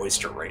world's your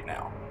oyster right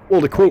now. Well,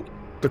 to quote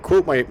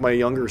my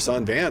younger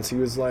son Vance, he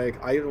was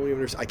like, I don't even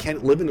understand. I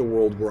can't live in a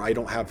world where I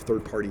don't have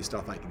third party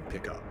stuff I can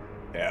pick up.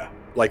 Yeah.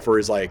 Like for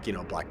his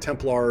Black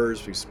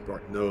Templars, we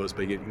start those,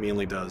 but he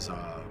mainly does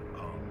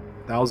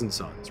Thousand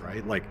Sons,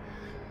 right? Like.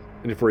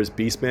 And for his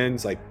Beastmen,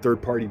 it's like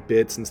third-party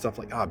bits and stuff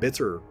like bits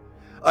are.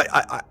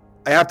 I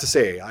have to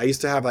say, I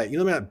used to have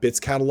that bits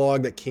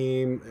catalog that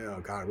came. Oh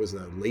God, it was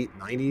in the late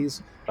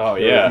 '90s. Oh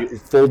yeah, it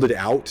folded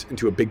out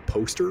into a big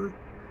poster.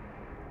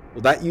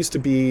 Well, that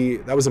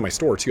was in my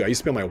store too. I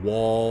used to be on my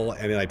wall,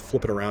 and then I'd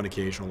flip it around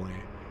occasionally.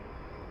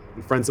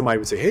 And friends of mine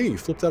would say, "Hey, you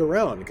flipped that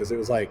around," because it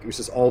was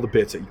just all the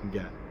bits that you can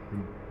get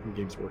from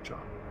Games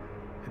Workshop.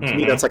 And to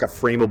me, that's like a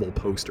frameable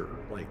poster.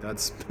 Like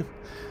that's.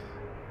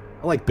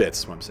 I like bits,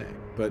 is what I'm saying,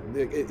 but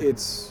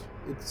it's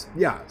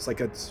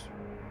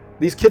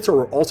these kits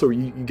are also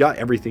you got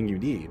everything you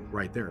need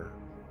right there,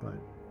 but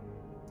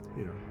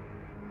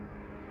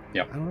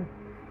yeah, I don't know.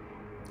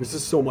 There's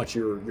just so much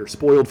you're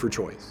spoiled for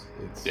choice.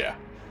 Yeah.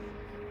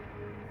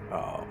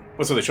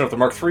 So they showed off the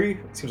Mark III.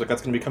 It seems like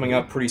that's going to be coming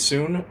out pretty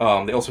soon.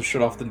 They also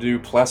showed off the new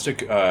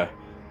plastic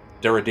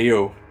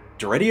Deredeo.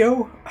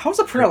 How's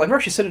it pronounced? I've never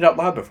actually said it out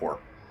loud before.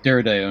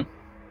 Deredeo.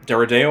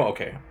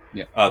 Okay.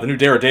 Yeah. The new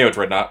Deredeo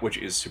Dreadnought, which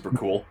is super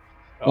cool.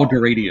 Or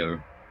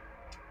Deradio.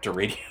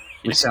 Deradio.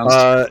 Which sounds.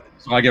 So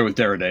I go with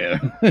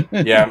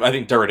Deredeo. Yeah, I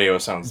think Deredeo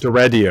sounds.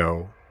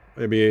 Deredio.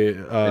 Maybe.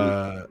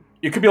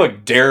 It could be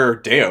like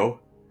Deredeo.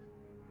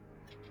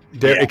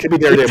 It could be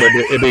Deredeo, but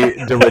it'd be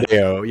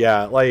Deredeo.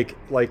 Yeah, like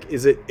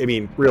is it? I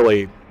mean,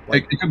 really.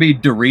 Like, it could be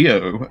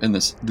Dorito in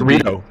this.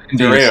 Dorito.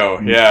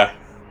 Yeah.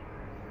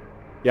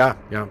 Yeah.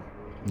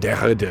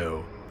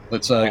 Deredio.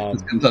 Let's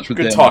get in touch with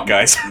good Dan. talk,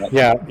 guys.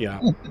 Yeah.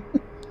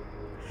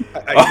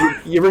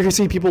 You ever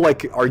see people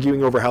like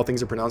arguing over how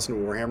things are pronounced in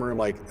Warhammer? I'm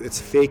like, it's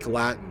fake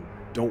Latin.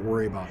 Don't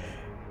worry about it.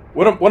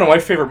 One of my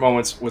favorite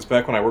moments was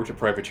back when I worked at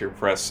Privateer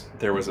Press.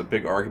 There was a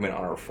big argument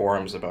on our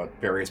forums about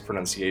various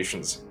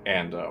pronunciations,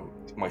 and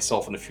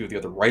myself and a few of the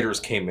other writers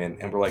came in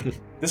and were like,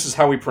 "This is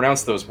how we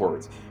pronounce those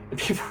words," and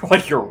people were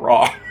like, "You're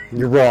wrong."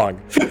 You're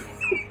wrong.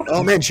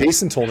 Oh man,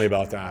 Jason told me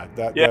about that.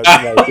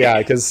 Yeah,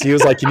 because he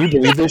was like, "Can you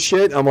believe this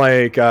shit?" I'm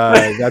like,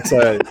 "That's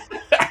a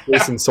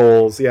Jason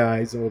Souls." Yeah,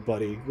 he's an old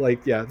buddy.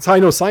 Like, yeah, that's how I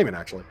know Simon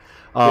actually.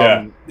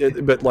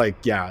 But like,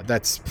 yeah,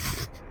 that's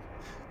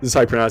this is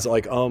how I pronounce it.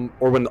 Like, or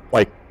when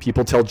like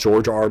people tell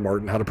George R. R.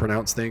 Martin how to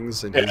pronounce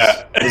things in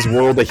his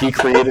world that he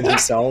created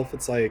himself.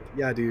 It's like,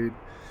 yeah, dude,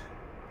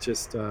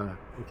 just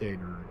okay,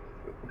 nerd.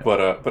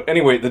 But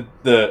anyway,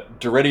 the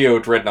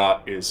Doredio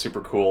Dreadnought is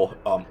super cool.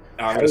 I'm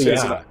gonna say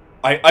this, yeah.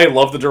 I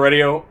love the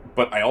Doredio,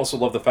 but I also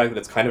love the fact that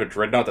it's kind of a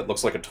dreadnought that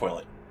looks like a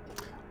toilet.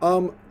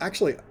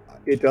 Actually,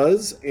 it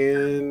does,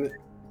 and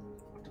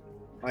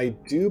I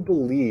do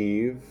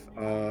believe,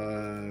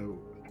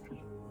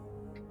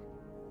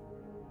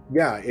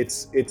 yeah,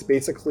 it's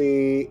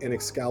basically an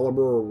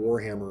Excalibur or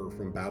Warhammer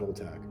from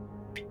BattleTech.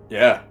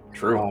 Yeah,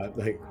 true.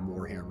 Like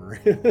Warhammer.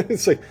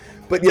 It's like,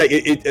 but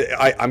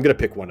yeah, I'm gonna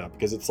pick one up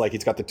because it's like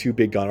it's got the two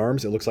big gun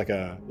arms. It looks like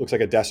a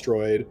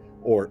Destroid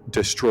or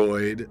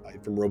Destroyed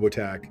from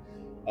Robotech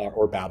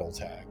or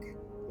BattleTech.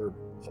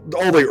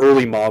 All the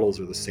early models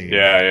are the same.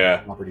 Yeah.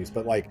 Properties,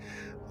 but like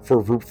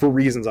for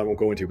reasons I won't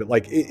go into. But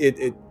like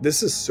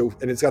this is so,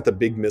 and it's got the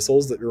big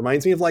missiles that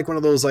reminds me of like one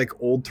of those like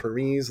old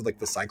Termies, like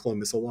the Cyclone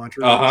missile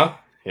launcher.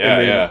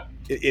 Yeah.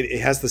 It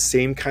has the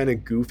same kind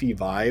of goofy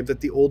vibe that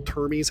the old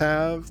Termies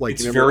have. Like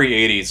it's very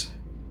 80s.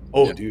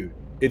 Oh, Yeah. dude,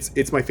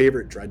 it's my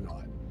favorite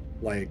dreadnought.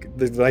 Like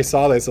when I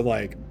saw this, I'm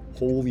like,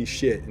 holy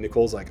shit! And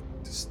Nicole's like,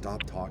 just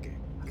stop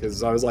talking,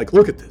 because I was like,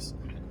 look at this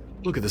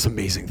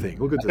amazing thing.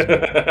 Look at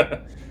this.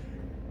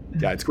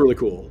 Yeah, it's really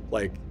cool.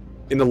 Like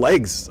in the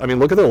legs. I mean,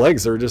 look at the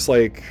legs. They're just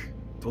like,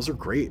 those are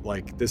great.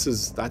 Like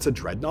that's a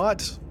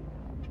dreadnought.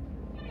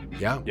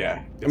 Yeah.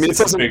 Yeah. I mean, it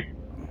says big.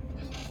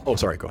 Oh,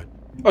 sorry. Go ahead.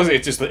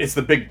 It's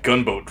the big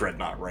gunboat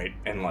dreadnought, right?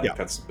 And like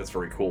that's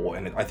very cool.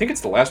 And I think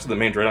it's the last of the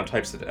main dreadnought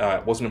types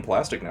that wasn't in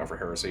plastic now for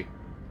Heresy.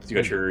 So you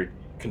got your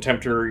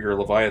Contemptor, your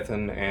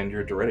Leviathan, and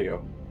your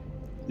Doredio.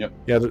 Yep.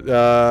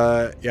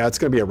 Yeah. Yeah. It's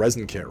gonna be a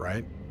resin kit,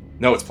 right?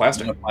 No, it's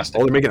plastic. No plastic.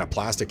 Oh, they're making a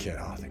plastic kit.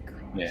 Oh, thank God.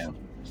 Yeah.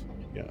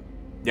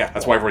 Yeah,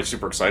 that's why everybody's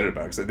super excited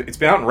about it. 'Cause it's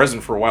been out in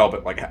resin for a while,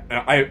 but like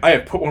I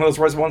have put one of those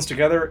resin ones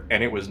together,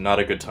 and it was not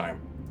a good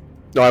time.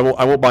 No,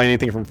 I won't buy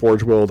anything from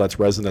Forge World that's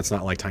resin that's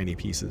not like tiny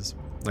pieces,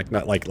 like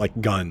not like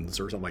guns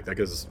or something like that,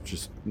 because it's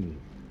just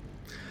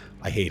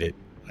I hate it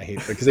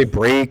because they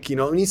break. You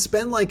know, when you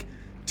spend like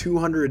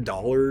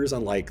 $200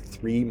 on like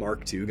 3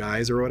 Mark II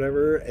guys or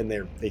whatever, and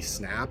they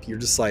snap, you're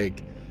just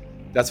like,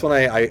 that's when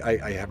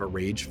I have a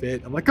rage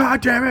fit. I'm like,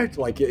 God damn it,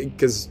 like,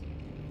 because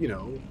yeah,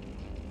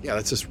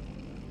 that's just,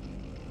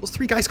 those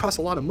 3 guys cost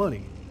a lot of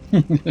money.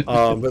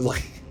 But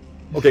like,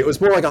 okay, it was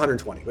more like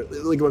 120. But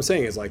like what I'm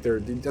saying is like,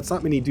 that's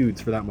not many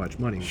dudes for that much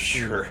money.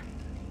 Sure.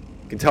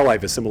 You can tell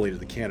I've assimilated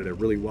the Canada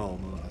really well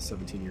in the last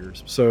 17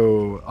 years.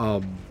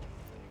 So,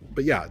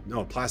 but yeah,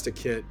 no, plastic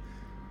kit.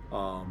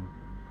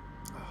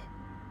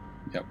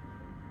 Yep.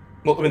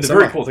 Well, I mean, the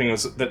very cool thing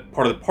was that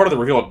part of the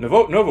reveal at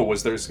Nova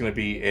was there's going to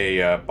be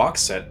a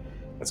box set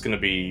that's going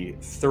to be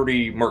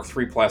 30 Mark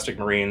III plastic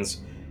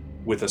Marines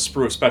with a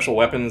sprue of special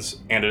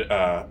weapons and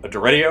a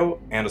Doredio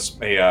and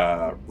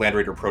a Land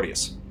Raider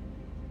Proteus.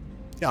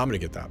 Yeah, I'm gonna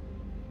get that.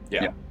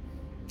 Yeah. Yeah.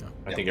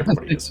 I think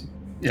everybody is.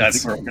 Yeah, I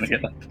think we're all gonna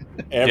get that.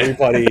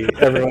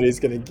 Everybody's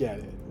gonna get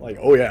it. Like,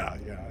 oh yeah,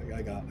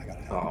 I got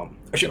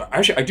it.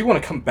 Actually, I do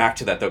want to come back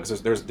to that though,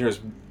 because there's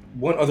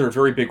one other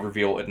very big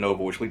reveal at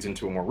Nova, which leads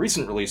into a more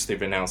recent release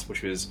they've announced,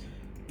 which is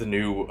the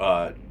new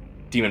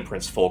Demon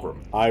Prince Fulgrim.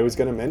 I was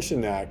gonna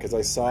mention that because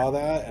I saw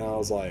that and I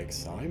was like,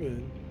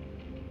 Simon,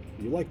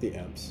 you like the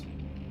Imps?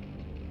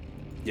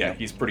 Yeah,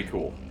 he's pretty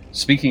cool.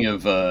 Speaking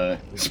of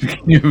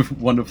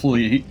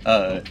wonderfully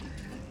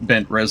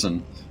bent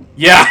resin,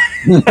 Yeah.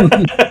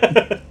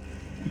 that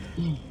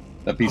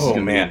piece is Oh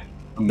gonna man,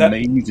 be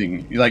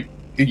amazing. Like,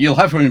 you'll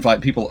have to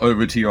invite people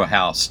over to your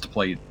house to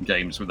play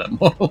games with that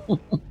model.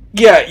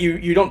 yeah.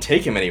 You don't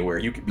take him anywhere.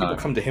 People No.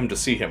 come to him to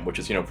see him, which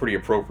is pretty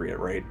appropriate,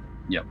 right?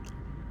 Yep.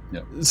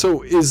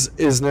 So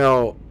is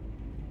now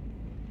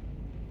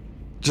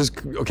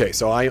just okay.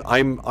 So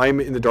I'm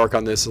in the dark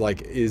on this.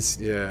 Like,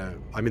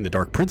 I'm in the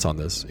dark Prince on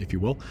this, if you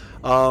will.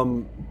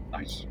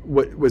 Nice.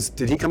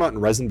 Did he come out in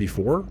resin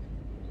before?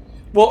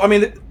 Well, I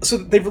mean, so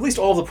they've released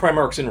all the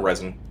Primarchs in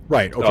resin.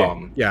 Right.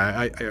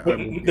 Okay. But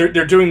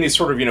they're doing these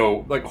sort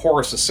of like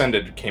Horus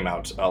Ascended came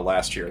out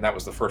last year, and that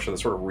was the first of the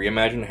sort of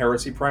reimagined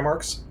Heresy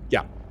Primarchs.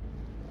 Yeah.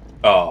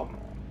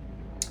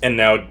 And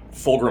now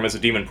Fulgrim as a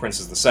Demon Prince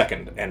is the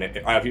second. And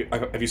have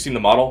you seen the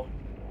model?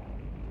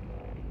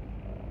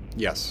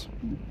 Yes.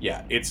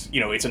 Yeah, it's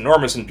it's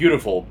enormous and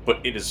beautiful,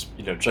 but it is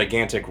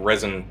gigantic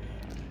resin,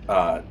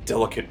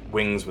 delicate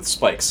wings with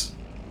spikes.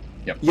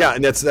 Yeah,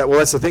 and that's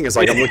the thing is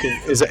like I'm looking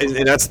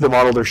and that's the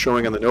model they're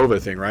showing on the Nova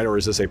thing, right? Or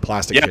is this a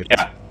plastic kit?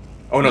 Yeah.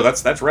 Oh no,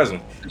 that's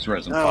resin. It's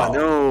resin.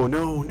 Oh,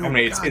 no. I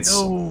mean,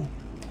 no.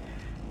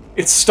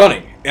 It's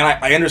stunning, and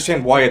I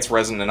understand why it's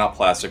resin and not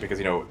plastic because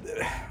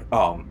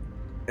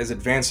as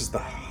advanced as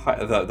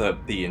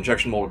the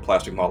injection molded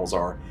plastic models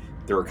are,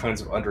 there are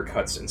kinds of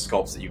undercuts and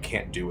sculpts that you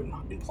can't do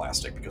in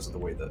plastic because of the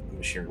way the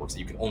machinery works that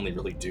you can only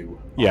really do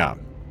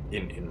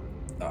in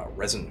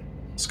resin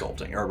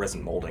sculpting or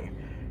resin molding.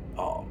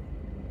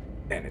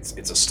 And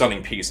it's a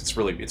stunning piece. It's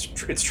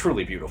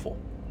truly beautiful,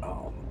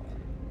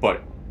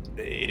 but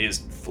it is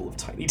full of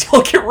tiny,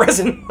 delicate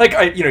resin. Like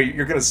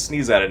you're gonna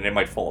sneeze at it and it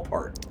might fall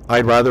apart.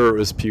 I'd rather it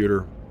was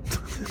pewter.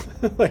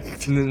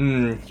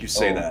 You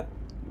say that.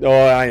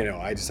 Oh, I know.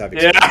 I just have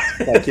experience.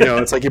 Like,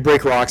 it's like you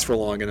break rocks for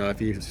long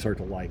enough, you start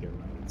to like it.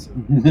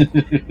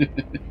 Right?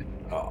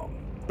 So.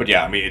 But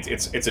yeah, I mean,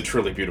 it's a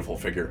truly beautiful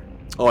figure.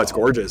 Oh, it's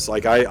gorgeous.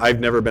 Like, I've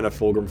never been a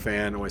Fulgrim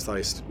fan. I always thought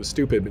he was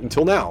stupid, but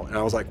until now. And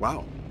I was like,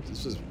 wow,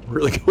 this is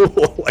really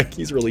cool. Like,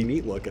 he's really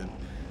neat looking.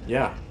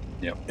 Yeah.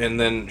 Yep. And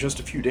then just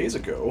a few days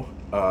ago,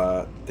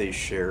 they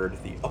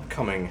shared the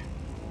upcoming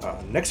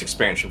next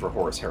expansion for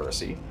Horus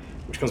Heresy,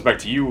 which comes back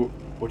to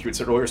what you had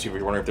said earlier, Steve. You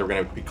were wondering if they were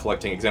going to be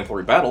collecting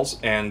Exemplary Battles,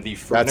 and the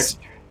next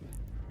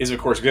is, of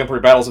course,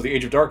 Exemplary Battles of the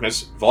Age of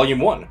Darkness, Volume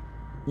 1.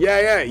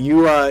 Yeah.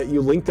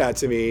 You linked that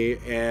to me,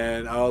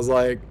 and I was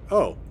like,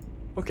 oh,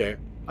 okay.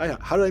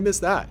 How did I miss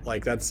that?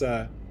 Like, that's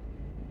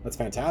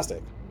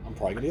fantastic. I'm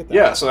probably gonna get that.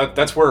 Yeah, so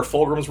that's where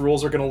Fulgrim's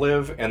rules are going to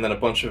live, and then a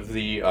bunch of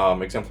the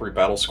Exemplary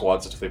Battle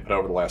squads that they put out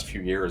over the last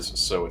few years.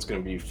 So it's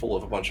going to be full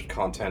of a bunch of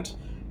content,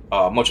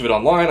 much of it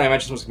online. I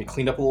imagine it's going to be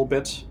cleaned up a little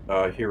bit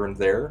here and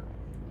there,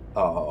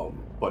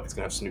 but it's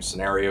going to have some new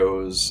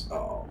scenarios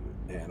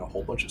and a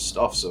whole bunch of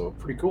stuff. So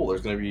pretty cool.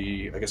 There's going to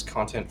be, I guess,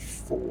 content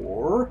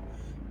for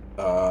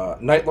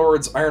Night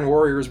Lords, Iron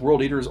Warriors,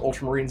 World Eaters,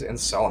 Ultramarines, and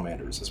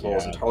Salamanders, as well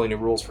as entirely new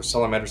rules for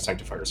Salamander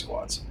Sanctifier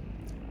squads.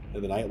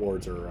 And the Night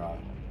Lords are...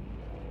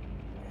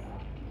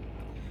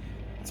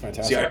 It's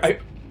fantastic. See,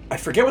 I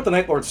forget what the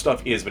Night Lord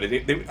stuff is, but I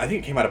think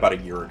it came out about a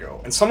year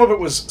ago, and some of it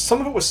was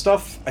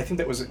stuff I think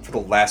that was for the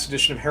last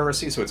edition of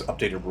Heresy, so it's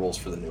updated rules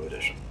for the new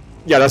edition.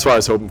 Yeah, that's what I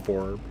was hoping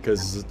for,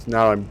 because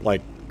now I'm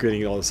like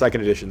getting all the second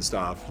edition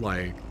stuff.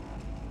 Like,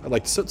 I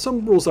like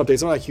some rules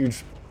updates. I'm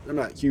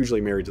not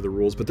hugely married to the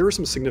rules, but there are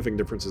some significant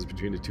differences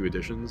between the two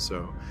editions.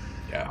 So,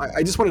 yeah,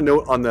 I just want to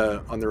note on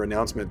their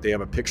announcement, they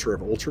have a picture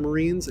of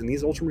Ultramarines, and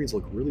these Ultramarines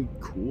look really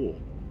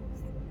cool.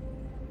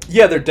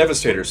 Yeah, they're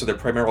Devastators, so they're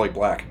primarily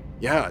black.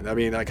 Yeah, I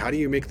mean, like, how do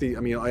you make the... I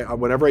mean,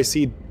 whenever I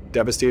see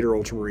Devastator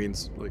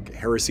Ultramarines, like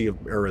Heresy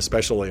era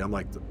especially, I'm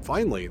like,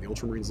 finally, the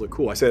Ultramarines look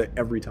cool. I say that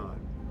every time.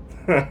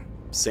 I'm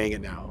saying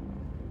it now.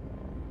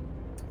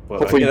 But,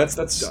 hopefully, that's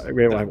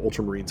we don't have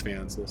Ultramarines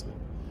fans listening.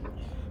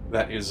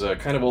 That is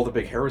kind of all the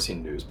big Heresy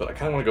news, but I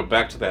kind of want to go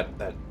back to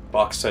that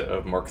box set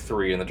of Mark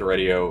III and the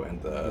Doredio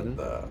and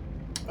the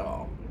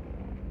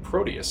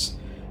Proteus,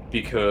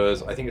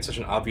 because I think it's such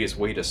an obvious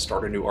way to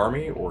start a new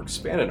army or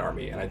expand an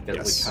army, and that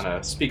really kind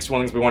of speaks to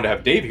one of the things we wanted to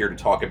have Dave here to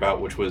talk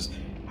about, which was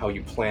how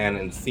you plan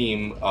and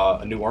theme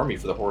a new army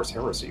for the Horus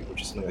Heresy,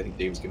 which is something I think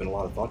Dave's given a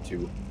lot of thought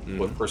to,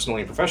 both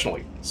personally and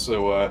professionally.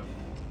 So,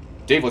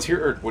 Dave, let's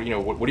hear. What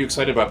are you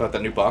excited about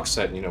that new box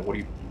set?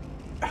 And,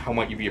 how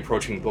might you be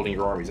approaching building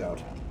your armies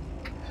out?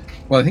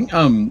 Well, I think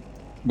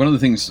one of the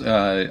things,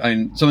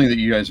 something that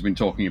you guys have been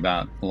talking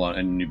about a lot,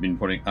 and you've been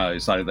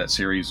started that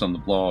series on the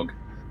blog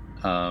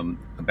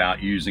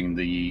about using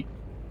the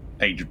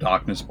Age of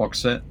Darkness box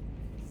set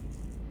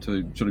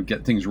to sort of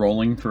get things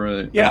rolling for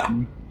a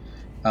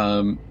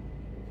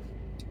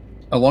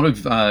a lot of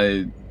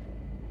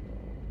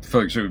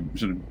folks who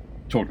sort of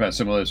talked about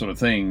similar sort of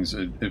things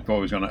have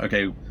always gone,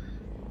 okay,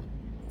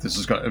 this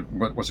has got,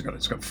 what's it got?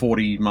 It's got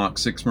 40 Mark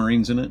 6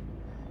 Marines in it.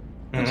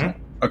 Mm-hmm.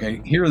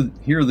 Okay, here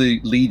are the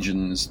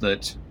legions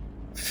that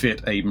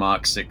fit a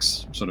Mark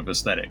 6 sort of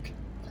aesthetic.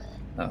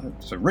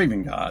 So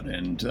Raven Guard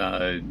and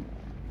trying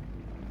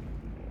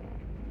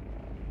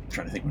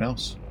to think what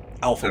else.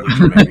 Alpha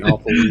Legion, maybe.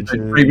 Alpha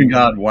Legion. Raven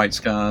Guard, White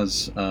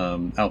Scars,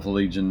 Alpha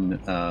Legion.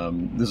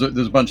 There's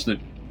a bunch that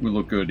will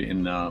look good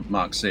in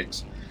Mark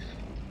 6.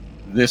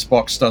 This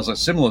box does a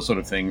similar sort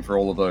of thing for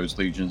all of those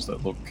legions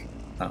that look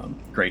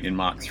great in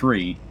Mark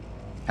 3.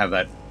 Have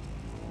that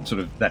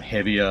sort of that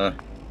heavier,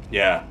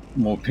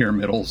 more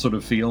pyramidal sort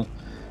of feel.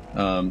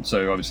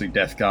 So obviously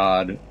Death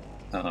Guard,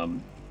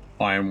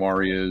 Iron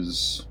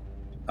Warriors,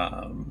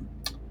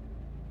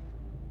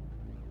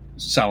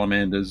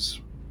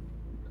 Salamanders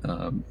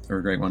are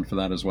a great one for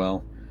that as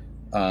well.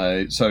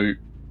 So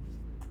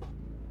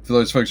for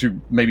those folks who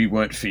maybe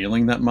weren't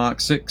feeling that Mark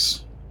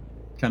 6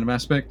 kind of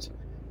aspect,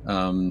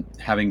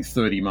 having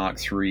 30 Mark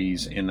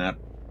 3s in a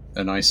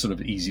nice sort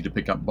of easy to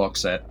pick up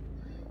box set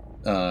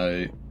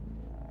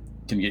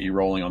can get you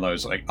rolling on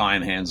those. Like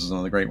Iron Hands is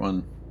another great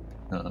one.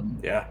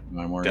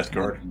 Iron Warriors,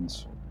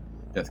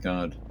 Death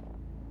Guard.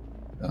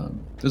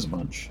 There's a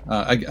bunch.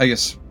 I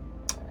guess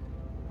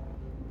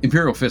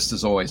Imperial Fist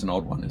is always an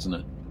odd one, isn't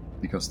it?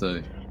 Because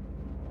the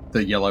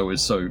yellow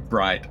is so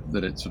bright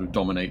that it sort of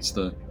dominates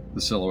the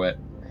silhouette.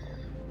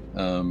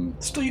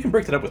 Still, you can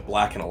break that up with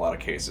black in a lot of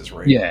cases,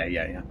 right?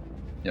 Yeah.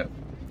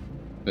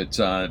 But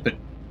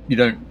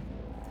you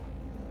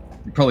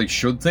probably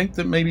should think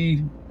that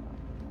maybe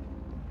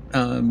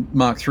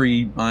Mark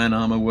III Iron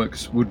Armor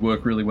would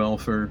work really well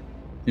for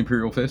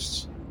Imperial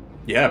Fists.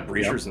 Yeah,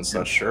 breachers and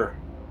such, sure.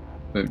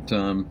 But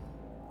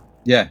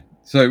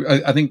so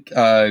I think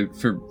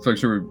for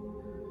folks who are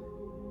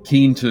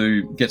keen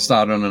to get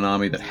started on an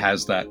army that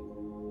has that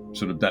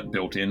sort of that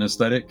built-in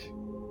aesthetic,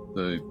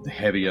 the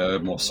heavier,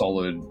 more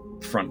solid,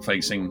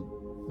 front-facing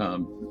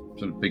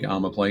sort of big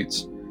armor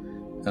plates,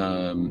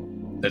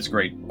 that's a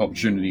great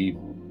opportunity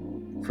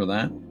for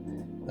that.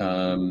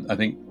 I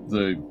think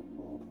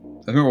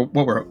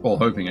what we're all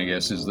hoping, I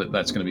guess, is that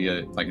that's going to be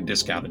a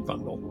discounted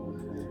bundle.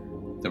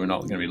 that we're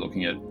not going to be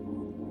looking at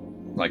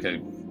like a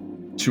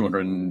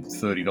 $230,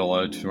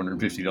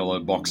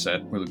 $250 box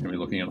set. We're going to be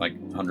looking at like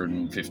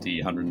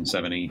 150,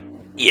 170.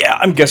 Yeah,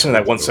 I'm guessing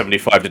that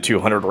 175 to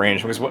 200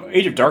 range, because what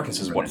Age of Darkness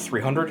is what,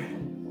 300?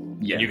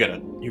 Yeah, And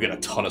you get a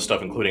ton of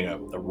stuff, including a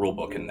rule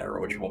book in there,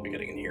 which you won't be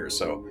getting in here.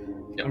 So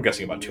Yep. I'm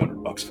guessing about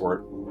 $200 for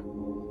it.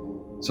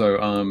 So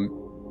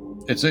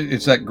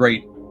it's that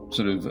great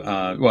sort of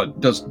it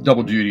does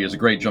double duty as a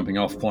great jumping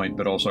off point,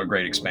 but also a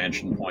great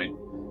expansion point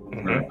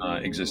for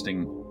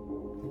existing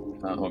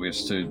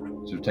hobbyists to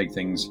sort of take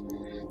things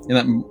in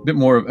that bit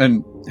more of,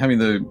 and having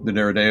the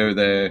Deredeo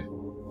there,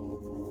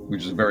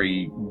 which is a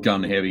very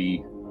gun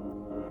heavy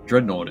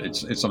dreadnought.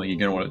 It's something you're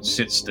going to want to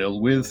sit still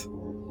with.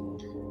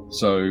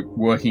 So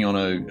working on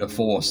a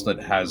force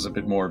that has a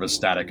bit more of a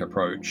static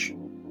approach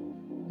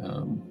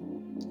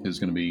is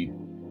going to be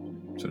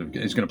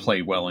is going to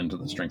play well into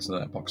the strengths of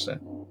that box set.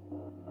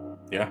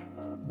 Yeah,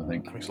 I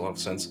think that makes a lot of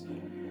sense.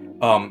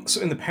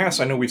 So in the past,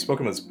 I know we've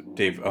spoken about this,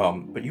 Dave,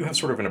 but you have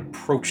sort of an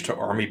approach to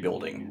army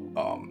building,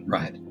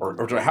 right,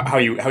 or to how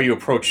you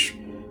approach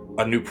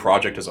a new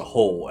project as a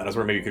whole. And I was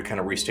wondering maybe you could kind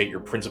of restate your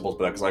principles,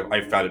 but because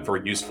I found it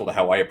very useful to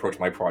how I approach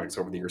my projects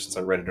over the years since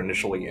I read it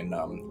initially in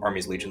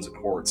Armies, Legions, and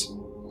Hordes.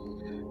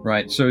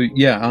 Right. So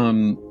yeah,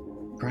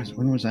 Christ,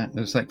 when was that? It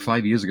was like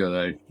 5 years ago,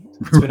 though.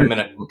 It's been a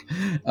minute.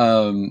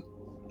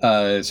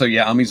 So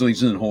yeah, Armies,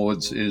 Legions, and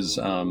Hordes is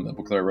a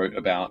book that I wrote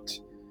about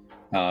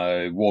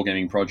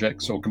wargaming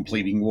projects or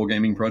completing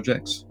wargaming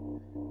projects,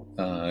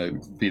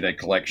 be they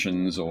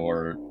collections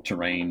or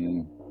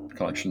terrain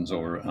collections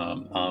or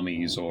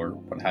armies or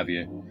what have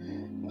you.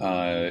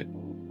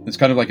 It's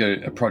kind of like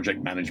a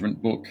project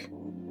management book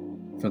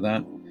for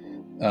that,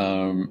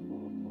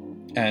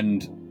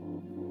 and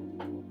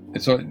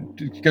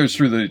it goes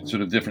through the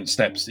sort of different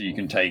steps that you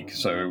can take.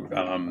 So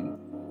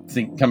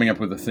coming up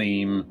with a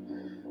theme,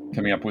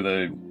 coming up with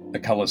a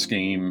color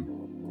scheme,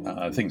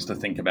 things to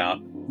think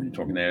about when you're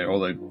talking there, all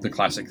the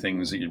classic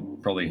things that you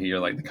probably hear,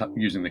 like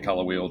using the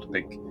color wheel to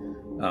pick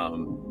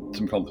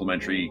some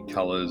complementary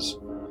colors.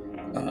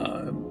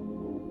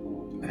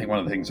 I think one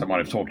of the things I might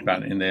have talked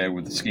about in there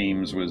with the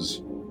schemes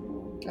was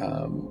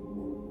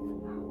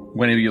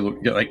whenever you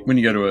look, like when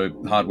you go to a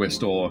hardware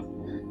store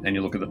and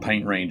you look at the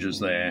paint ranges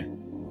there,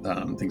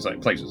 things like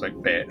places like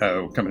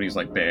companies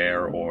like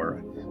Behr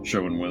or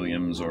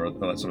Sherwin-Williams or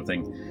that sort of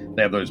thing,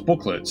 they have those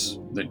booklets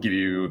that give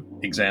you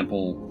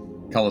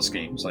example color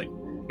schemes, like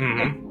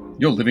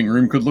your living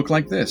room could look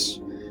like this,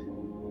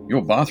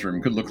 your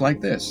bathroom could look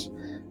like this.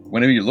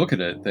 Whenever you look at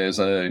it, there's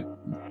the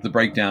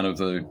breakdown of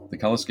the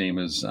color scheme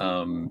is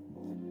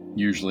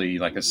usually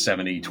like a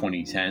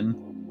 70-20-10.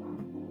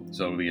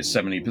 So it'll be a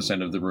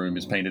 70% of the room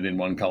is painted in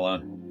one color,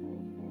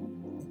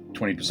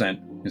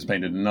 20% is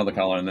painted in another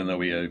color, and then there'll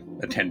be a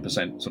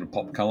 10% sort of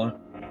pop color.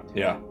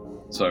 Yeah.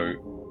 So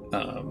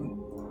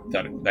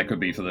that could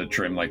be for the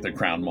trim, like the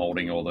crown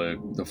molding or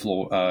the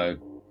floor,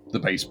 the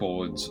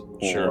baseboards.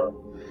 Or Sure.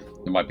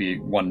 there might be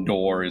one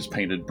door is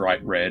painted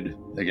bright red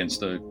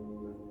against a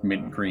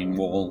mint green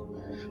wall,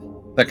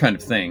 that kind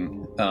of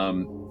thing.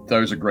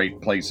 Those are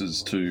great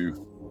places to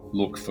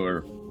look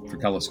for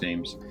color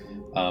schemes.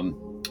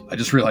 I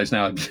just realized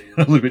now I'm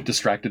a little bit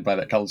distracted by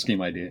that color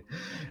scheme idea.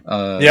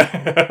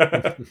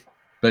 Yeah.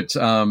 But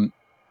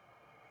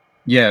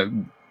yeah,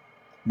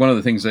 one of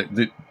the things that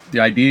the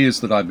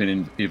ideas that I've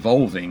been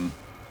evolving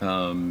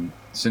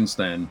since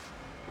then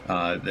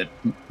that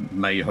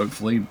may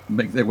hopefully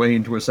make their way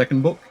into a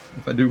second book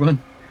if I do one,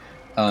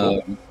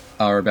 Cool.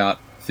 are about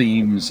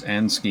themes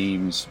and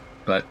schemes,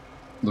 but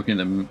looking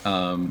at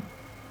them,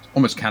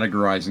 almost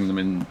categorizing them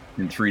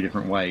in three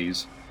different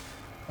ways,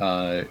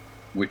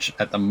 which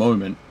at the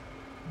moment,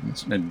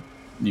 and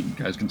you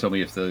guys can tell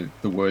me if the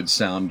words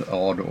sound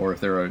odd or if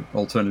there are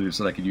alternatives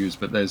that I could use,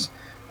 but there's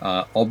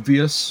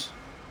obvious,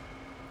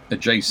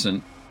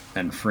 adjacent,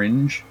 and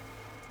fringe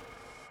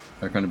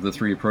are kind of the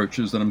three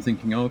approaches that I'm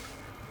thinking of.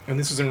 And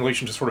this is in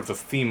relation to sort of the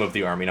theme of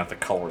the army, not the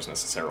colors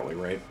necessarily,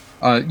 right?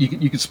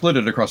 You could split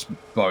it across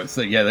both.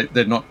 Yeah,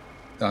 they're not.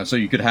 So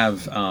you could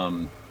have,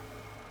 so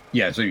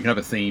you can have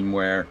a theme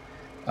where,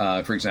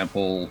 for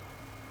example,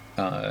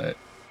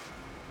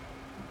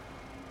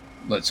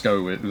 let's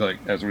go with, like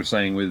as we were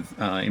saying, with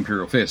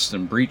Imperial Fist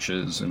and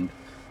breaches and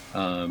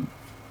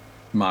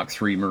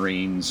Mark III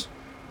Marines.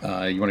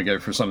 You want to go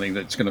for something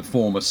that's going to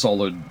form a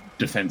solid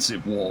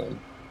defensive wall.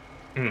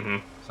 Mm-hmm.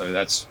 So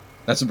that's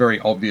a very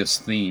obvious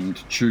theme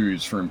to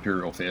choose for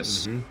Imperial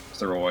Fists. Mhm. Because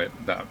they're all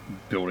about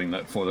building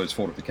that for those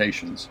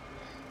fortifications.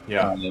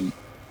 Yeah.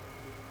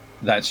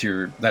 That's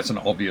an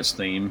obvious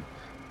theme,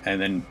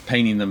 and then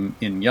painting them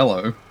in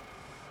yellow,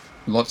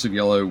 lots of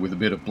yellow with a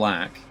bit of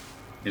black,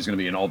 is going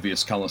to be an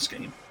obvious color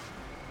scheme.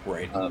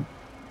 Right.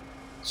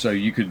 So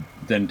you could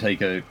then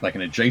take an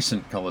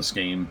adjacent color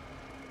scheme,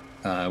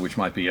 which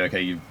might be,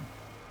 okay, you've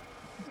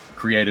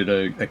created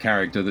a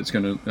character that's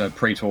going to a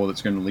praetor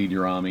that's going to lead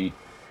your army,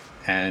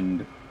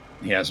 and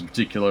he has a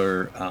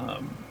particular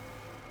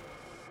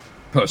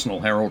personal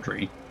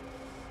heraldry,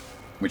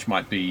 which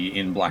might be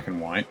in black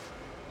and white,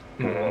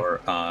 or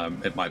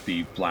it might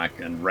be black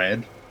and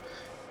red,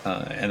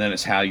 and then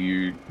it's how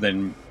you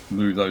then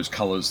move those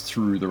colors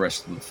through the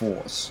rest of the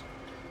force.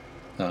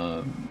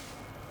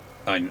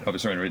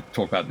 Obviously, when we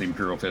talk about the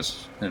Imperial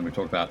Fist, and we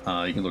talk about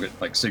you can look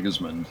at like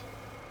Sigismund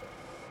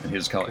and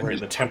his color. Right,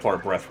 the Templar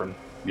Brethren.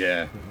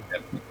 Yeah,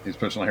 his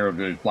personal hero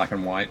is black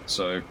and white.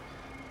 So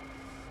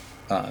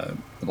the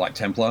Black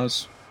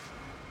Templars,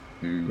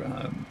 who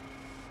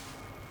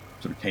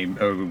sort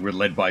of were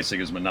led by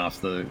Sigismund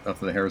after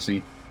the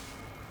heresy,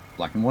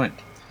 black and white.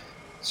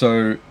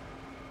 So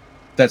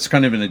that's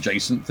kind of an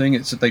adjacent thing.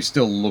 It's that they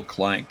still look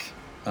like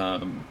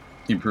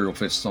Imperial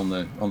Fists on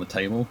the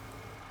table.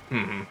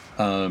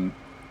 Mm-hmm.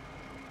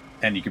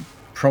 And you could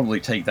probably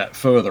take that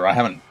further. I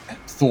haven't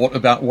thought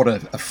about what a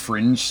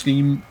fringe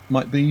scheme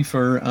might be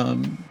for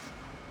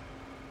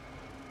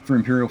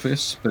Imperial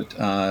Fists, but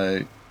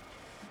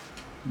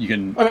you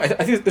can. I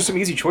think there's some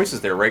easy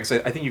choices there, right?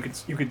 Because I think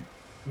you could.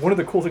 One of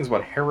the cool things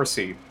about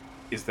Heresy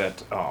is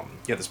that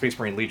the Space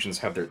Marine Legions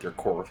have their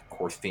core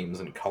themes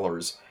and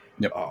colors.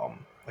 Yep.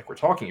 Like we're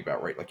talking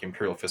about, right? Like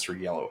Imperial Fists are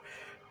yellow,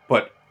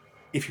 but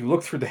if you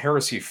look through the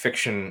Heresy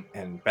fiction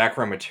and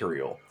background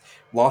material,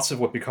 lots of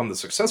what become the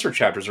successor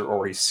chapters are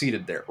already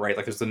seated there, right?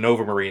 Like there's the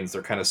Nova Marines;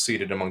 they're kind of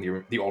seated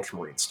among the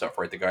Ultramarine stuff,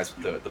 right? The guys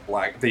with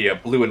the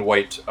blue and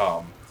white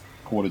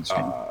Quartered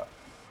scheme.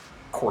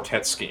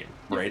 Quartet scheme,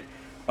 right?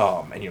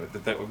 And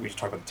that we should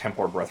talk about the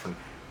Templar Brethren.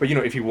 But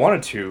if you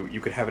wanted to,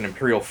 you could have an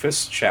Imperial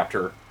Fist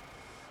chapter.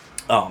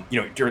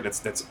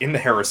 That's in the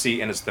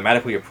Heresy and is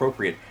thematically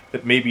appropriate.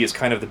 That maybe is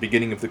kind of the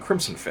beginning of the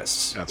Crimson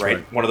Fists, That's right?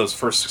 right. One of those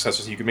first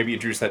successors. You could maybe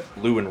introduce that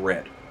blue and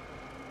red.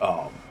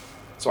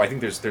 So I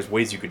think there's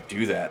ways you could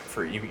do that.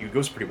 For you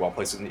goes pretty well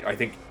places. And I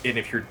think, and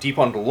if you're deep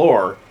on the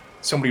lore,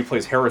 somebody who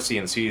plays Heresy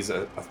and sees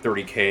a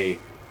 30k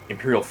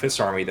Imperial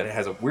Fist army that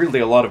has weirdly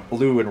a lot of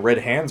blue and red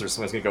hands or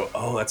something's gonna go,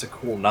 oh, that's a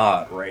cool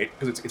nod, right?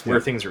 Because it's where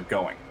things are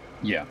going.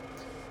 Yeah,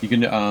 you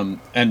can,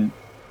 and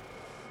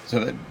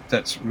so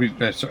that's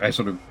I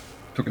sort of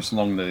took us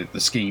along the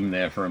scheme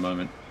there for a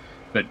moment,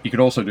 but you could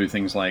also do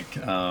things like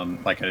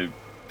a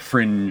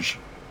fringe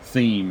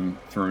theme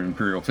for an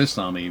Imperial Fist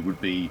army would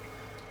be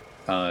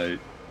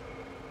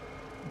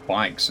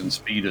bikes and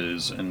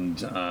speeders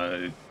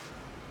and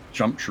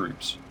jump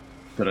troops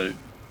that are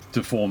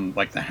to form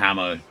like the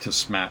hammer to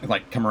smash,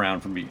 like come around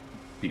from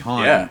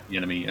behind the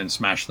enemy and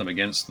smash them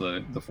against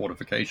the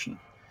fortification,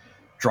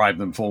 drive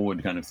them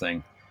forward, kind of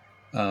thing.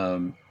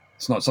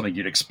 It's not something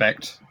you'd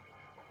expect.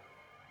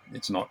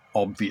 It's not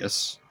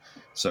obvious,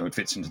 so it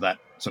fits into that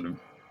sort of,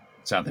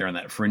 it's out there in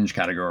that fringe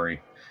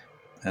category.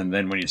 And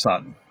then when you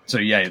start,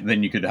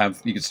 then you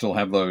could still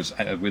have those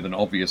with an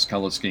obvious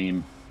color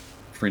scheme,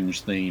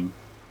 fringe theme,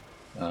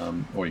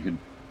 or you could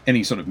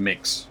any sort of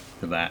mix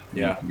of that.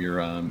 Yeah, you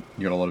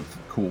got a lot of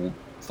cool,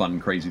 fun,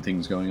 crazy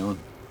things going on.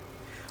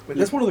 But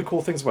that's one of the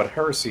cool things about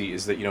Heresy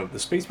is that the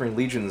Space Marine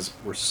Legions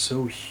were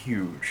so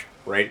huge,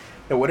 right?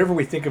 That whatever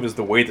we think of as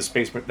the way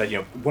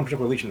the one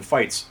particular Legion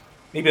fights,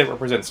 maybe that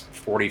represents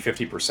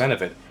 40-50%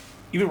 of it.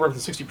 Even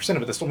represents 60%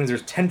 of it. That still means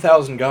there's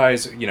 10,000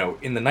 guys,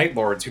 in the Night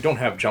Lords who don't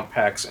have jump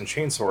packs and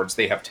chainswords.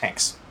 They have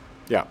tanks.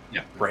 Yeah.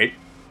 Right.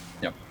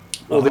 Yep.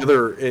 Well, the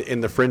other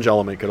in the fringe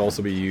element could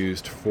also be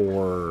used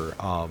for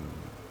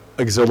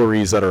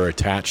auxiliaries that are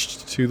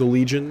attached to the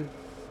Legion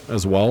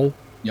as well.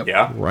 Yep.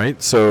 Yeah.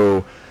 Right.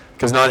 So,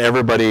 because not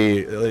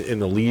everybody in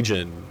the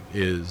Legion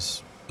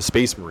is a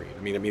Space Marine.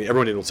 I mean,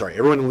 everyone in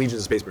the Legion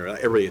is a Space Marine. Not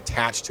everybody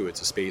attached to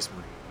it's a Space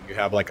Marine. You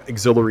have like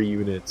auxiliary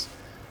units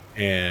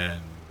and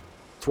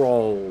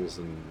thralls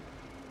and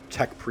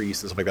tech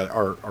priests and stuff like that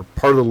are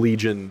part of the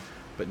Legion,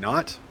 but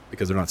not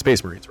because they're not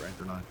Space Marines, right?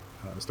 They're not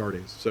Star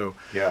Days. So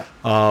yeah,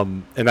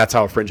 and that's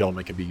how a fringe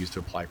element can be used to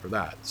apply for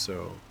that.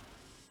 So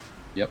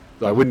yep.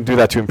 So I wouldn't do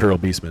that to Imperial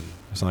Beastmen.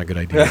 It's not a good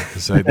idea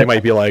because they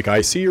might be like,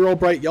 I see you're all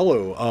bright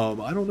yellow.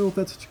 I don't know if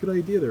that's such a good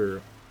idea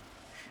there.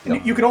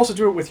 And you could also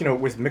do it with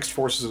with mixed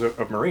forces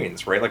of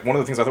Marines, right? Like one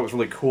of the things I thought was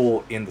really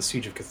cool in the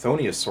Siege of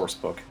Chthonia's source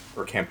book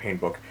or campaign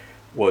book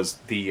was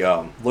the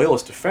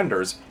Loyalist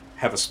defenders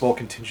have a small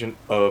contingent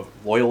of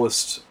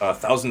Loyalist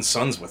Thousand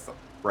Sons with them,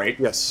 right?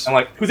 Yes. And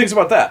like, who thinks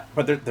about that?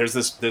 But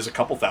there's a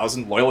couple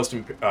thousand Loyalist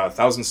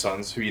Thousand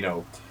Sons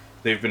who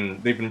they've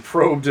been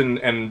probed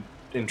and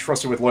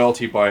entrusted with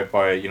loyalty by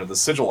the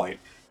Sigillite,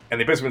 and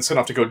they've basically been sent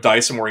off to go die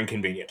somewhere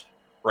inconvenient,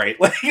 right?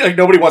 Like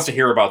nobody wants to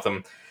hear about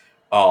them.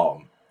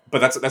 But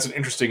that's an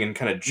interesting and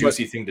kind of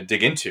juicy thing to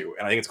dig into,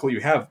 and I think it's cool.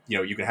 You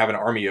can have an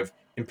army of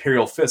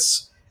Imperial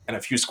Fists and a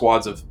few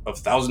squads of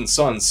Thousand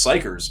Sons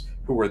Psychers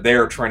who were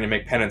there trying to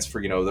make penance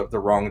for the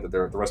wrong that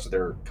the rest of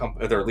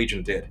their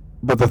legion did.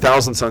 But the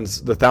Thousand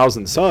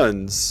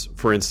Sons,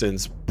 for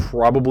instance,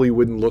 probably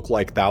wouldn't look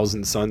like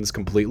Thousand Sons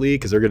completely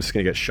because they're just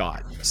going to get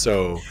shot.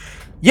 So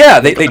yeah,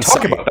 they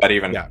talk about that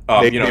even.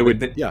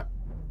 Yeah,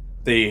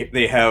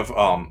 they have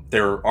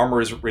their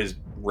armor is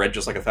red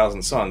just like a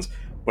Thousand Sons.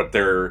 But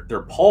their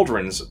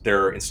pauldrons,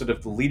 instead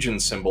of the Legion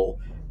symbol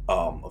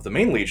of the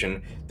main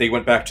Legion, they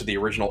went back to the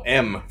original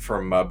M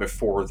from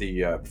before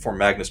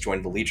Magnus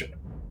joined the Legion,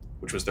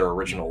 which was their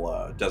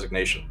original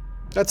designation.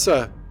 that's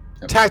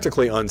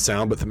tactically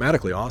unsound, but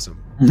thematically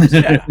awesome.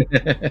 Yeah.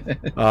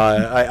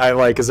 I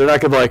like because they're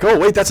not gonna be like, oh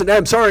wait, that's an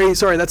M. Sorry,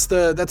 that's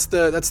the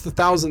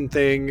 1,000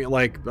 thing.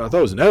 Like I thought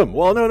it was an M.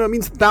 Well, no, it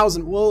means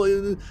 1,000.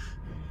 Well,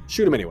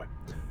 shoot him anyway.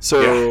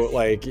 So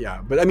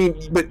but I mean,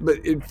 but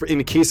in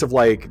the case of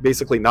like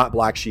basically not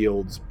Black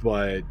Shields,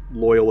 but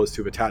loyalists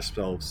who've attached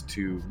themselves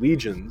to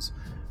legions,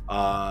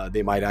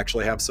 they might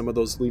actually have some of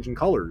those legion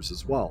colors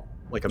as well,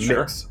 like a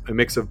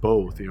mix of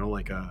both. You know,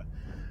 like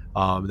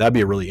that'd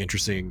be a really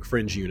interesting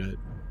fringe unit.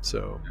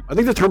 So I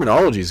think the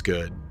terminology is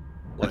good.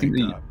 I think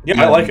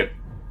I like it.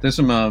 There's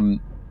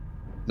some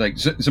like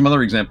some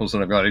other examples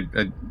that I've got.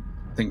 I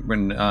think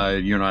when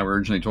you and I were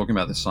originally talking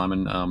about this,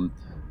 Simon,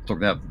 talking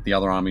about the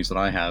other armies that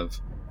I have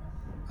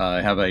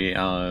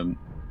a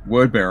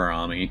Wordbearer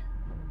army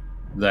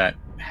that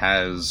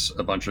has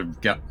a bunch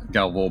of Gal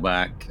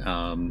Vorbak.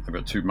 I've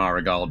got 2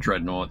 Maragal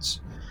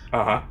Dreadnoughts.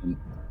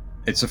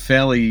 It's a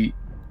fairly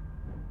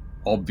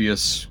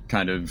obvious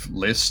kind of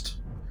list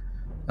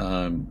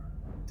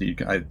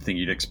that I think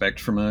you'd expect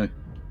from a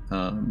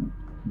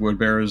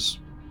Wordbearer's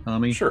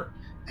army. Sure.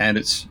 And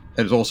it's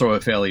also a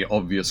fairly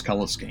obvious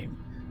color scheme.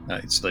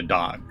 It's the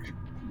dark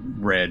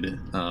red,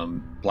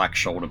 black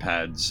shoulder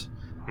pads,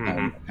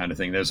 kind of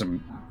thing. There's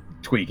some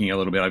tweaking a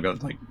little bit. I've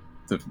got like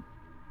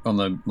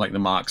the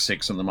Mark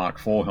 6 and the Mark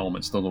 4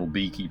 helmets, the little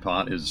beaky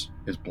part is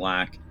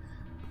black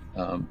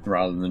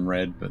rather than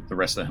red, but the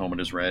rest of the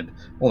helmet is red.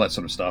 All that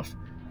sort of stuff.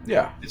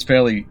 Yeah.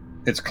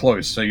 It's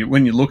close. So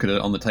when you look at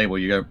it on the table,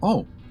 you go,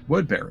 oh,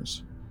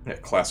 Wordbearers. Yeah,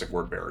 classic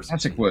Wordbearers.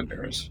 Classic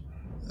Wordbearers.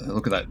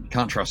 Look at that.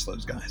 Can't trust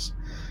those guys.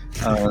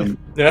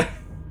 Yeah.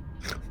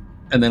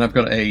 And then I've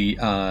got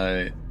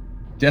a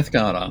Death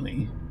Guard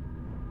army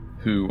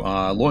who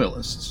are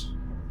loyalists.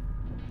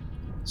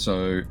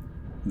 So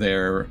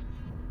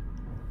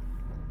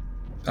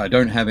I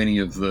don't have any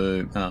of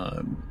the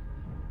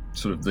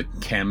sort of the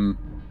chem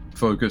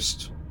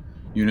focused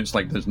units.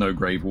 Like there's no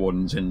Grave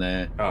Wardens in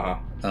there.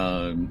 Are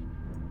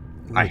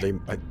they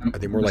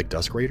more like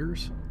Dusk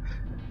Raiders?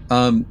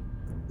 No,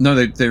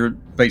 they're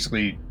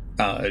basically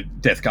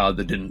Death Guard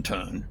that didn't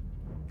turn.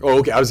 Oh,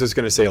 okay. I was just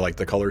going to say like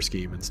the color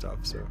scheme and stuff.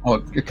 So,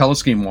 color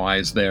scheme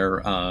wise,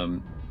 they're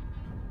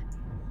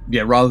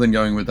rather than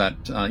going with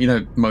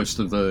that, most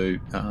of the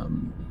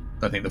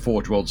I think the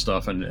Forge World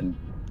stuff and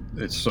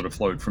it's sort of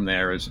flowed from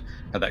there as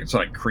that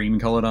sort of cream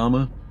colored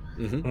armor.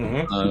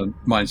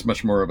 Mine's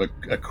much more of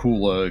a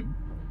cooler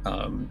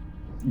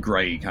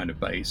gray kind of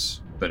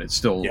base, but it's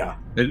still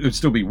it would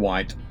still be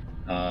white,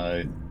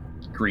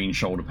 green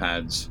shoulder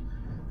pads,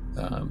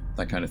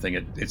 that kind of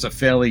thing. It's a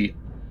fairly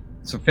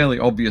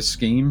obvious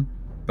scheme,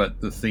 but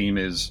the theme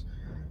is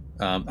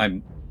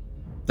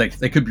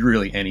they could be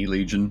really any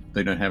legion.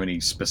 They don't have any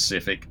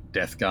specific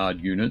Death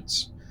Guard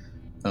units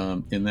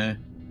in there,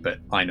 but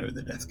I know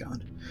the Death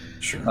Guard.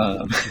 Sure.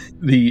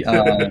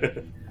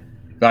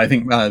 I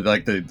think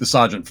like the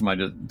sergeant for my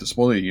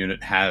Despoiler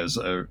unit has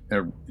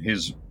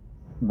his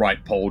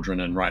right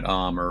pauldron and right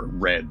arm are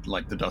red,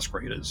 like the Dusk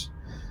Raiders.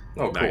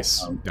 Oh, cool.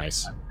 Nice. And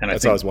That's I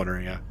what I was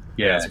wondering.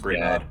 Yeah, it's a great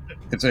nod.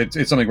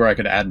 It's something where I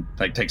could add,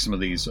 like, take some of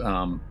these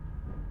Mark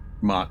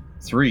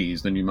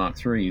 3s, the new Mark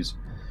 3s,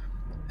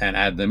 and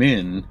add them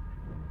in,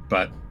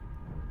 but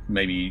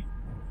maybe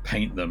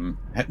paint them,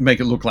 make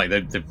it look like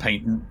they've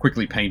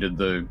quickly painted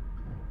the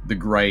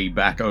gray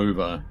back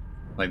over,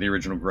 like the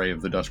original gray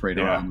of the Dusk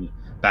Raider army,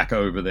 back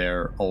over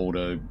their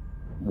older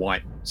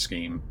white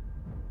scheme,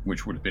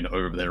 which would have been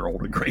over their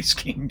older gray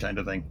scheme, kind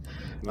of thing.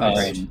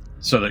 Nice.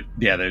 So that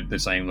they're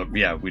saying, look,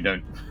 we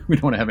don't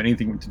want to have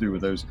anything to do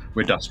with those.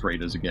 We're Dusk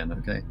Raiders again,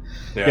 okay?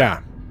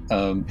 Yeah.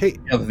 The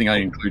other thing I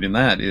include in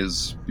that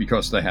is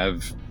because they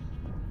have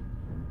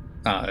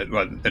a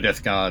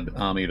Death Guard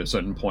army at a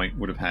certain point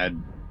would have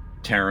had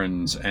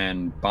Terrans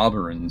and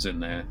Barbarans in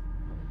there.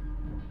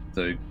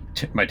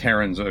 My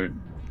Terrans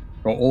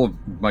all of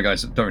my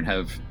guys that don't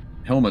have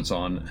helmets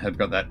on have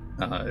got that.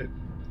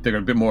 They've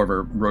got a bit more of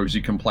a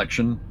rosy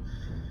complexion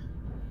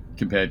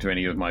compared to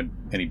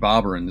any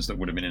Barbarans that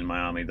would have been in my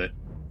army that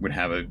would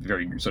have a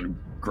very sort of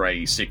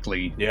grey,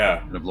 sickly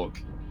kind of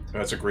look.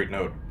 That's a great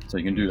note. So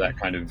you can do that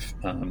kind of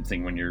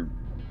thing when you're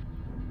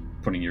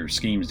putting your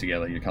schemes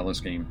together, your color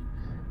scheme,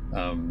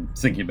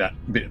 thinking a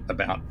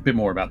bit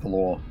more about the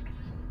lore.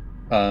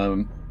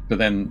 But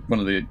then one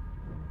of the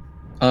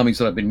armies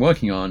that I've been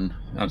working on,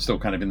 I'm still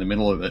kind of in the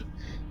middle of it,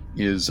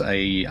 is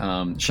a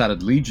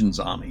Shattered Legions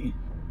army,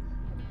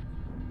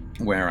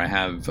 where I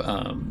have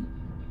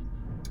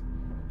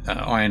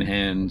Iron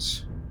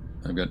Hands,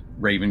 I've got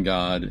Raven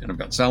Guard, and I've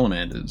got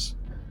Salamanders.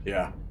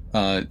 Yeah.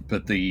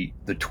 But the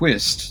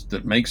twist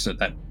that makes it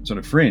that sort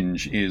of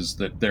fringe is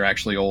that they're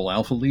actually all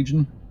Alpha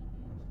Legion.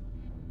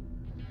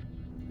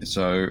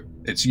 So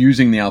it's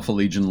using the Alpha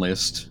Legion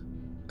list,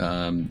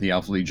 the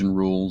Alpha Legion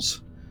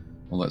rules,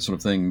 all that sort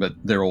of thing, but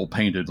they're all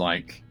painted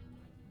like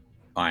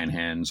Iron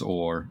Hands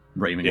or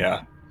Raven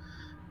Guard,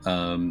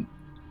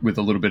 with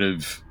a little bit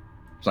of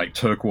like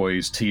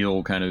turquoise,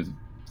 teal kind of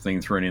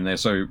thing thrown in there.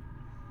 So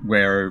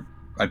where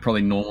I'd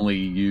probably normally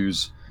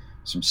use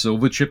some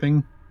silver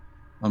chipping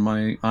on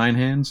my Iron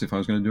Hands if I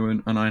was going to do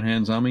an Iron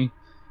Hands army.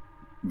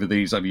 With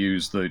these, I've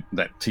used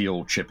that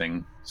teal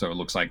chipping, so it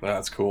looks like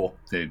That's cool.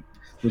 there's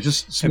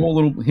just small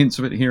little hints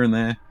of it here and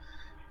there.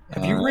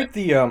 Have you read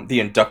the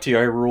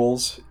Inductii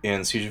rules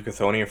in Siege of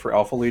Chthonian for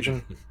Alpha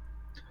Legion?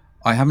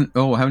 I haven't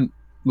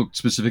looked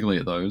specifically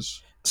at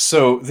those.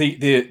 So the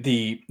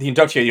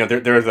Inductii, you know,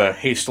 they're the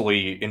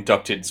hastily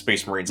inducted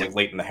Space Marines like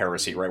late in the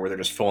Heresy, right, where they're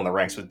just filling the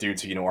ranks with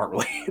dudes who aren't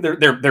really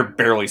they're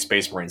barely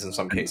Space Marines in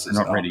some cases.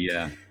 They're not ready,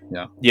 yeah.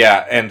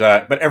 Yeah, and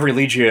but every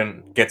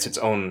Legion gets its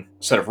own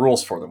set of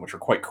rules for them, which are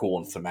quite cool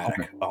and thematic.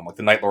 Okay. Like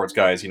the Night Lords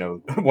guys,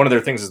 one of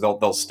their things is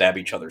they'll stab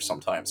each other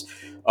sometimes.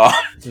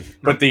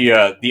 But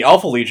the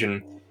Alpha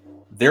Legion,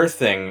 their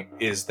thing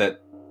is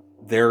that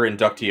their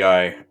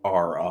Inductii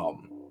are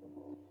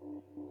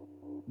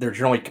they're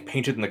generally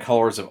painted in the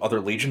colors of other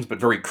legions, but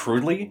very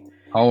crudely.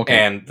 Oh, okay.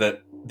 And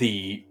that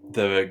the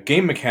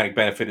game mechanic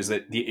benefit is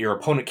that your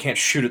opponent can't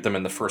shoot at them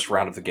in the first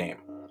round of the game.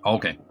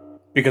 Okay.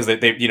 Because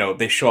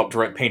they show up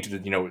direct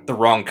painted the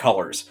wrong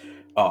colors.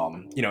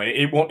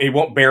 It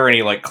won't bear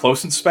any like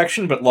close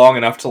inspection, but long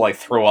enough to like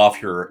throw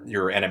off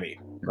your enemy,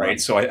 right?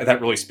 So that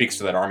really speaks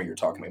to that army you're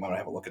talking about. I want to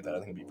have a look at that.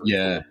 I think it'd be pretty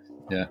cool.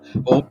 Yeah.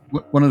 Well,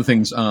 one of the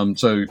things,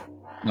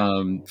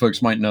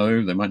 folks might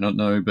know, they might not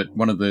know, but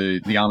one of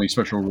the army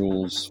special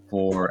rules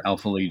for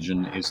Alpha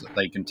Legion is that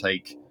they can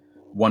take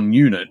one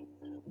unit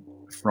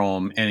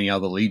from any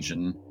other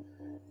legion.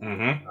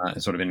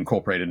 Sort of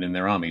incorporated in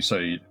their army. So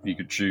you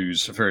could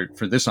choose for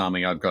this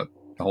army. I've got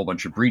a whole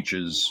bunch of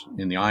breaches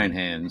in the Iron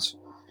Hands,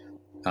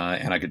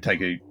 and I could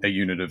take a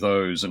unit of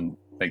those and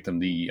make them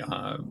the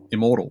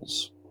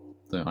Immortals,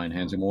 the Iron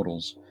Hands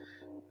Immortals,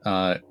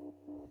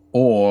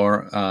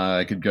 or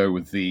I could go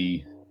with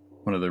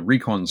one of the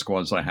recon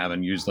squads I have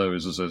and use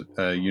those as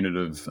a unit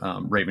of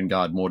Raven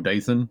Guard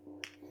Mordathan,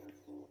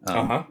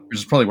 which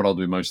is probably what I'll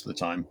do most of the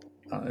time.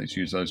 Is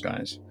use those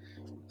guys.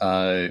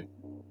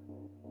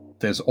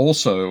 There's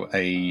also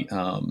a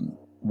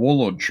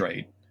Warlord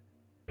trait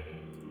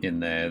in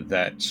there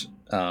that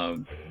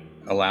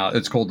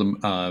it's called the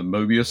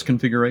Mobius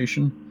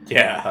configuration.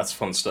 Yeah, that's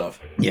fun stuff.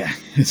 Yeah,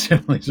 it's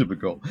definitely super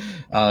cool.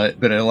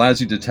 But it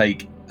allows you to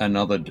take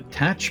another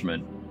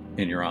detachment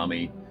in your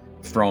army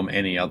from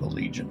any other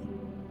legion.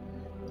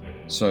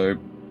 So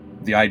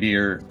the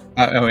idea,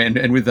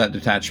 and with that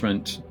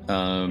detachment,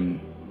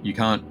 you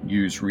can't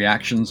use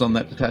reactions on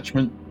that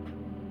detachment.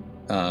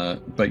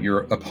 But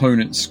your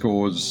opponent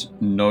scores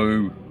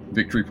no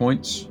victory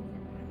points.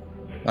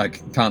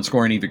 Can't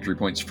score any victory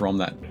points from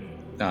that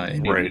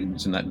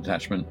enemies in that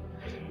detachment.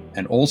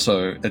 And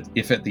also,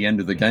 if at the end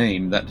of the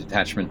game that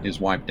detachment is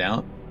wiped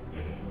out,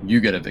 you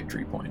get a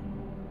victory point.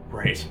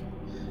 Right.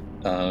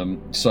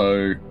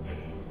 So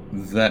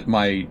that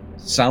my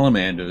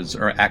salamanders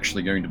are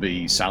actually going to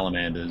be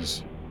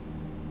salamanders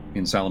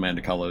in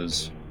salamander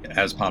colors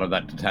as part of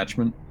that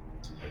detachment.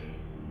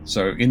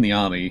 So in the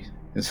army,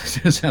 it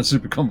sounds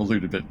super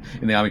convoluted, but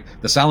in the army,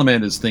 the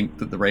salamanders think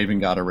that the Raven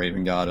Guard are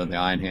Raven Guard and the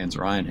Iron Hands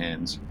are Iron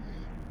Hands.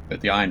 But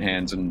the Iron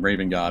Hands and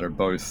Raven Guard are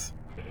both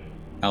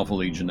Alpha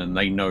Legion, and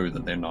they know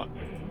that they're not.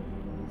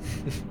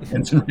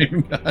 Hands and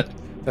Raven Guard.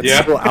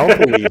 That's still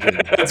Alpha Legion.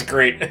 That's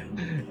great.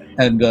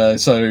 And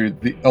so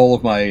all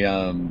of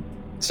my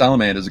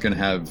salamanders are going to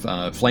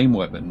have flame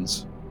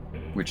weapons,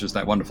 which is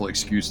that wonderful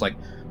excuse like,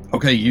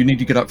 okay, you need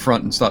to get up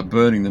front and start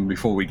burning them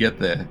before we get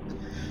there.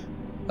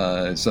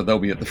 So they'll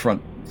be at the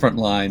front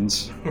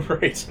lines,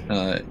 right,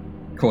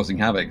 causing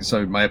havoc.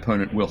 So my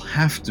opponent will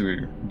have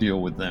to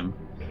deal with them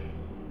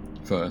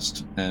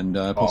first, and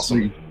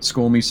possibly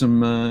score me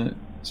some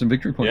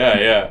victory points.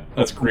 Yeah,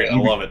 that's great. I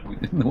love it.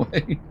 In the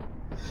way.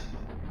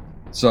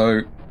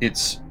 So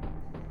it's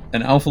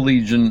an Alpha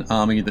Legion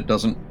army that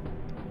doesn't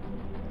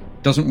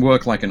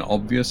work like an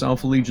obvious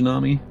Alpha Legion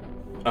army,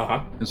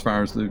 as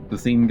far as the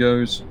theme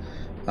goes,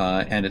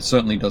 and it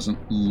certainly doesn't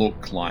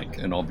look like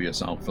an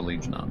obvious Alpha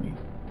Legion army.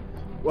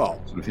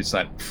 Well, sort of hits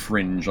that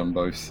fringe on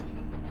both.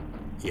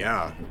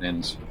 Yeah.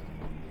 Ends.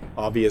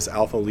 Obvious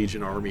Alpha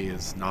Legion army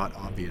is not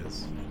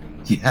obvious.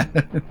 Yeah,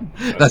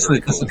 that's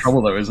the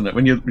trouble, though, isn't it?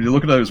 When you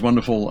look at those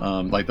wonderful,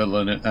 like the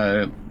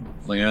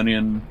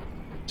Leonian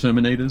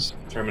Terminators.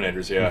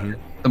 Terminators, yeah.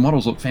 Mm-hmm. The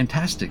models look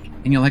fantastic,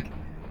 and you're like,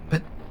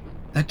 but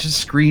that just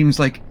screams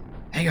like,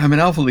 hey, I'm an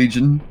Alpha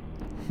Legion,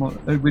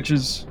 which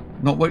is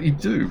not what you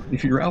do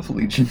if you're Alpha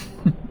Legion.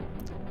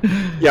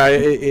 Yeah,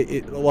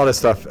 a lot of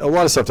stuff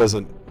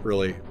doesn't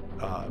really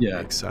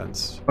make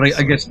sense. But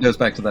I guess it goes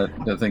back to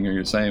that thing you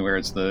were saying, where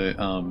it's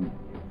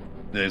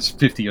there's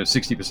 50 or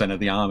 60% of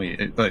the army,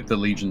 the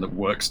Legion, that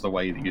works the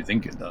way that you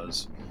think it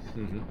does,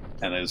 and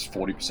there's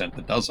 40%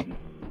 that doesn't.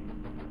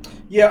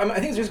 Yeah, I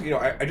think it's just,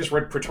 I just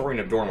read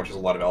Praetorian of Dorn, which has a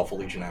lot of Alpha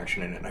Legion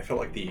action in it, and I felt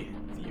like the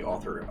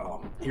author,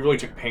 he really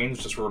took pains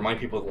just to remind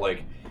people that,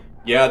 like,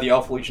 yeah, the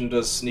Alpha Legion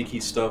does sneaky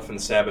stuff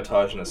and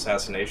sabotage and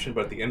assassination,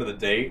 but at the end of the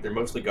day, they're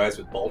mostly guys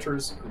with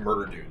bolters who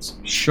murder dudes.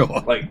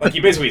 Sure. Like he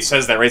basically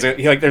says that, right?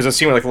 There's a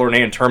scene with, like, the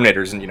Lornean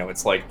Terminators, and,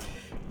 it's like,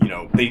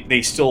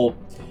 they still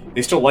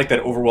like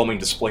that overwhelming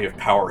display of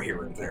power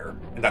here and there,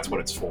 and that's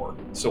what it's for.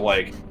 So,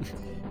 like,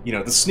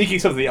 the sneaky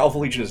stuff that the Alpha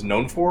Legion is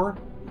known for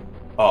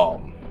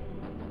it's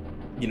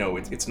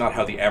not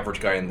how the average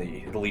guy in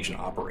the Legion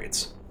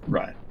operates.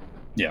 Right.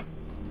 Yeah.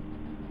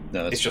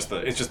 No, It's just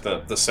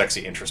the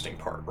sexy, interesting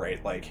part,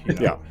 right? Like,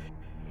 Yeah.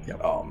 The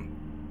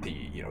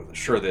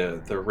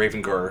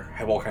Ravengar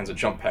have all kinds of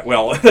jump packs.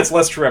 Well, that's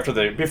less true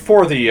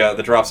before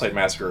the drop site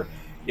massacre.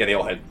 Yeah,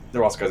 there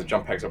were also guys with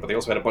jump packs, but they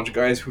also had a bunch of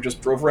guys who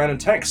just drove around in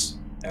tanks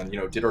and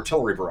did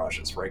artillery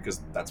barrages, right?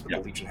 Because that's what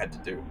the Legion had to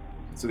do.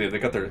 So they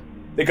got their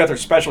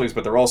specialties,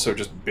 but they're also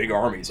just big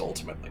armies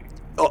ultimately.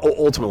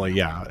 Ultimately,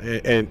 yeah,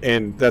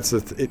 and that's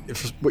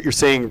what you're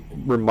saying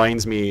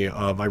reminds me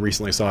of. I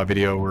recently saw a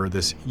video where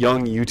this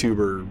young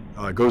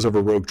YouTuber goes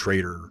over Rogue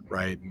Trader,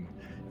 right? And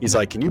he's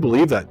like, "Can you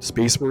believe that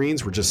Space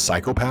Marines were just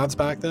psychopaths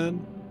back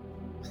then?"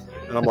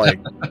 And I'm like,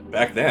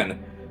 back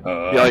then,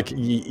 they're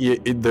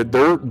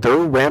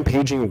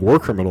rampaging war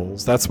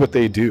criminals. That's what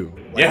they do.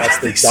 Like, yeah, that's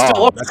their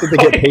job. That's what they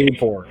get paid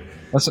for.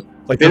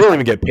 Like they don't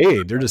even get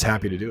paid. They're just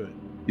happy to do it.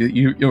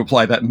 You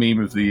apply that meme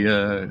of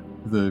the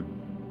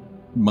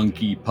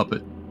monkey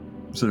puppet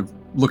sort of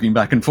looking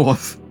back and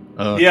forth.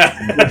 Yeah.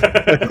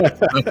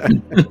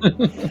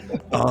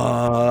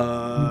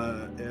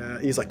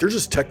 He's like, they're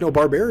just techno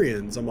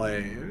barbarians. I'm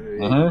like,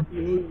 now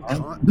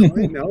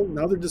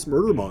they're just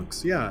murder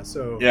monks. Yeah.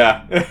 So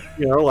yeah,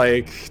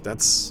 like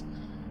that's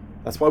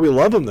why we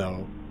love them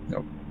though.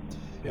 Yep.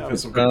 Yeah,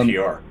 some good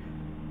PR.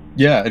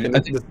 Yeah, I think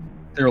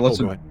there are lots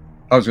of.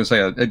 I was going to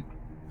say,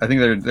 I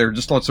think there are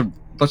just lots of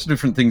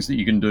different things that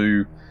you can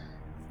do.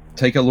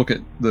 Take a look at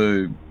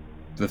the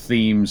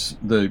themes,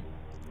 the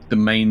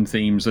main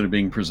themes that are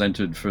being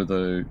presented for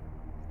the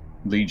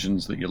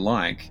legions that you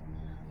like,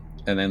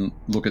 and then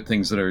look at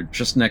things that are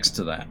just next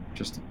to that,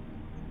 just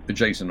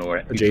adjacent.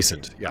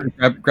 Yeah.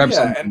 Grab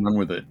something and run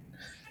with it.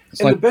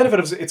 And the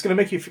benefit is it's going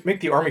to make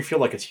the army feel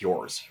like it's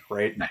yours,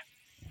 right?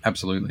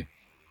 Absolutely.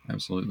 I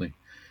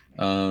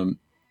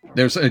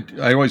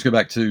always go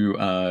back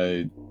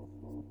to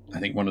I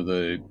think one of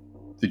the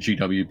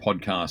GW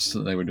podcasts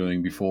that they were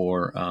doing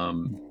before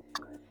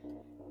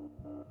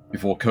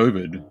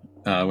COVID,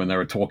 when they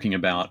were talking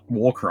about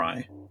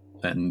Warcry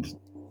and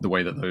the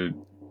way that the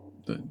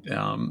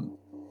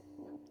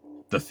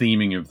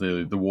theming of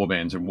the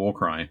warbands in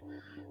Warcry,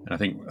 and I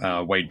think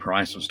Wade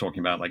Price was talking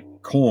about like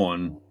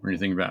Khorne. When you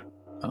think about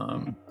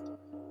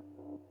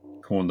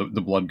Khorne,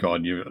 the blood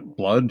god, you got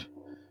blood,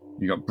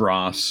 you got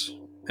brass,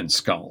 and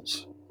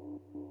skulls.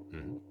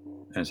 Mm-hmm.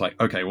 And it's like,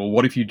 okay, well,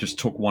 what if you just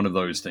took one of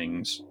those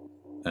things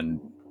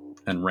and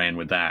ran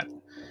with that?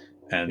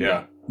 And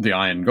the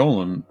Iron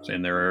Golems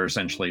in there are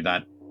essentially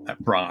that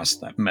brass,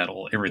 that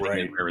metal, everything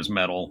in there is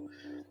metal.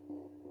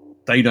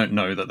 They don't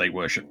know that they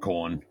worship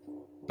Khorne,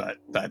 but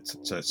that's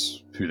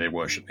who they're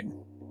worshipping,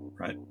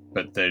 right?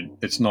 But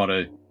it's not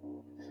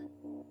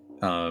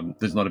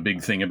there's not a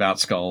big thing about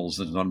skulls.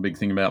 There's not a big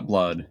thing about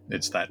blood.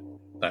 It's that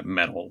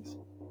metal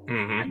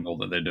angle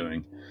that they're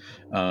doing.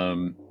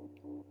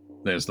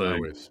 There's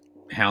the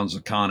Hounds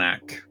of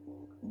Karnak.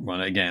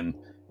 Well, again,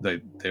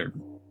 they're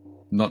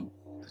not.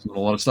 There's not a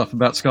lot of stuff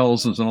about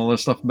skulls. There's not a lot of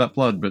stuff about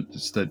blood, but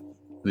it's the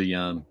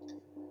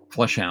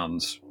flesh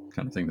hounds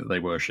kind of thing that they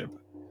worship.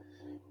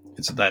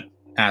 It's that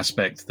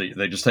aspect that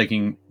they're just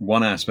taking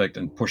one aspect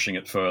and pushing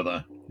it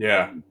further.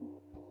 Yeah,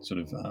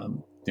 sort of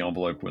the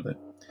envelope with it.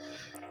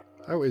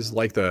 I always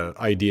like the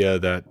idea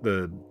that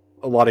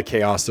a lot of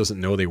chaos doesn't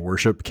know they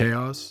worship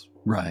chaos.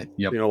 Right.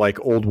 Yep. Like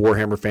old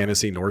Warhammer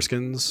Fantasy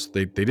Norskins,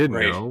 they didn't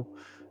know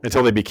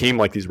until they became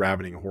like these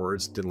ravening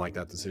hordes. Didn't like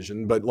that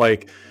decision, but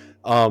like,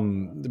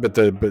 but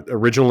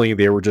originally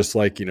they were just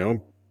like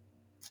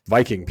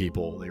Viking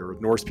people. They were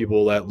Norse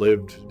people that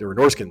lived. They were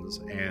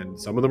Norskins, and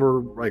some of them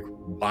were like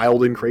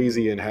wild and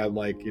crazy and had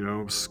like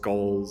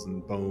skulls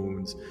and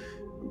bones.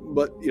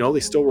 But they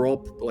still were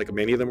all like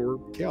many of them were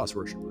chaos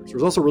worshippers.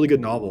 There's also a really good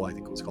novel, I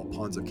think it was called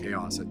Pawns of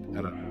Chaos,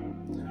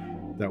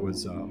 that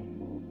was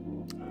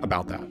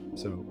about that.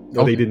 So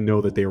they didn't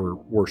know that they were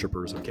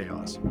worshippers of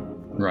chaos,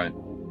 right?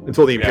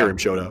 Until the Imperium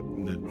showed up,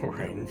 and then,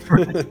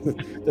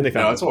 then they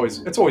found. It's always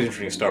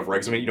interesting stuff,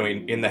 right? Because I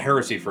mean, in the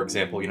Heresy, for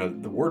example,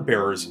 the Word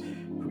Bearers,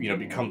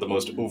 become the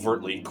most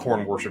overtly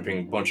Khorne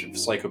worshipping bunch of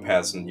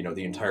psychopaths in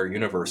the entire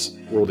universe.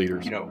 World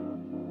Eaters.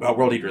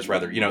 World Eaters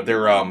rather.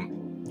 They're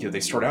they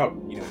start out.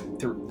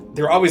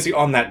 They're obviously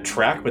on that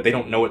track, but they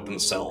don't know it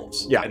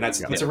themselves. Yeah, and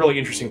that's a really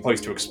interesting place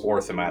to explore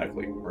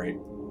thematically, right?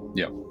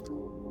 Yeah.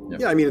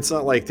 Yeah, I mean, it's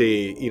not like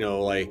they,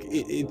 like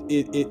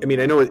it. I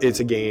mean, I know it's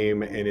a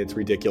game and it's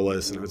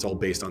ridiculous and it's all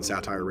based on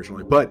satire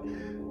originally, but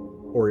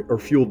or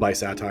fueled by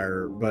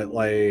satire. But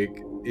like,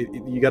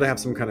 you got to have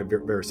some kind of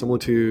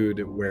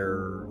verisimilitude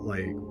where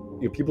like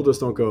people just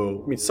don't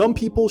go. I mean, some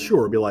people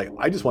sure be like,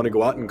 I just want to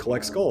go out and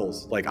collect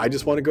skulls. Like, I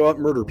just want to go out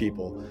and murder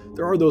people.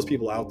 There are those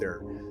people out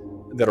there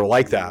that are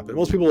like that, but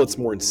most people it's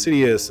more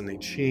insidious and they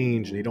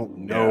change and they don't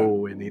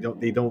know and they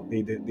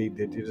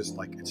just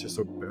like it's just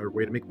a better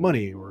way to make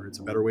money or it's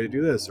a better way to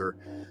do this or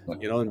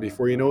and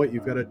before you know it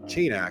you've got a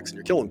chain axe and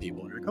you're killing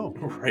people and you're like, oh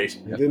right,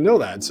 I didn't know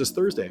that, it's just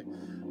Thursday.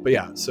 But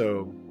yeah,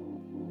 so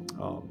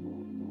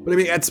but I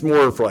mean that's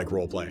more for like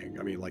role playing.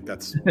 I mean like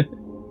that's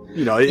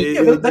You know,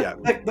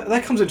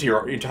 that comes into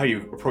how you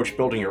approach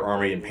building your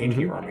army and painting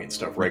your army and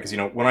stuff, right?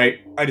 Because when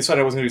I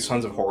decided I was going to do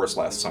Sons of Horus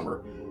last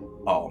summer,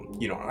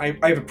 I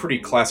have a pretty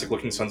classic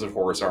looking Sons of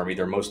Horus army.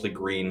 They're mostly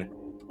green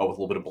with a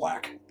little bit of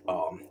black,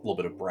 a little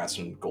bit of brass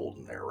and gold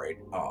in there, right?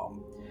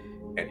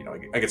 And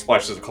I get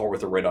splashes of color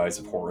with the red eyes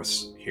of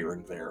Horus here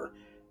and there.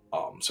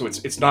 So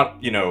it's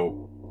not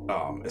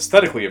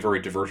aesthetically a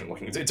very divergent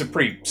looking. It's a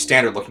pretty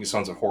standard looking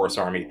Sons of Horus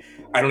army.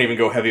 I don't even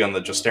go heavy on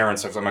the Justaran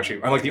stuff. I'm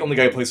like the only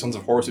guy who plays Sons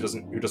of Horus who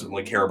doesn't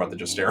really care about the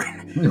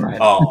Justaran. Right.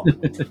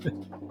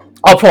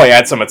 I'll probably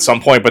add some at some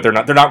point, but they're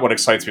not what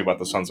excites me about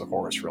the Sons of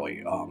Horus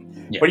really.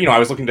 But I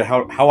was looking to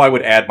how I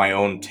would add my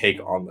own take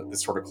on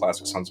this sort of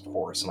classic Sons of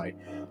Horus, and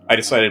I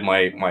decided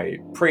my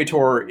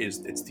Praetor it's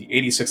the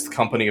 86th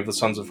company of the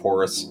Sons of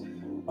Horus.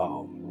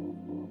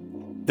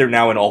 They're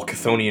now an all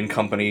Chthonian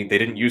company. They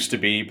didn't used to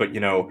be, but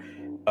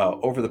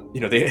over the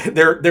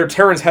their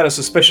Terrans had a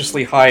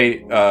suspiciously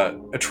high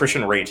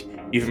attrition rate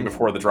even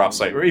before the drop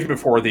site, or even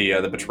before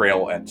the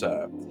betrayal at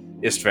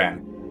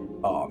Istvan.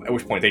 At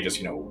which point they just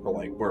were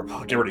like,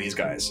 get rid of these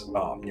guys.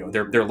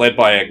 They're led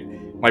by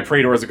my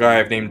Praetor is a guy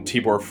I've named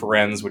Tibor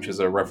Ferenz, which is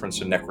a reference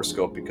to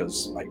Necroscope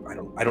because I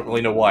don't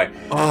really know why.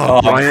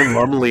 Brian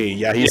Lumley,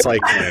 yeah, he's like,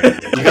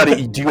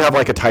 do you have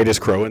like a Titus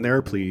Crow in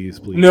there,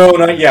 please? No,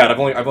 not yet. I've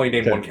only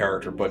named one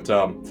character, but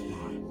and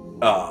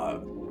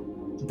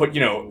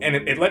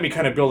it let me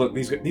kind of build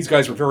it. These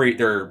guys are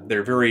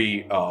they're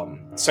very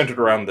centered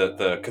around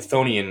the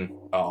Chthonian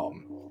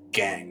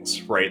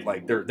gangs, right?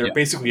 Like they're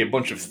basically a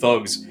bunch of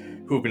thugs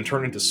who have been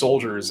turned into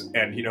soldiers,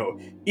 and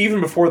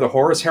even before the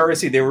Horus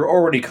Heresy, they were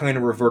already kind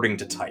of reverting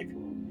to type.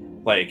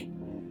 Like,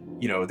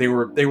 they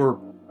were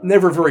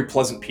never very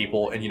pleasant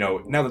people, and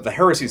now that the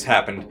heresies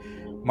happened,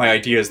 my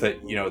idea is that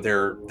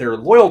they're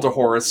loyal to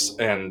Horus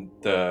and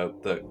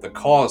the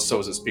cause, so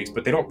as it speaks,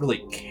 but they don't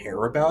really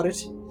care about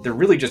it. They're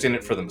really just in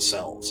it for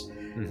themselves.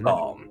 And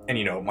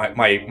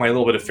my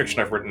little bit of fiction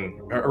I've written,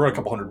 I wrote a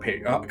couple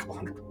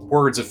hundred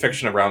words of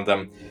fiction around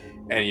them.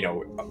 And,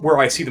 where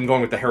I see them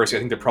going with the heresy, I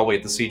think they're probably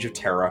at the Siege of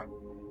Terra.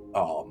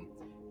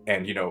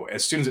 And,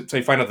 as soon as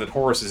they find out that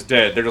Horus is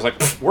dead, they're just like,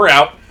 we're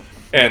out.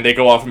 And they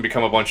go off and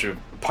become a bunch of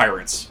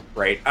pirates,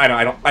 right? I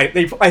don't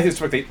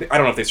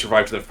know if they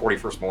survived to the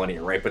 41st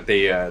millennia, right? But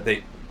they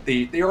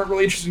aren't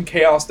really interested in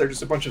chaos. They're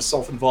just a bunch of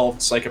self-involved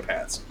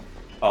psychopaths.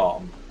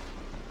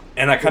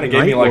 And that kind of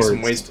gave me like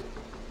some ways to...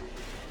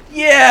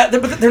 Yeah,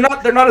 but they're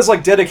not as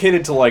like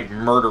dedicated to like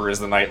murder as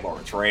the Night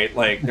Lords, right?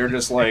 Like they're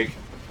just like...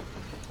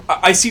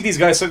 I see these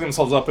guys setting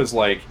themselves up as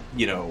like,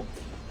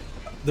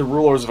 the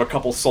rulers of a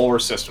couple solar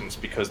systems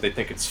because they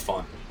think it's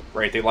fun,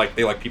 right? They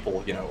like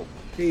people,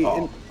 Hey,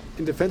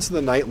 in defense of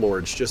the Night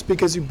Lords, just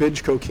because you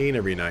binge cocaine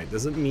every night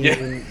doesn't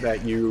mean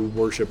that you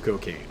worship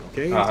cocaine,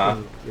 okay?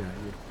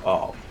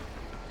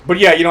 But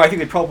yeah, I think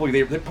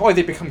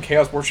they become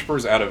chaos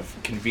worshippers out of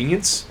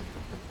convenience,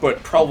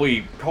 but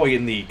probably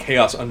in the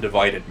chaos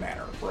undivided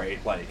manner,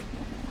 right? Like,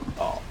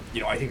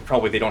 I think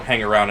probably they don't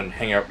hang around and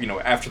hang out,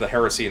 after the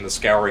heresy and the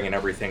scouring and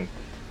everything,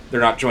 they're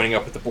not joining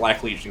up with the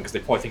Black Legion because they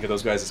probably think of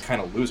those guys as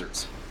kind of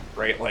losers,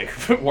 right? Like,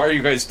 why are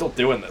you guys still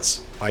doing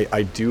this?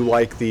 I do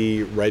like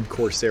the Red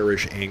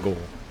Corsairish angle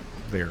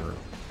there.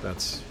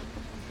 That's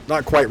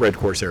not quite Red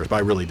Corsairs, but I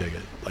really dig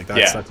it. Like,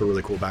 that's a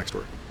really cool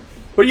backstory.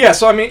 But yeah,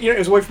 so I mean, it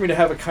was a way for me to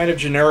have a kind of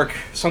generic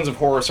Sons of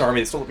Horus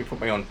army that still let me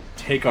put my own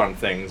take on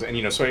things,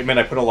 and so it meant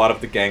I put a lot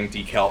of the gang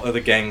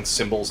the gang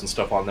symbols and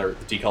stuff on their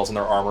decals on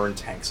their armor and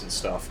tanks and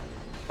stuff.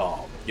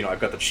 I've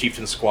got the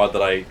chieftain squad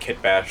that I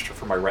kit bashed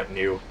for my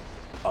retinue,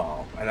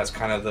 and that's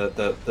kind of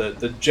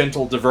the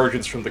gentle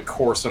divergence from the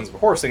core Sons of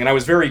Horus thing. And I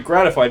was very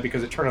gratified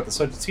because it turned out the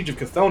Siege of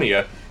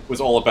Chthonian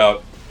was all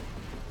about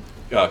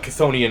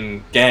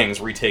Chthonian gangs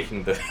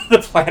retaking the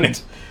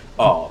planet.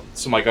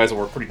 So my guys will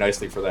work pretty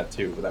nicely for that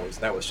too. But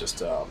that was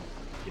just a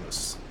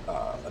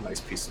nice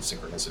piece of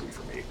synchronicity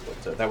for me.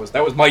 But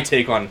that was my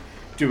take on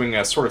doing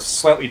a sort of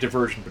slightly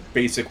divergent, but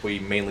basically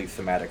mainly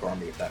thematic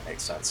army, if that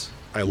makes sense.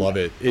 I love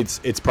it.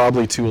 It's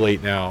probably too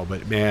late now,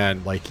 but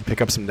man, like you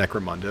pick up some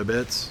Necromunda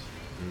bits.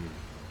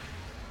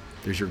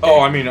 There's your game. Oh,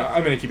 I mean,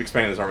 I'm going to keep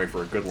expanding this army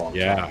for a good long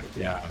time.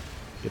 Yeah.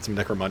 Get some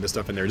Necromunda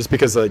stuff in there, just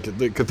because like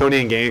the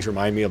Chthonian gangs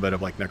remind me a bit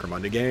of like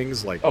Necromunda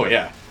gangs. Like,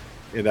 yeah,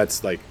 and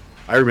that's like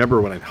I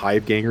remember when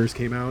Hive Gangers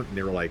came out, and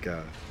they were like,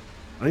 I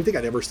don't think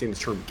I'd ever seen the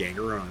term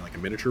ganger on like a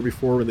miniature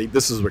before. When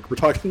we're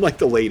talking like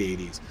the late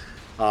 '80s.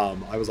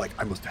 I was like,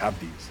 I must have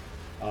these.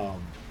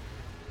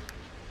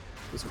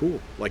 It's cool.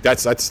 Like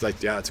that's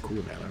like it's cool,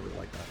 man. I really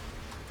like that.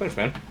 Thanks,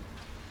 man.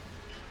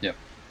 Yep,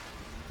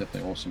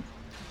 definitely awesome.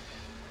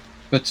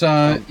 But so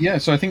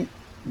I think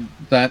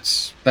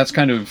that's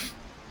kind of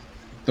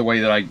the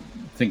way that I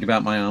think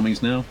about my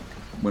armies now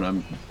when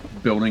I'm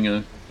building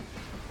a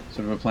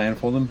sort of a plan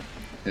for them.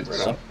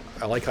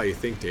 I like how you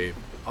think, Dave.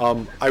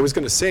 I was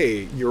going to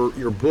say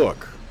your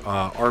book,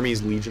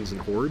 Armies, Legions,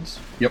 and Hordes.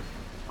 Yep.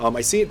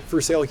 I see it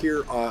for sale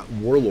here,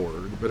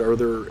 Warlord. But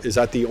is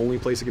that the only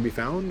place it can be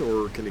found,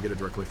 or can they get it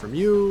directly from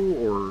you,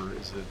 or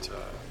is it?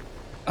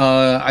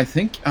 I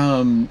think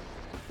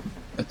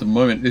at the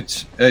moment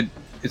it's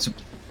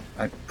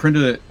I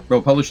printed it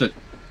well, published it.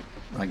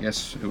 I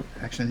guess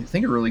actually, I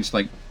think it released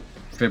like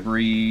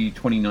February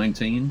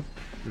 2019.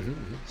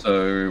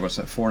 So what's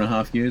that?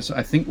 4.5 years.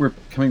 I think we're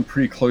coming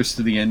pretty close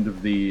to the end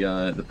of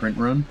the print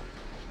run.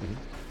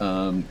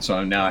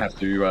 So now I have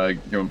to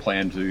go and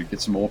plan to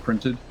get some more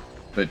printed.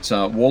 But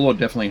Warlord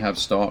definitely have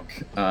stock.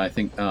 I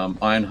think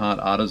Ironheart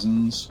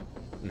Artisans.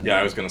 Yeah,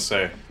 I was gonna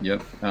say.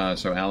 Yep.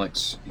 So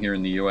Alex here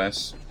in the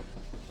US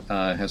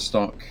has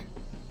stock.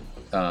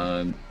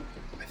 I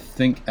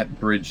think at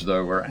Bridge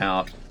though we're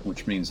out,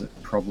 which means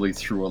that probably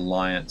through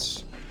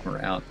Alliance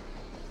we're out.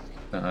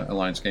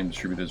 Alliance Game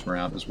Distributors were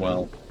out as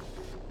well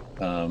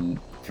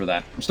for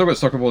that. I'm still got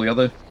stock of all the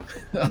other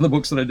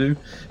books that I do,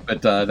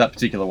 but that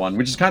particular one,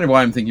 which is kind of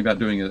why I'm thinking about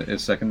doing a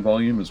second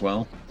volume as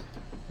well,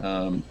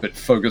 but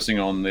focusing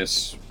on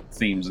this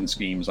themes and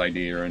schemes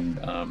idea and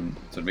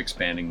sort of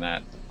expanding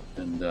that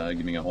and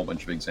giving a whole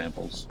bunch of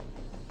examples.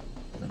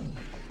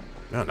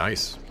 Oh,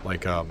 nice.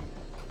 Like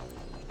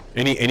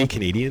any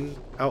Canadian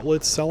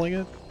outlets selling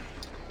it?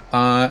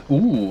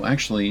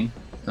 Actually,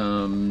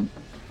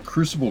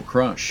 Crucible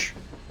Crush.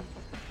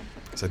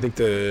 So I think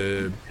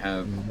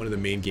one of the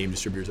main game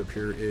distributors up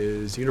here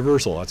is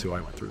Universal. That's who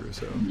I went through.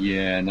 So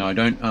yeah, no, I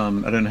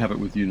don't have it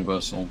with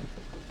Universal,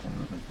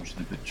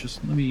 unfortunately. But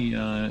just let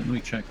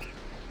me check.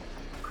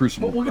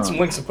 Crucible. We'll get some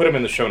links and put them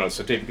in the show notes.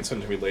 So Dave, you can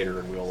send them to me later,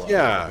 and we'll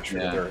make sure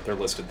that they're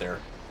listed there.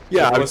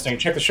 Yeah, so if you're listening,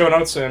 check the show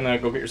notes and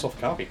go get yourself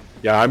a copy.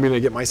 Yeah, I'm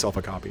gonna get myself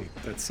a copy.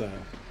 That's that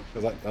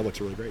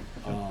looks really great.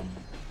 I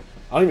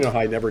don't even know how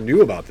I never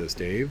knew about this,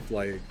 Dave.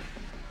 Like,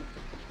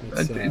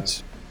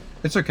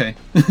 it's okay.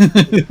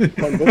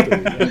 fun book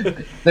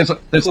to read,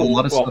 there's a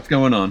lot of stuff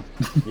going on.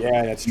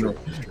 Yeah, that's true.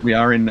 We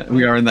are in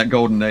that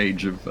golden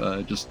age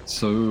of just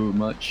so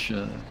much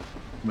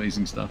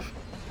amazing stuff.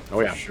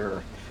 Oh yeah,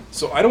 sure.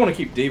 So I don't want to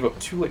keep Dave up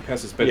too late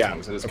past his bedtime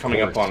because it's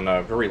coming up on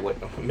very late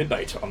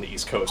midnight on the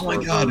East Coast. Oh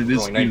my God, it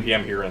is 9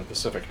 p.m. here in the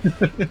Pacific.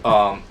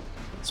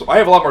 So I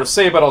have a lot more to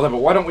say about all that, but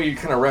why don't we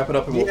kind of wrap it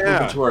up and we'll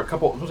move into our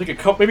couple. We'll take a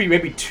couple,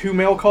 maybe 2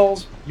 mail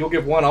calls. You'll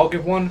give one, I'll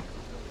give one,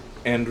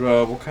 and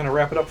we'll kind of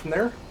wrap it up from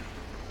there.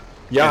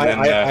 Yeah, then,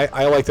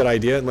 I like that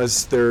idea.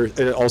 Unless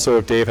also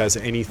if Dave has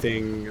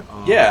anything,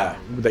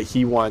 that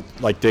he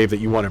Dave, that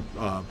you want to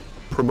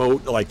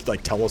promote,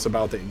 like tell us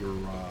about that you're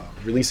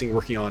releasing,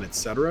 working on,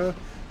 etc.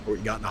 Or what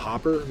you got in the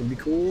hopper would be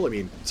cool. I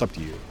mean, it's up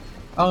to you.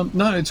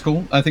 No, it's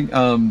cool. I think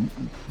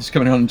just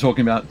coming on and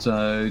talking about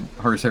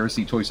Horus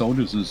Heresy Toy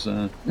Soldiers is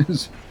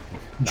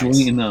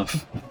joy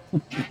enough.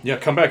 Yeah,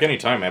 come back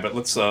anytime, man. But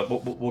let's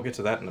we'll get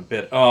to that in a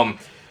bit.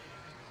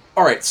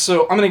 All right,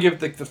 so I'm going to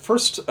give the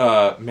first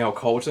mail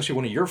call, which is actually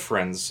one of your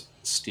friends,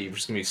 Steve,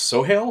 which is going to be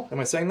Sohail. Am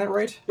I saying that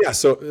right? Yeah,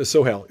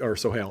 Sohail,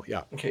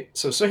 yeah. Okay,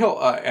 so Sohail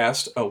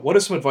asked, what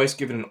is some advice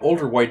given in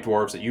older White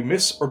Dwarves that you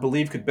miss or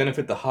believe could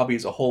benefit the hobby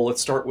as a whole?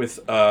 Let's start with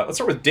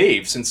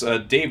Dave, since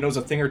Dave knows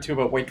a thing or two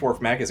about White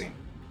Dwarf magazine.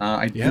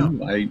 I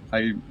do.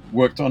 I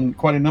worked on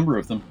quite a number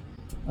of them.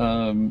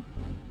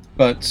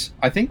 But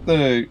I think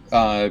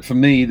for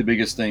me, the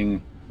biggest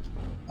thing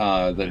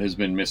that has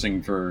been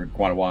missing for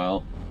quite a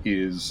while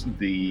is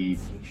the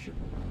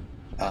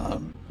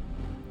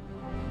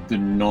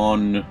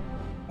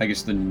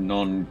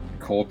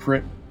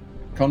non-corporate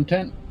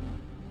content.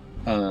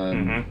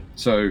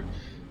 So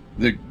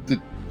the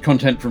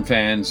content from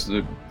fans,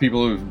 the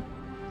people who've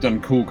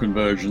done cool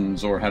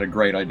conversions or had a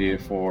great idea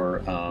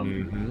for. I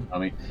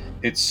mean,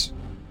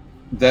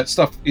 that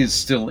stuff is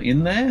still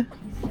in there,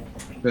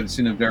 but it's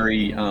in a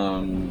very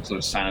sort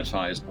of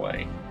sanitized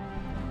way.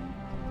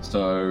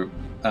 So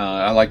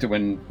I liked it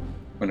when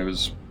it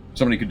was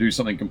somebody could do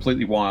something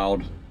completely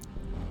wild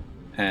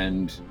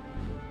and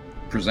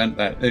present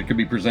that. It could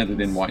be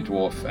presented in White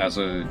Dwarf as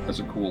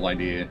a cool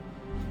idea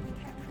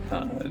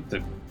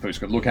that folks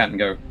could look at and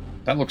go,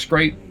 that looks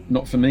great,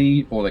 not for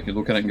me, or they could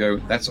look at it and go,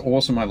 that's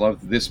awesome, I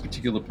love this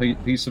particular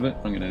piece of it,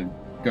 I'm going to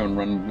go and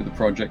run with a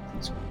project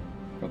that's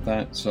got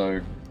that.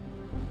 So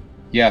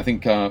yeah, I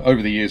think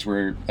over the years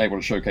we're able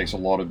to showcase a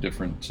lot of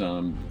different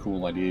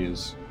cool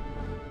ideas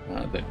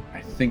that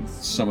I think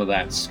some of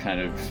that's kind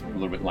of a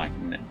little bit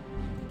lacking now.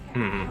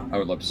 I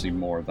would love to see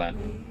more of that.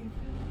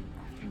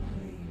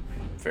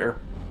 Fair.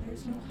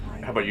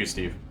 How about you,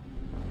 Steve?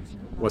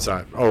 What's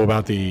that? Oh,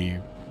 about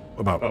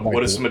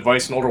what is some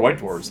advice in older White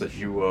Dwarves that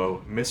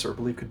you miss or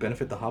believe could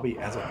benefit the hobby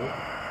as a whole?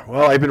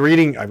 Well, I've been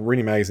reading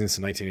magazines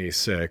since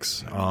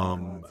 1986.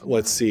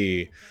 Let's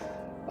see.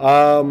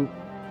 I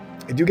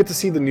do get to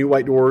see the new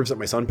White Dwarves that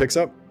my son picks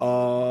up.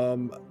 I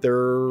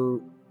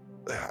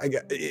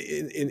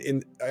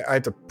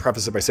have to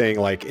preface it by saying,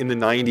 like, in the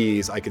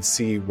 90s, I could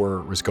see where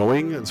it was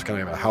going. It's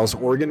kind of a House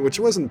of Oregon, which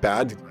wasn't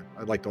bad.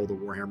 I liked all the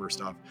Warhammer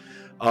stuff.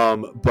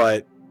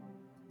 But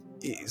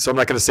so I'm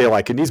not going to say,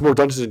 like, it needs more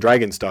Dungeons and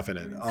Dragons stuff in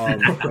it.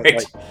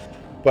 Right.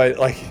 But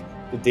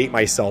to date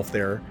myself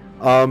there.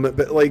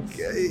 But like,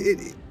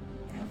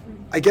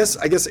 I guess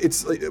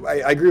it's.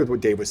 I agree with what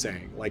Dave was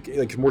saying.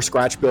 Like more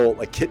scratch built,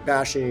 like kit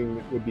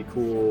bashing would be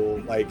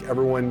cool. Like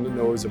everyone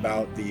knows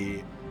about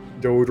the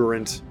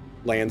deodorant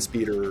land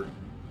speeder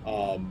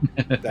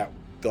that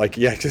like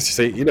yeah, just to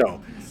say,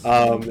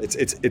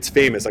 it's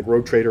famous, like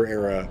Rogue Trader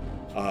era.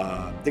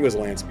 I think it was a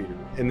land speeder,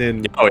 and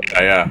then Oh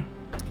yeah.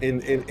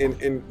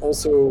 and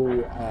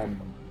also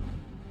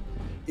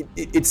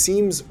it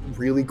seems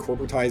really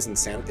corporatized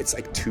and it's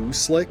like too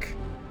slick.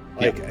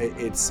 Like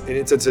it's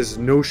there's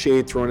no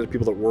shade thrown at the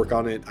people that work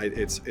on it.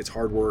 It's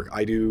hard work.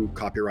 I do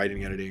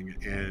copywriting, editing,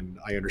 and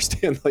I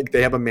understand like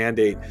they have a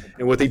mandate,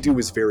 and what they do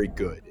is very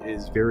good. It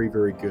is very,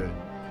 very good.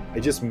 I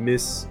just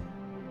miss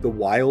the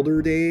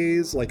wilder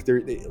days. Like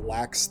it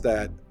lacks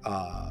that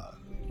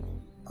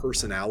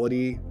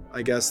personality,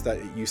 I guess, that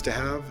it used to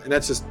have, and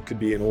that just could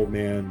be an old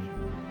man,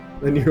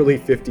 a nearly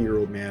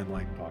 50-year-old man,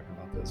 like talking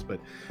about this. But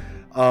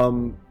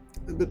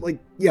like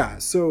yeah,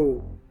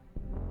 so.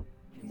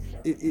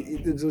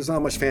 There's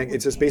not much fan.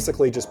 It's just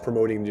basically just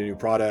promoting the new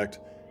product.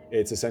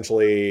 It's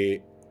essentially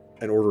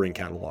an ordering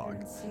catalog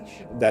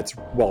that's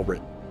well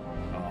written.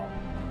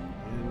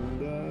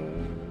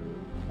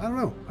 I don't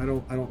know. I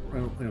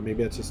don't.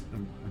 Maybe that's just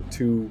I'm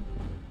too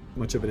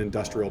much of an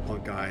industrial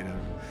punk guy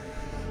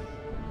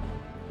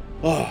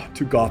to.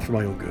 Too goth for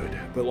my own good.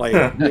 But like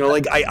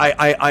like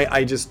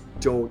I just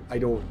don't. I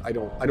don't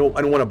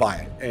want to buy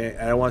it. And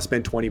I don't want to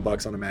spend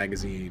 $20 on a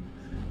magazine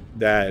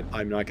that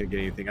I'm not going to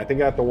get anything. I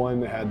think I got the one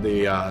that had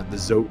the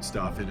Zote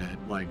stuff in it,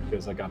 like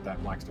because I got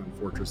that Blackstone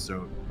Fortress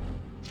Zote,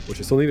 which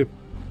I still need to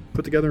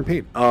put together and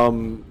paint.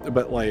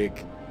 But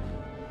like,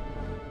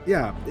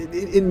 yeah,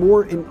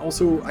 and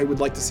also I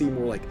would like to see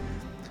more like.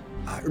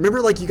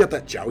 Remember, like you got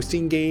that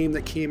jousting game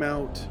that came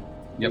out.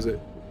 Yep.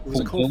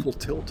 Was it called Full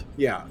Tilt?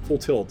 Yeah, Full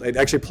Tilt. I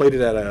actually played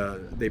it at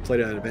an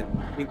event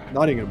in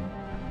Nottingham.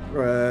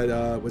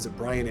 Was it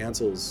Brian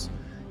Ansell's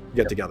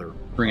get together?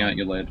 Bring out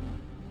your lead.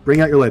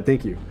 Bring out your lead.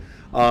 Thank you.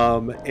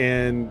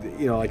 And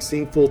like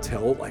seeing Full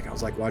Tilt, like I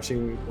was like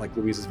watching like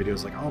Louise's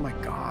videos, like, oh my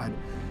god,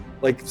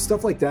 like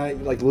stuff like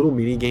that, like little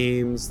mini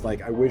games.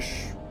 Like I wish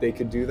they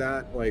could do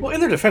that. Like, well, in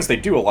their defense, they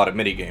do a lot of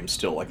mini games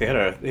still. Like they had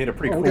a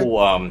pretty cool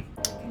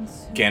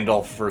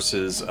Gandalf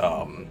versus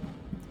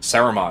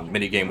Saruman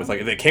mini game with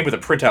like they came with a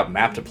printout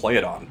map to play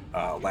it on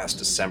last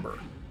December.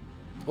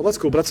 Well, that's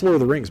cool, but that's Lord of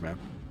the Rings, man.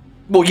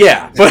 Well,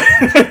 yeah, but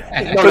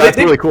no, that's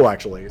really cool,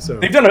 actually. So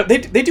they've done they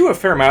do a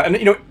fair amount, and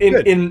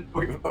in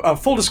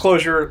full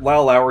disclosure,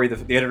 Lyle Lowry, the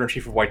editor in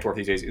chief of White Dwarf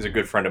these days, is a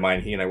good friend of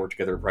mine. He and I work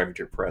together at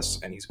Privateer Press,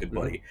 and he's a good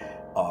buddy.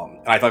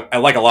 I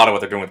like a lot of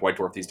what they're doing with White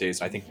Dwarf these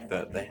days. I think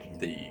that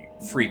the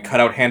free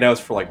cutout handouts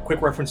for like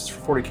quick references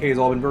for 40K has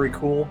all been very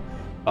cool.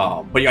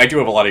 But yeah, I do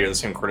have a lot of the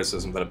same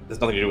criticism that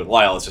has nothing to do with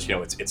Lyle. It's just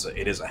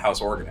it is a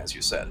house organ, as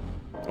you said.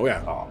 Oh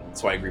yeah.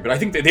 So I agree, but I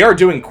think they are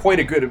doing quite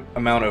a good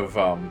amount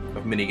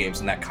of mini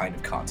games and that kind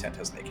of content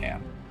as they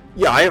can.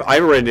 Yeah, I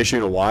haven't read an issue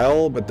in a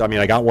while, but I mean,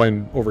 I got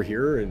one over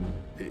here, and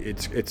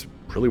it's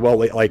really well.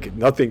 Like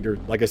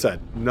nothing, like I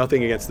said,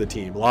 nothing against the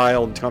team.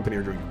 Lyle and company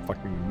are doing a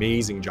fucking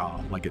amazing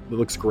job. Like it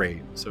looks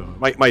great. So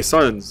my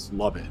sons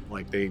love it.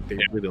 Like they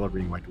really love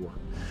reading White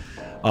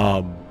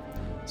Dwarf.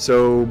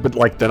 So, but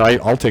like then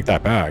I'll take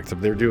that back. So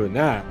if they're doing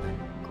that,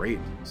 great.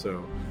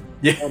 So.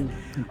 Yeah,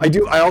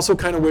 I also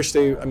kind of wish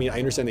I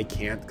understand they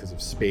can't because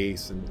of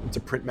space, and it's a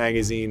print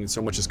magazine, and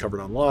so much is covered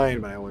online.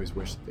 But I always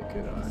wish that they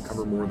could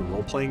cover more of the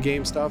role-playing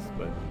game stuff.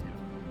 But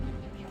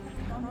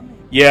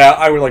yeah,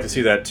 I would like to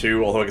see that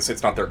too. Although I guess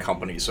it's not their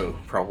company, so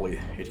probably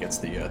it gets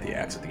the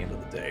axe at the end of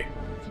the day.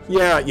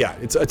 Yeah,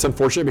 it's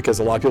unfortunate because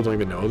a lot of people don't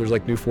even know there's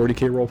like new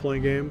 40K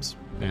role-playing games.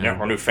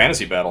 Yeah, or new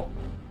Fantasy Battle.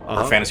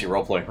 Or Fantasy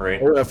Roleplay,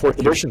 right? Or 4th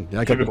edition.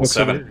 Yeah, I got Cubicle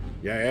 7.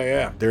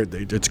 Yeah.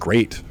 It's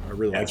great. I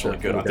really like it. It's really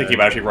good. I'm thinking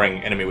about actually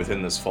running Enemy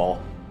Within this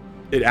fall.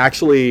 It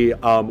actually,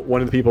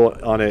 one of the people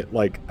on it,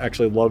 like,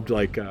 actually loved,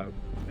 like, I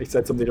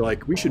said something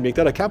like, we should make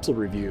that a capsule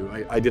review.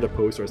 I did a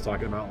post where I was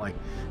talking about, like,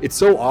 it's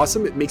so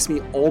awesome, it makes me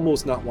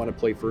almost not want to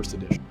play 1st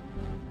edition.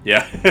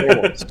 Yeah.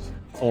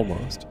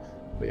 Almost.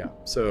 But yeah,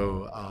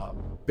 so,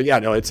 but yeah,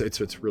 no,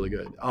 it's really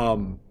good.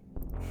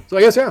 So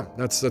I guess, yeah,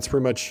 that's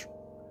pretty much,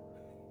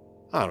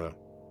 I don't know.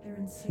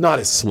 Not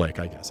as slick,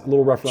 I guess. A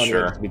little rough around the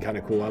edges would be kind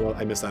of cool.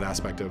 I miss that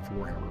aspect of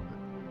Warhammer.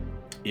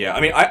 Yeah,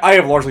 I mean, I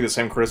have largely the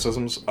same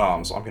criticisms, so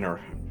I'm going to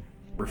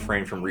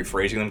refrain from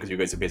rephrasing them because you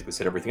guys have basically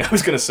said everything I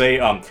was going to say.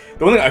 The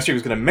only thing I actually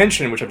was going to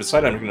mention, which I've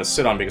decided I'm going to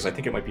sit on because I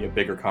think it might be a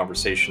bigger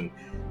conversation,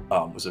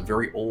 was a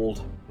very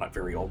old, not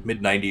very old,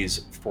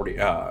 mid-90s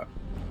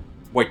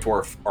White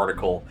Dwarf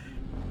article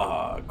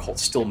called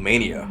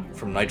Stillmania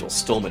from Nigel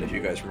Stillman, if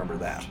you guys remember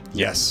that.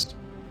 Yes.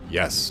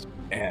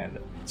 And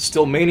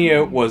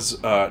Stillmania was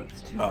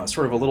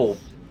sort of a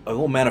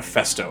little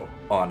manifesto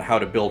on how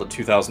to build a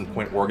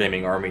 2,000-point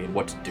wargaming army and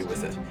what to do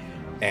with it.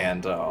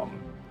 And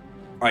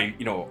I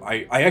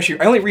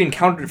only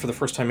re-encountered it for the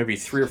first time maybe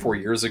 3 or 4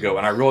 years ago,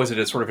 and I realized it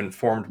had sort of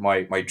informed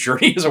my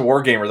journey as a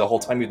wargamer the whole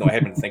time, even though I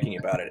had been thinking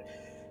about it.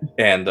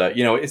 And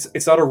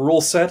it's not a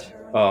rule set,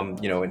 and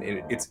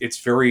it's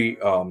very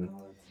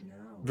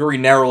very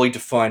narrowly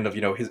defined of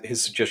his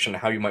suggestion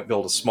how you might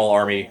build a small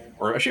army,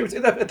 or actually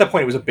at that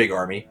point it was a big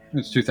army.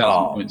 It's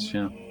 2,000 points,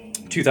 yeah.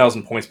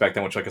 2,000 points back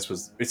then, which I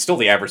guess it's still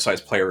the average size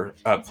player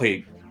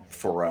play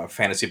for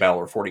Fantasy Battle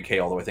or 40K.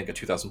 Although I think a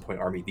 2,000 point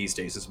army these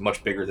days is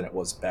much bigger than it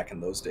was back in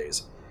those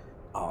days.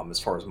 as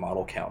far as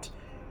model count.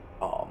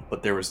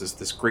 But there was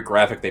this great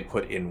graphic they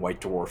put in White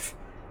Dwarf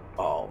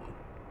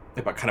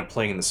about kind of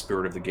playing in the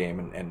spirit of the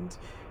game, and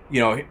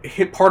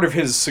part of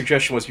his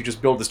suggestion was you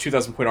just build this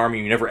 2,000 point army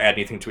and you never add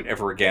anything to it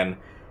ever again,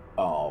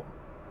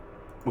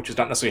 which is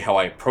not necessarily how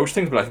I approach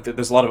things, but I think that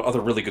there's a lot of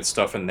other really good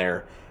stuff in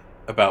there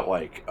about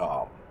like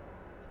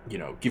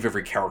give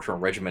every character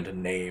and regiment a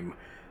name,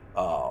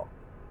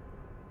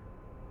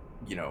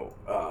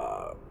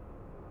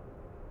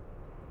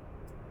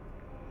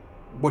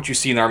 what you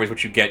see in the army is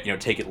what you get.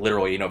 Take it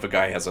literally. If a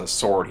guy has a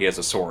sword, he has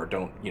a sword.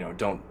 Don't.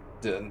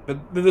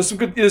 But there's some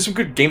good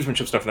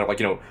gamesmanship stuff in there. Like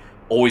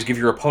always give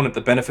your opponent the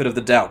benefit of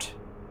the doubt,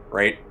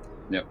 right?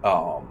 Yep.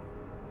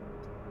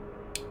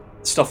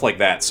 Stuff like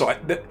that. So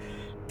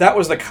that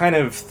was the kind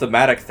of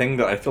thematic thing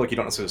that I feel like you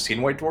don't necessarily see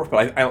in White Dwarf.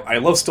 But I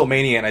love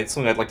Stillmania, and it's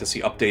something I'd like to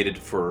see updated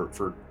for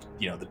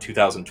the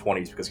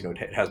 2020s, because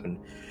it has been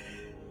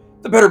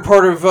the better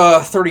part of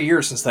 30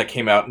 years since that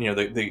came out.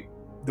 And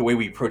the way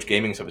we approach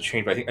gaming stuff has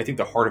changed, but I think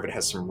the heart of it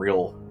has some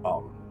real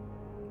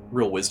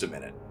wisdom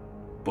in it.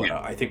 But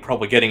I think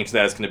probably getting into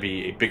that is going to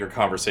be a bigger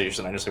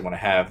conversation than I necessarily want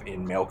to have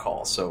in mail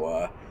call.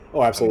 So,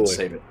 absolutely,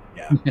 save it.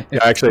 Yeah. Yeah,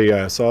 I actually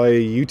saw a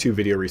YouTube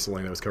video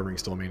recently that was covering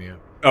Stillmania.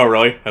 Oh,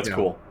 really? That's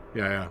cool.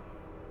 Yeah.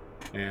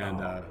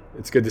 And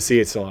it's good to see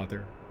it still out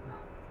there.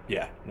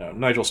 Yeah. No,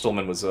 Nigel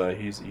Stillman was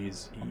he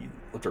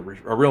left a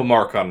real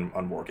mark on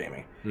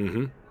wargaming.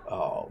 Mm-hmm.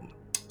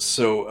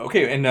 So,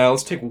 okay, and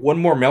let's take one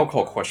more mail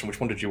call question.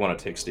 Which one did you want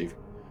to take, Steve?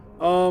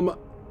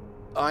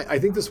 I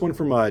think this one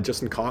from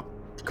Justin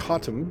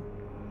Cottom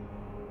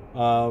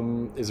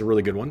is a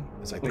really good one.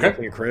 As I think I'm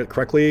saying it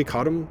correctly.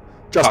 Justin.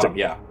 Cottom,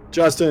 yeah.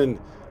 Justin,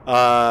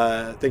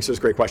 thanks for this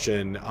great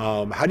question.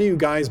 How do you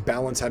guys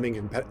balance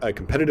having a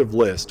competitive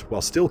list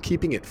while still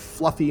keeping it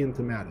fluffy and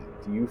thematic?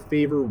 Do you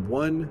favor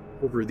one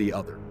over the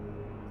other?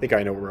 I think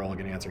I know what we're all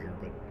going to answer here,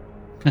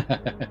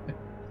 but...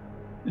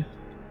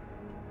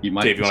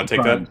 Dave, you want to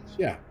take that?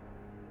 Yeah.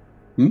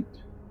 You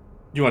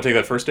want to take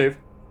that first, Dave?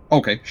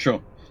 Okay,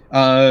 sure.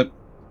 I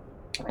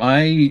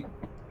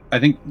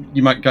think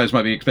guys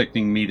might be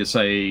expecting me to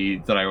say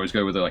that I always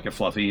go with a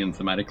fluffy and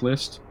thematic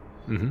list.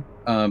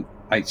 Mm-hmm.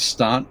 I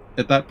start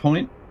at that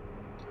point,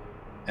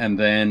 and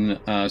then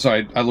so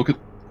I look at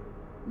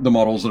the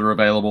models that are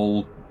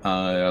available.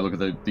 I look at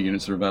the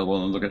units that are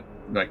available, and look at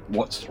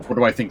what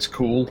do I think's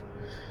cool.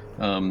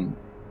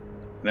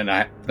 Then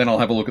I'll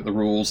have a look at the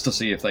rules to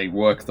see if they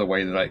work the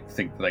way that I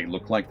think they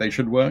look like they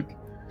should work.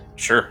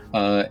 Sure.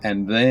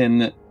 And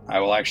then I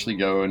will actually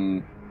go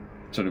and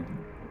sort of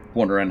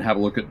wander around and have a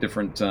look at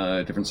different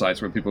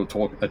sites where people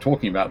are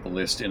talking about the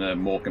list in a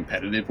more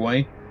competitive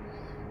way,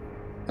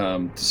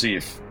 to see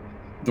if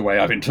the way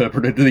I've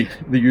interpreted the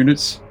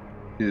units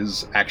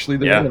is actually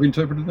the way I've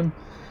interpreted them.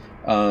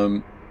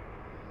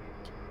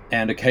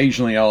 And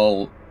occasionally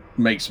I'll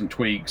make some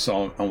tweaks.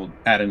 I'll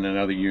add in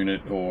another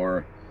unit,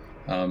 or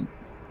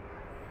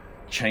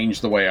change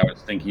the way I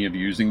was thinking of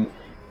using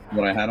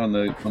what I had on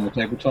the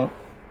tabletop.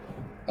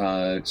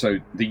 So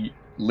the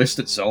list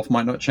itself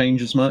might not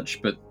change as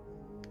much, but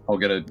I'll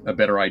get a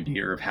better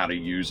idea of how to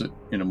use it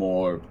in a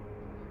more,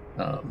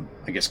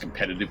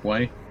 competitive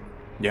way.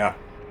 Yeah.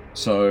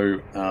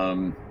 So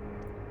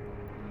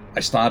I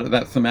start at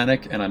that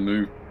thematic and I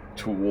move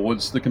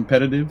towards the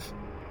competitive,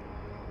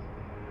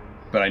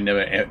 but I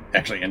never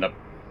actually end up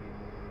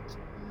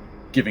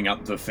giving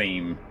up the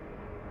theme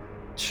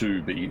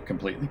to be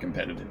completely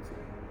competitive.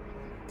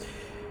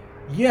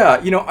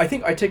 Yeah, I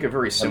think I take a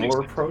very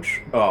similar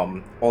approach.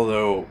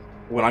 Although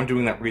when I'm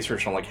doing that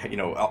research, I'm like,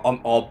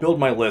 I'll build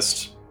my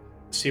list,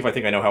 see if I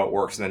think I know how it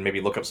works, and then maybe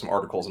look up some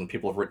articles and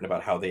people have written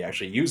about how they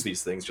actually use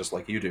these things, just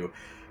like you do.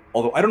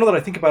 Although I don't know that I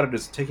think about it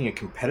as taking a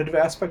competitive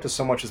aspect as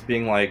so much as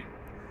being like,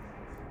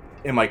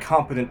 am I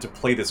competent to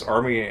play this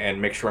army and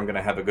make sure I'm going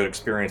to have a good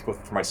experience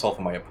both for myself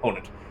and my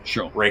opponent?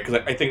 Sure. Right?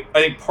 Because I think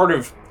part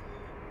of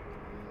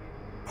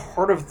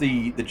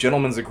the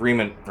gentleman's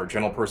agreement or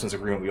gentleperson's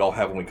agreement we all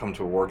have when we come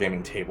to a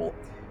wargaming table,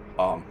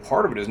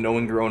 part of it is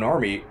knowing your own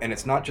army, and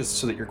it's not just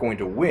so that you're going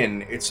to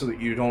win, it's so that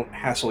you don't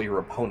hassle your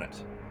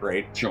opponent,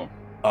 right? Sure.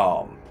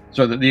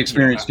 So that the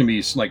experience can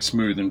be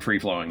smooth and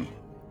free-flowing.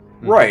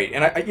 Right,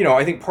 and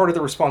I think part of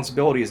the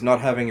responsibility is not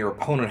having your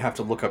opponent have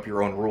to look up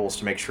your own rules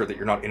to make sure that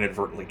you're not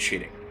inadvertently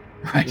cheating.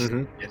 Right.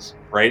 Mm-hmm. Yes.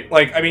 Right?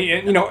 I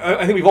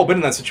think we've all been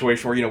in that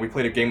situation where, we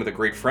played a game with a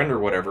great friend or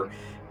whatever,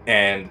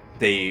 and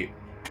they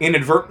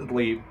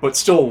inadvertently, but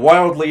still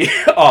wildly,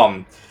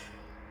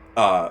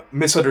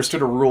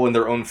 misunderstood a rule in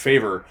their own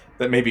favor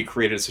that maybe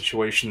created a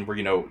situation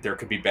where there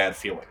could be bad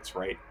feelings,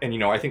 right?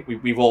 And I think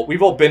we've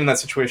all been in that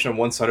situation on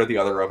one side or the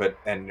other of it,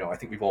 and I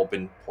think we've all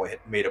been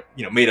made up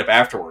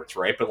afterwards,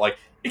 right? But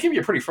it can be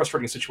a pretty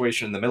frustrating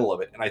situation in the middle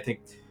of it, and I think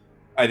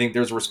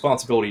there's a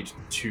responsibility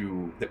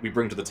that we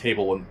bring to the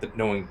table, and that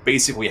knowing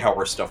basically how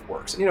our stuff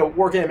works. And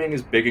wargaming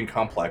is big and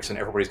complex, and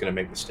everybody's going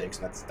to make mistakes,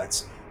 and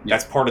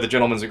that's part of the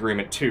gentleman's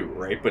agreement too,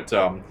 right? But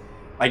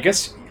I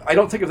guess I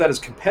don't think of that as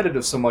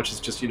competitive so much as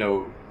just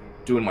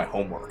doing my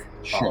homework.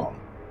 Sure.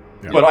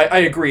 But I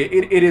agree.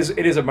 It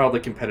is a mildly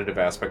competitive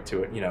aspect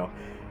to it.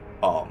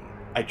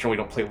 I generally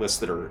don't play lists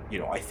that are,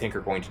 I think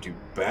are going to do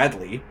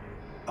badly.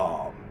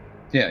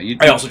 Yeah,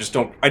 I also just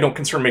don't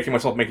concern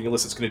myself making a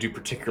list that's going to do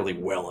particularly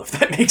well, if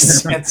that makes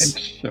sense.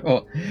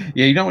 Sure.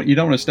 Yeah, you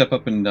don't want to step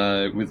up and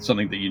with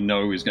something that you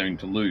know is going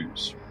to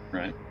lose,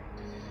 right?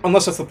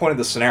 Unless that's the point of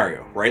the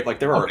scenario, right? Like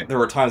there Okay.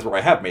 are times where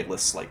I have made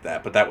lists like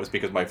that, but that was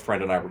because my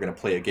friend and I were going to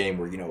play a game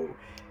where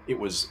it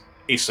was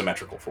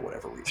asymmetrical for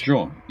whatever reason.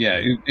 Sure.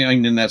 Yeah,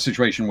 in that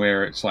situation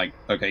where it's like,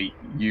 okay,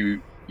 you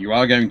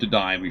are going to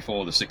die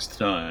before the 6th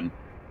turn,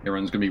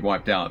 everyone's going to be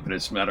wiped out, but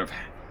it's a matter of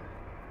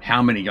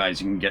how many guys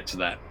you can get to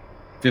that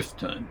 5th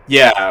turn.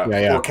 Yeah.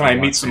 Yeah. Or can I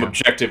meet some Yeah.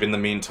 objective in the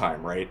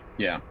meantime, right?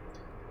 Yeah.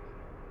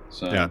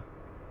 So Yeah.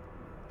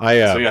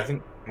 So yeah, I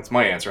think that's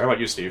my answer. How about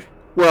you, Steve?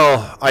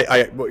 Well,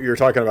 what you're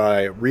talking about,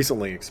 I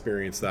recently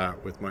experienced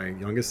that with my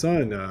youngest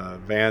son,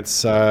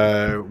 Vance.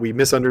 We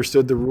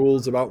misunderstood the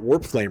rules about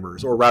warp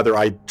flamers, or rather,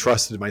 I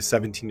trusted my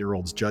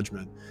 17-year-old's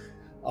judgment,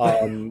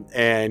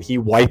 and he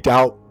wiped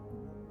out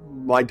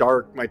my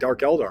dark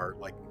Eldar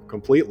like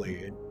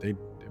completely. They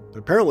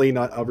apparently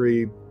not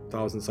every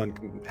Thousand Sun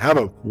can have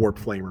a warp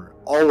flamer.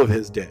 All of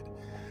his did.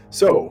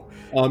 So.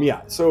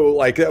 Yeah. So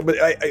like, but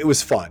it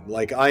was fun.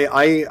 Like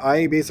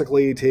I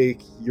basically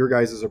take your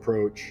guys'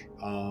 approach,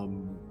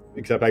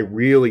 except I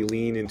really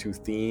lean into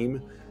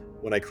theme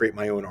when I create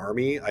my own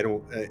army. I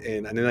don't,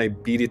 and then I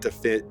beat it to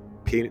fit,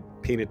 paint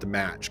it to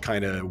match,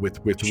 kind of with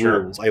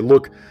Sure. rules. I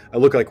look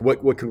like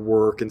what can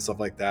work and stuff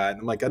like that.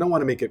 And I'm like, I don't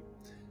want to make it.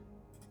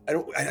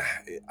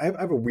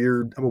 I'm a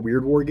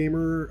weird war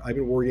gamer. I've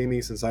been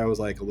wargaming since I was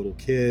like a little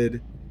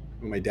kid.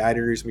 When my dad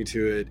introduced me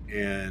to it,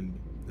 and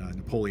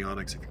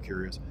Napoleonics, if you're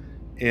curious.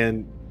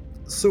 And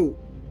so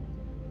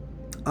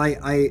I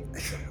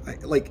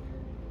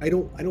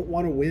don't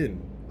want to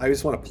win. I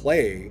just want to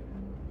play.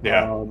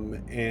 Yeah.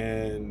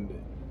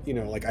 And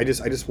like I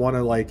just want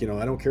to, like,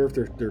 I don't care if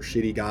they're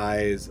shitty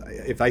guys.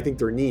 If I think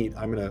they're neat,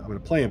 I'm gonna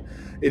play them.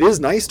 It is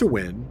nice to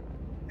win.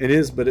 It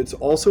is, but it's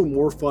also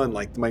more fun.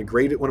 Like one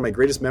of my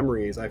greatest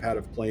memories I've had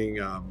of playing,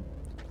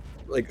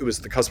 like it was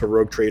the Cusp of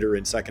Rogue Trader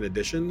in 2nd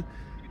edition,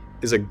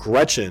 is a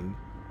Gretchen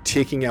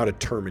taking out a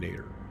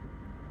Terminator.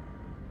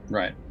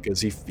 right. Because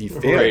he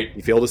failed. Right.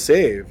 He failed to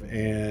save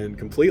and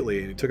completely,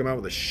 and he took him out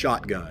with a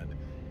shotgun.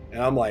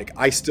 And I'm like,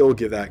 I still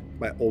give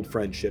my old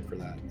friend shit for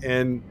that.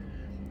 And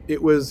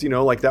it was,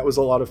 like that was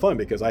a lot of fun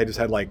because I just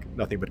had like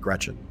nothing but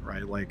Gretchen,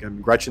 right? Like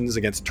Gretchens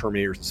against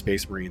Terminators and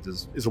Space Marines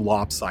is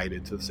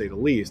lopsided, to say the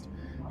least.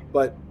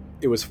 But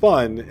it was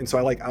fun, and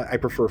so I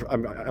prefer.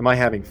 Am I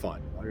having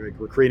fun? Like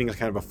we're creating a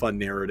kind of a fun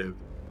narrative.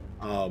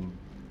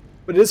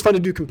 But it is fun to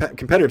do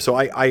competitive, so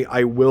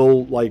I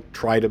will like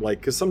try to,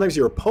 like, because sometimes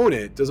your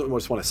opponent doesn't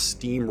just want to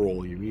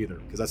steamroll you either,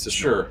 because that's just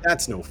Sure.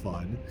 that's no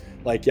fun.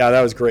 Like, yeah,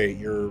 that was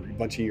great. A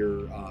bunch of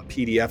your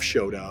PDF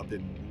showed up,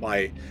 and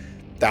my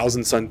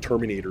 1,000 Sun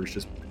Terminators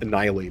just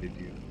annihilated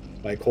you.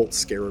 My Colt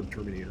Scarab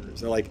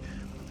Terminators. They're like,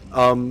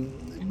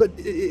 but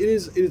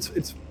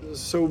it's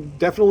so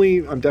definitely.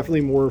 I'm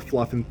definitely more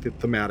fluff and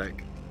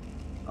thematic.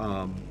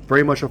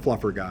 Very much a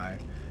fluffer guy,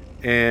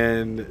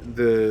 and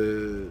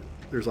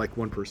there's like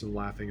one person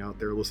laughing out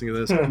there listening to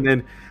this, and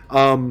then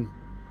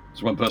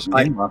There's one person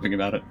laughing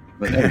about it.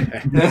 But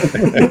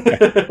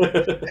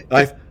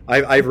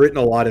I've written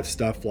a lot of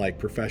stuff like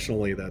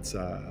professionally that's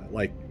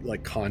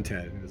like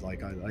content. It's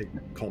like I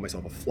call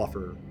myself a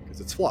fluffer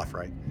because it's fluff,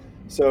 right?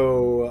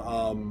 So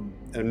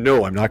and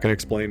no, I'm not going to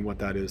explain what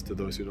that is to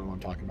those who don't know what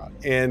I'm talking about.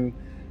 And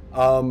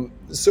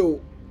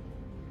so.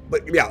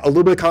 But yeah, a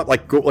little bit of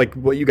like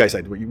what you guys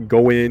said, where you can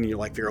go in, you're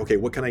like, okay,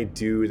 what can I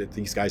do that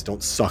these guys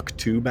don't suck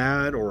too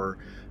bad, or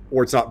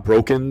it's not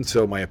broken,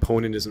 so my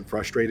opponent isn't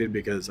frustrated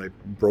because I've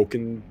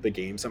broken the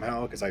game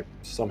somehow, because I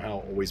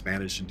somehow always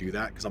managed to do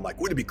that, because I'm like,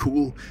 wouldn't it be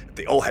cool if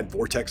they all had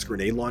Vortex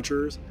grenade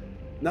launchers?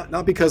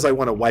 Not because I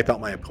want to wipe out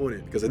my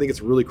opponent, because I think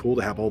it's really cool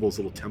to have all those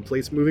little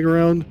templates moving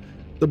around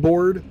the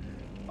board.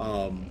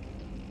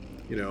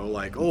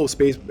 Like,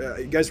 space.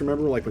 You guys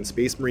remember like when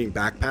Space Marine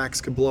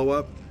backpacks could blow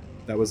up?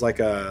 That was like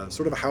a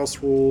sort of a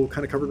house rule,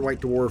 kind of covered in White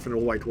Dwarf and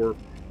Old White Dwarf,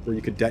 where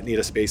you could detonate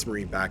a Space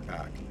Marine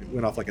backpack. It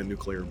went off like a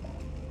nuclear bomb.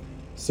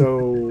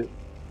 So,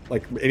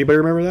 like, anybody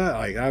remember that?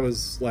 Like, I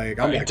was like,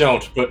 I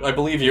don't, but I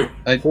believe you.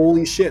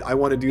 Holy shit, I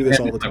want to do this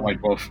all the time.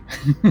 White Dwarf.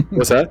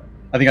 What's that?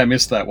 I think I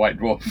missed that White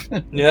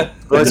Dwarf. Yeah.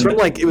 Well, it's from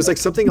like, it was like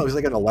something, I was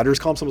like in a letters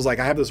column. Someone was like,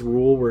 I have this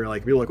rule where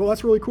like people are like, oh,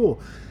 that's really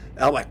cool.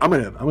 And I'm like, I'm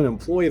gonna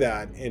employ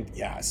that. And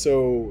yeah,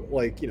 so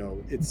like,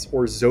 it's,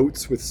 or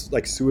Zotes with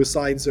like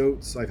suicide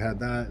Zotes. I've had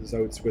that.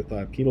 Zotes with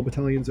penal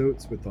battalion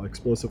Zotes with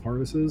explosive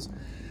harnesses.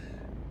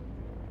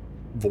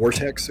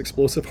 Vortex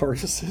explosive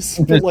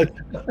harnesses. But like,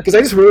 because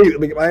I just really,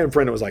 like, I had a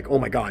friend that was like, oh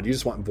my god, you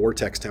just want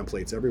Vortex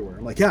templates everywhere.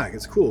 I'm like, yeah,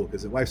 it's cool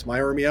because it wipes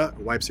my army out, it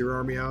wipes your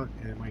army out,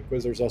 and my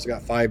Inquisitor's also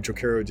got 5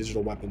 Jokero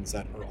digital weapons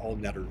that are all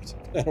netters.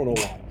 I don't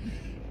know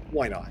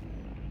why not,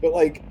 but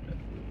like,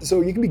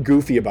 so you can be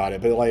goofy about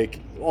it, but like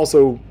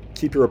also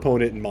keep your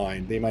opponent in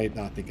mind. They might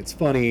not think it's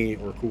funny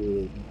or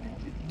cool.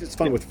 It's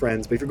fun with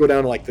friends, but if you go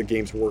down to like the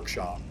Games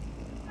Workshop,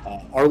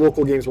 our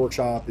local Games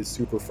Workshop is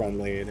super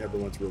friendly and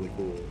everyone's really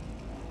cool.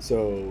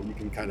 So you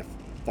can kind of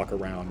fuck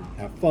around and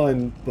have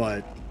fun,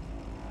 but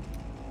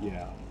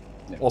yeah.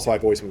 Also,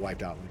 I've always been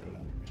wiped out when I go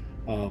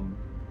down.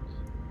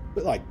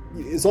 But like,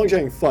 as long as you're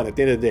having fun, at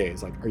the end of the day,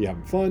 it's like, are you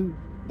having fun?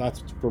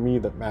 That's for me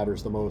that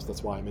matters the most.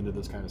 That's why I'm into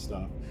this kind of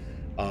stuff.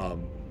 Yeah.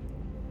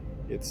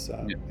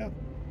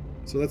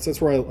 So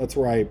that's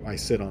where I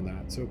sit on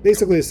that. So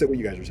basically, I sit what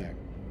you guys are saying.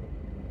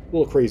 A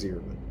little crazier,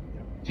 but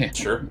yeah.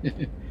 Sure.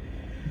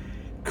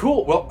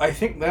 Cool. Well, I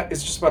think that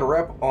is just about a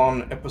wrap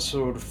on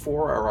episode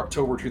 4, our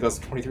October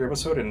 2023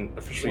 episode, and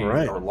officially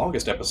our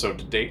longest episode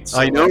to date. So,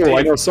 I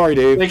know. Sorry,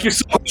 Dave. Thank you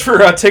so much for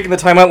taking the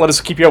time out. Let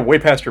us keep you up way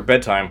past your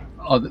bedtime.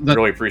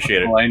 Really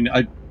appreciate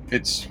it.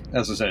 It's,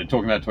 as I said,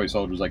 talking about toy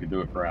soldiers, I could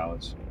do it for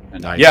hours.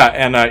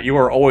 And you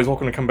are always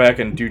welcome to come back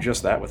and do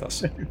just that with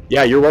us.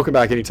 Yeah, you're welcome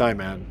back anytime,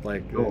 man.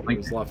 Like, cool, it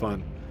was a lot of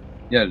fun.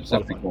 Yeah, it's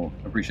definitely cool.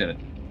 I appreciate it.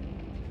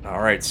 All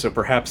right, so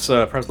perhaps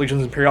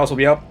Legions Imperialis will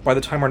be out by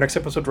the time our next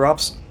episode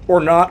drops, or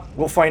not.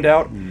 We'll find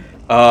out. You'll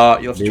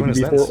have to join us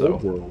then. Before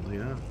Old World,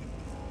 yeah.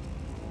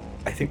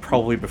 I think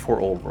probably before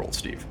Old World,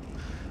 Steve.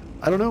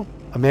 I don't know.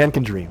 A man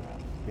can dream.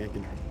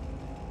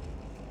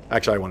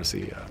 Actually, I want to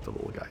see the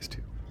little guys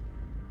too.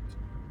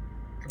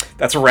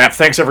 That's a wrap.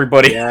 Thanks,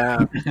 everybody.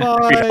 Yeah.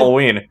 Happy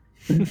Halloween.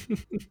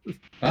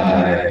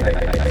 Bye.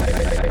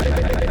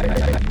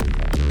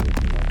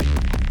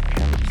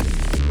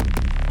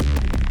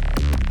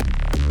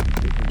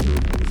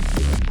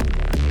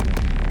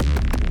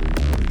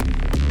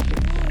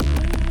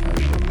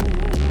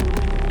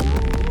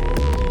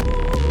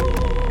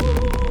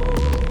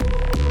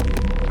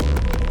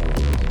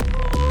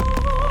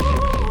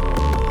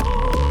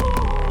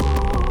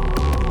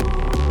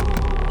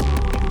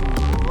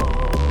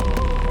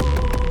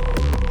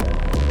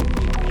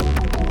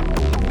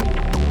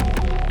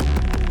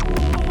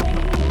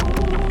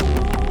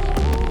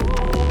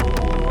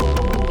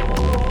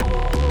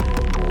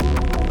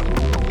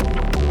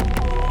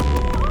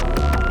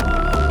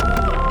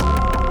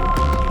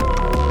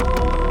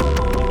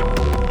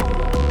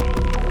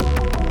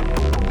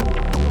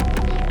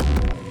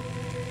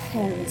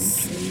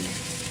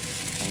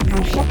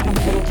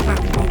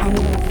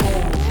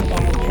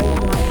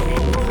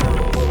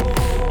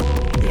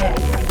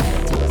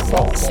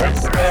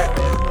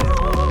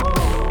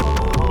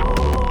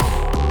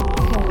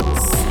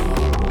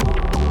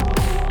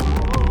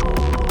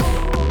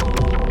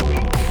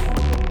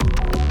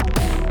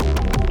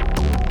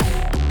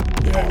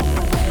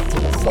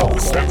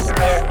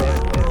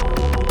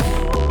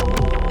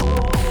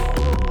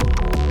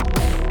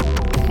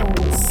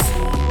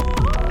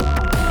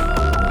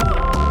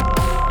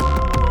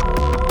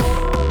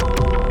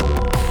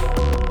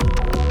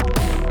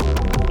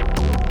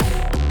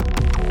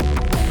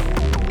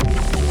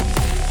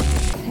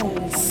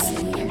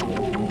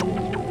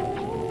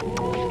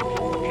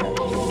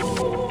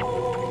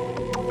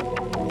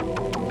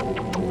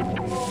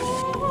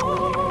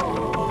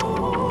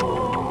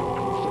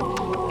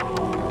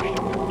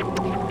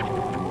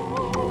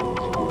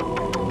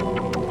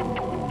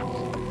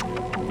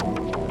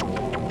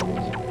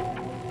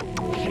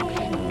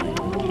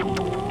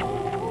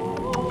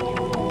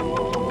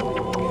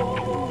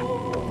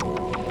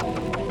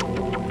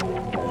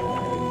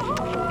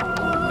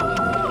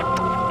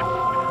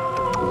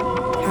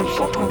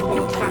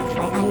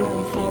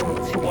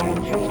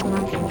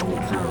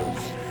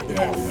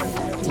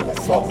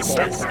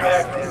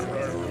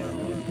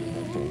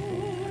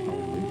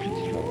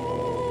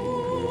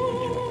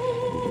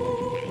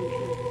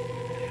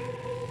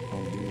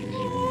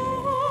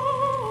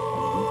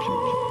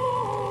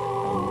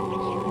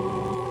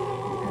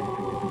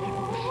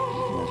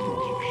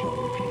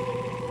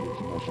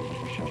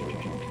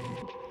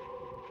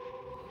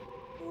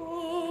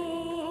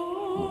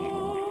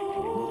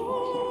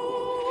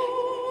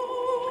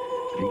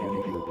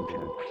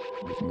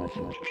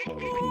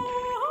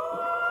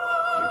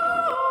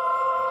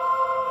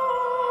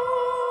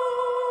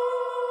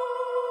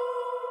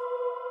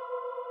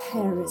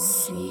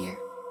 Heresy.